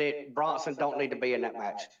saying that Bronson don't need to be in that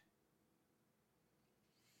match.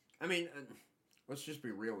 I mean, let's just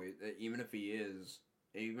be real. Even if he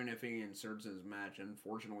inserts his match,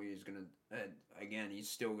 unfortunately, he's gonna again.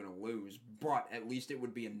 He's still gonna lose. But at least it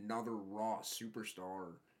would be another Raw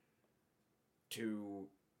superstar to.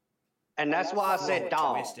 And that's why I said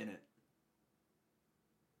Dom. Twist in it.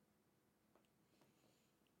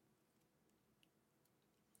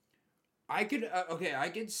 I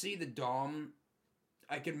could see the Dom.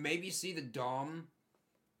 I could maybe see the Dom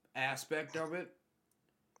aspect of it.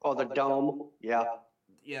 Or the dome. Yeah.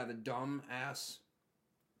 Yeah, the dumb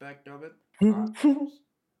aspect of it.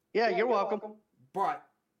 Yeah, you're welcome. But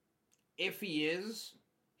if he is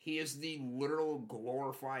the literal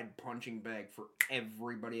glorified punching bag for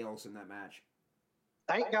everybody else in that match.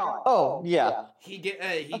 Thank God. Oh, yeah. He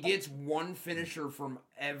gets one finisher from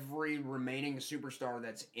every remaining superstar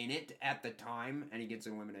that's in it at the time, and he gets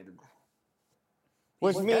eliminated.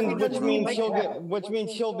 Which means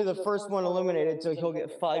he'll be the first one eliminated, so he'll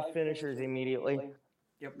get 5 finishers immediately.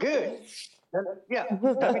 Yep. Good. Yeah.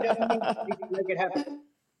 WWE needs to make it happen.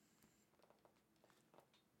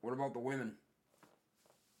 What about the women?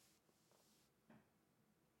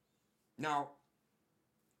 Now,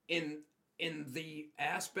 in the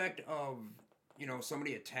aspect of,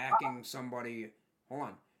 somebody attacking somebody, hold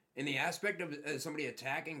on. In the aspect of somebody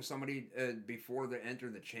attacking somebody before they enter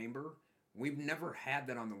the chamber, we've never had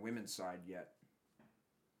that on the women's side yet.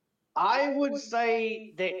 I would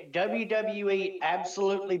say that WWE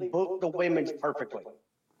absolutely booked the women's perfectly.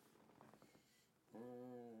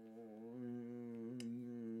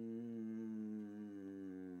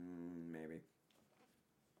 Maybe.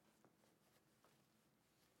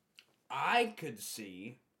 I could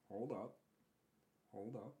see. Hold up,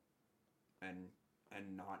 and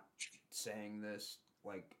not saying this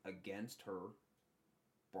like against her,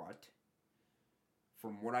 but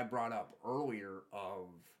from what I brought up earlier of,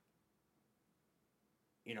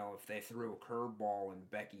 if they threw a curveball and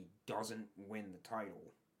Becky doesn't win the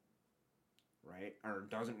title, right, or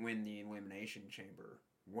doesn't win the Elimination Chamber,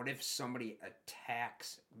 what if somebody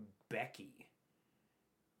attacks Becky?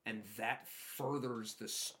 And that furthers the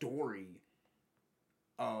story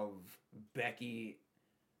of Becky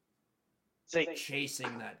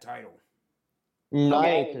chasing that title.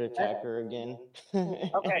 Nia could attack her again.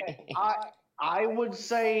 Okay, I would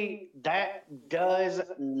say that does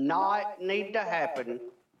not need to happen.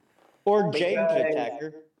 Or Jade could attack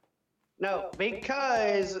her. No,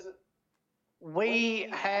 because we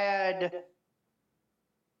had...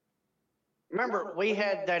 Remember, we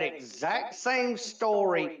had that exact same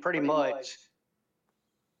story pretty much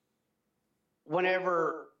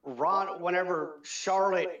whenever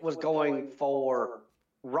Charlotte was going for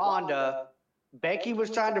Ronda. Becky was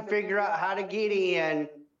trying to figure out how to get in.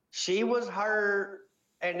 She was hurt,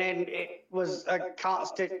 and then it was a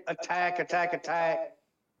constant attack. But that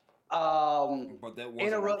wasn't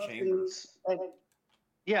Interruptions.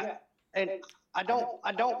 Yeah, and I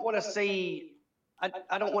don't want to see...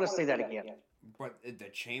 I don't want to see that again. But the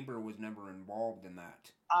chamber was never involved in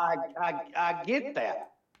that. I get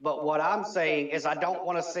that. But what I'm saying is I don't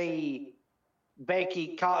want to see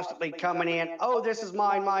Becky constantly coming in. Oh, this is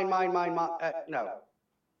mine. No.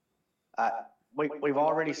 We've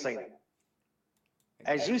already seen it.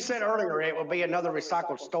 As you said earlier, it would be another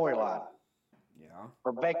recycled storyline. Yeah.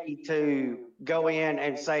 For Becky to go in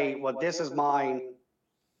and say, well, this is mine,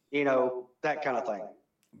 that kind of thing.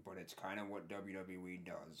 But it's kind of what WWE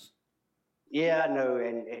does. Yeah, I know,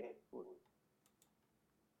 and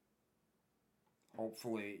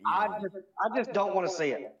hopefully, I just don't want to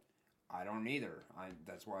see it. I don't either.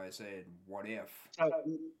 That's why I said, what if?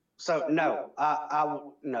 So no, I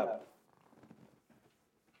no.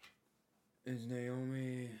 Is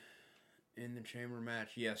Naomi in the chamber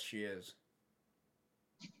match? Yes, she is.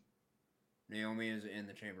 Naomi is in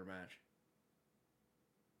the chamber match.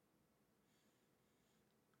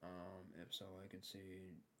 If so,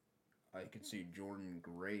 I could see Jordan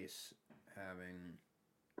Grace having.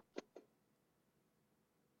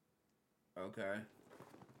 Okay.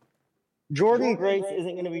 Jordan Grace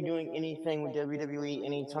isn't going to be doing anything with WWE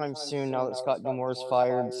anytime soon now that Scott D'Amore's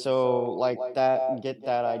fired. So, get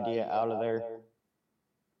that idea out of there.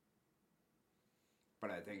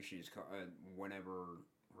 But I think she's whenever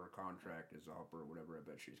her contract is up or whatever, I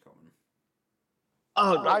bet she's coming.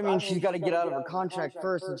 Oh, I mean, she's got to get out of her contract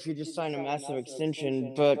first, and she just signed a massive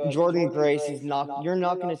extension. But Jordan Grace is not. You're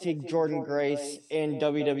not going to see Jordan Grace in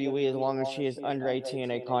WWE as long as she is under a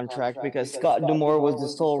TNA contract, because Scott D'Amore was the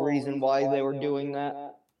sole reason why they were doing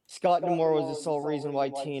that. Scott D'Amore was the sole reason why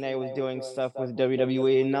TNA was doing stuff with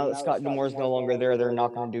WWE, and now that Scott D'Amore is no longer there, they're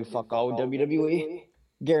not going to do fuck all with WWE,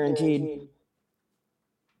 guaranteed.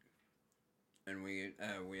 And we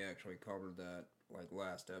actually covered that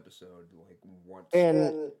last episode, what.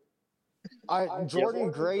 And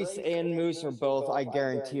Jordan Grace and Moose are both, I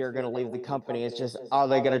guarantee, are going to leave the company. It's just, are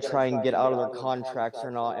they going to try and get out of their contracts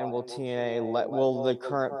or not? And will will the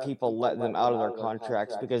current people let them out of their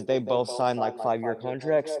contracts, because they both signed 5-year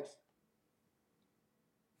contracts?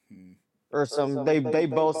 Or they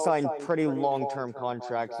both signed pretty long-term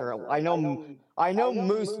contracts. Or I know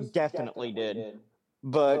Moose definitely did.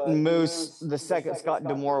 But Moose, the second Scott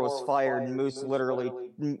D'Amore was fired, Moose literally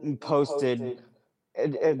posted,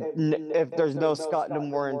 if there's no Scott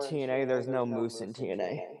D'Amore in TNA, there's no Moose in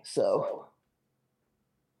TNA. So.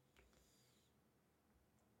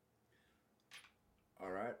 All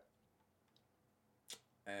right.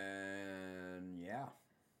 And yeah,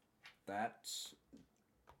 that's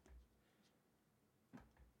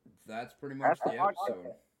pretty much the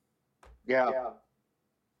episode. Yeah.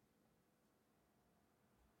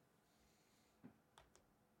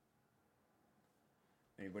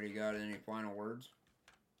 Anybody got any final words?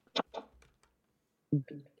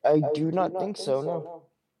 I do not think so, no.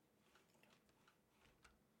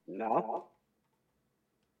 No. All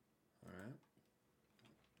right.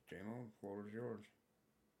 JMO, the floor is yours.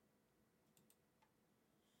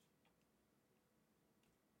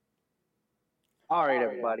 All right,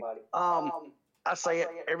 everybody. I say it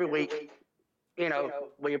every week. You know,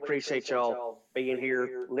 we appreciate y'all being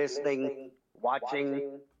here, listening,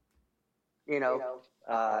 watching. You know,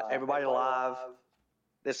 everybody live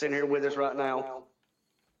that's in here with us right now.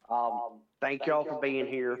 Thank y'all for being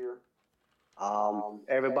here.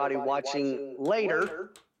 Everybody watching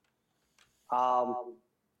later,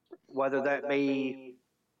 whether that be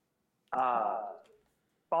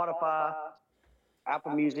Spotify,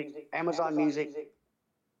 Apple Music, Amazon Music,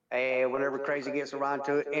 and whenever Crazy gets around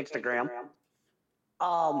to it, Instagram.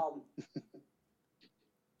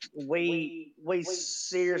 We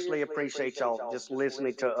seriously appreciate y'all just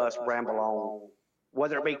listening to us ramble on.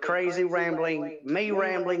 Whether it be crazy rambling, me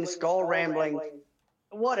rambling, Skull rambling,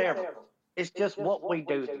 whatever. It's just what we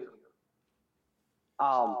do here.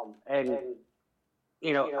 And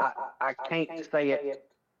you know, I can't say it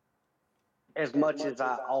as much as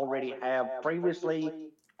I already have previously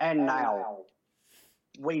and now.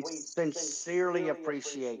 We sincerely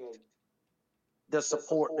appreciate the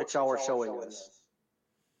support that y'all are showing us.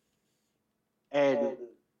 And,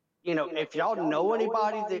 you know, if y'all know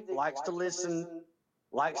anybody that likes to listen,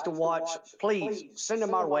 likes to watch, please send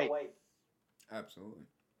them our way. Absolutely.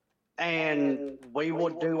 And we will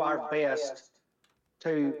do our best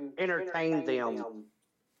to entertain them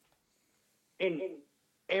in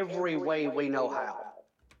every way we know how.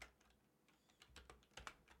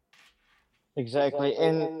 Exactly.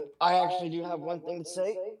 And I actually do have one thing to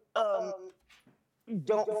say.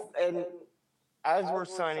 And as we're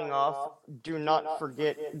signing off, do not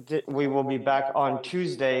forget that we will be back on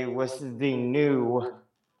Tuesday with the new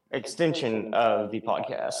extension of the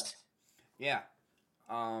podcast. Yeah.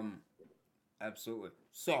 Absolutely.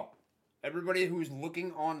 So, everybody who's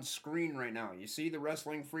looking on screen right now, you see the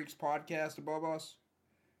Wrestling Freaks podcast above us?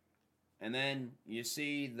 And then you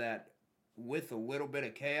see that with a little bit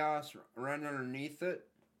of chaos right underneath it?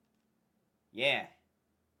 Yeah.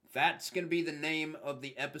 That's going to be the name of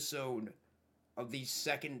the episode of the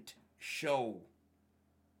second show.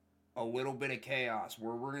 A little bit of chaos,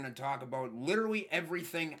 where we're going to talk about literally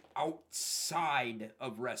everything outside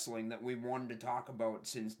of wrestling that we wanted to talk about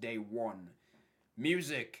since day one.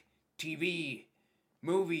 Music, TV,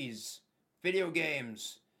 movies, video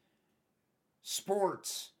games,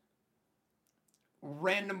 sports,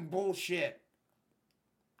 random bullshit,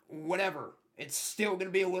 whatever. It's still going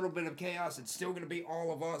to be a little bit of chaos. It's still going to be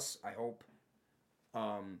all of us, I hope.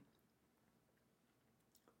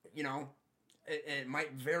 You know, it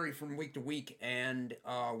might vary from week to week, and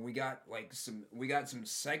we got some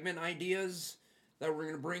segment ideas that we're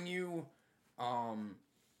going to bring you.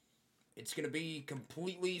 It's going to be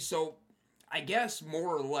completely, so I guess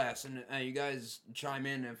more or less, and you guys chime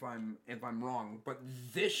in if I'm wrong, but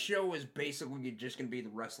this show is basically just going to be the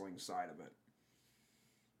wrestling side of it.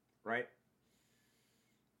 Right?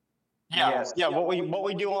 Yeah, yes. Yeah. What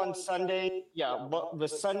we do on Sunday, the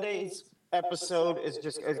Sunday's episode is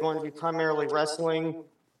going to be primarily wrestling,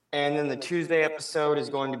 and then the Tuesday episode is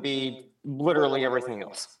going to be literally everything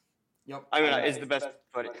else. Yep. I mean, is the best to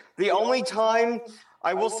put it. The only time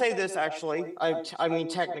I will say this actually, I mean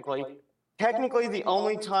technically, the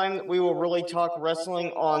only time that we will really talk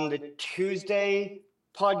wrestling on the Tuesday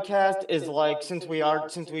podcast is like since we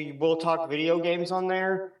will talk video games on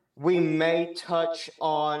there, we may touch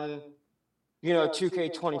on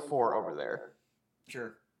 2K24 over there.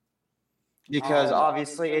 Sure. Because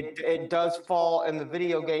obviously it does fall in the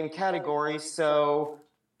video game category, so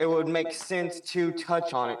it would make sense to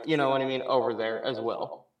touch on it, you know what I mean, over there as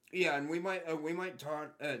well. Yeah, and we might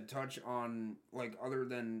touch on, like, other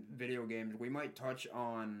than video games, we might touch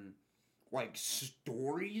on, like,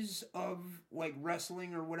 stories of, like,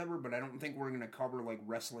 wrestling or whatever, but I don't think we're going to cover, like,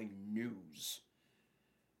 wrestling news.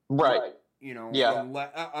 Right. You know, yeah.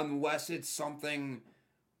 Unless it's something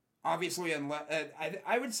obviously, unless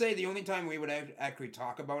I would say the only time we would actually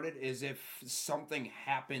talk about it is if something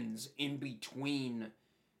happens in between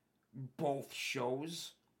both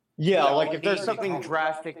shows. Yeah, that like we if there's need to something cover.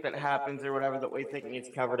 drastic that happens or whatever that we think needs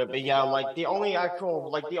covered up. But yeah, like the only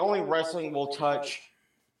actual, like the only wrestling we'll touch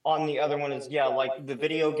on the other one is, yeah, like the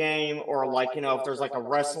video game, or like, you know, if there's like a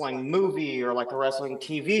wrestling movie or like a wrestling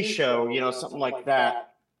TV show, you know, something like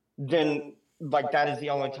that, then like that is the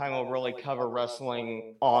only time we'll really cover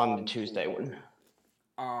wrestling on the Tuesday one.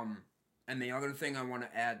 And the other thing I want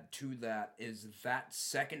to add to that is that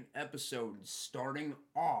second episode starting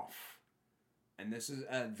off, and this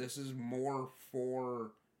is more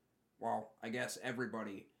for, well, I guess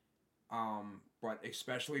everybody, but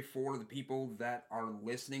especially for the people that are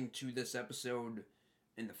listening to this episode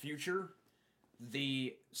in the future.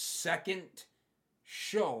 The second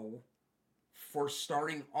show for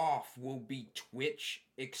starting off will be Twitch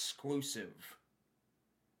exclusive.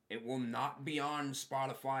 It will not be on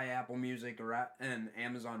Spotify, Apple Music, and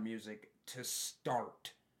Amazon Music to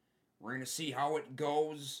start. We're going to see how it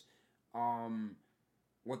goes,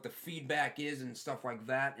 what the feedback is and stuff like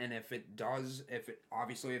that, and if it goes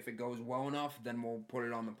well enough, then we'll put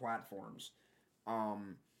it on the platforms.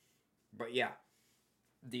 But yeah,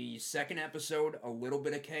 the second episode,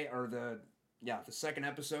 the second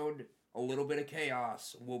episode, A Little Bit of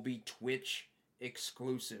Chaos, will be Twitch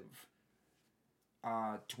exclusive.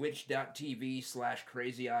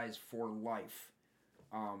 Twitch.tv/crazyeyes4life,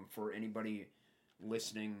 for anybody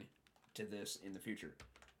listening to this in the future.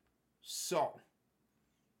 So,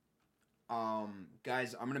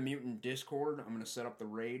 guys, I'm going to mute in Discord. I'm going to set up the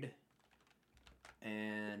raid,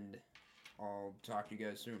 and I'll talk to you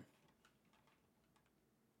guys soon.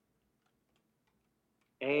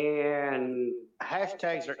 And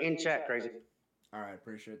hashtags are in chat, Crazy. All right,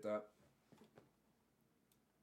 appreciate that.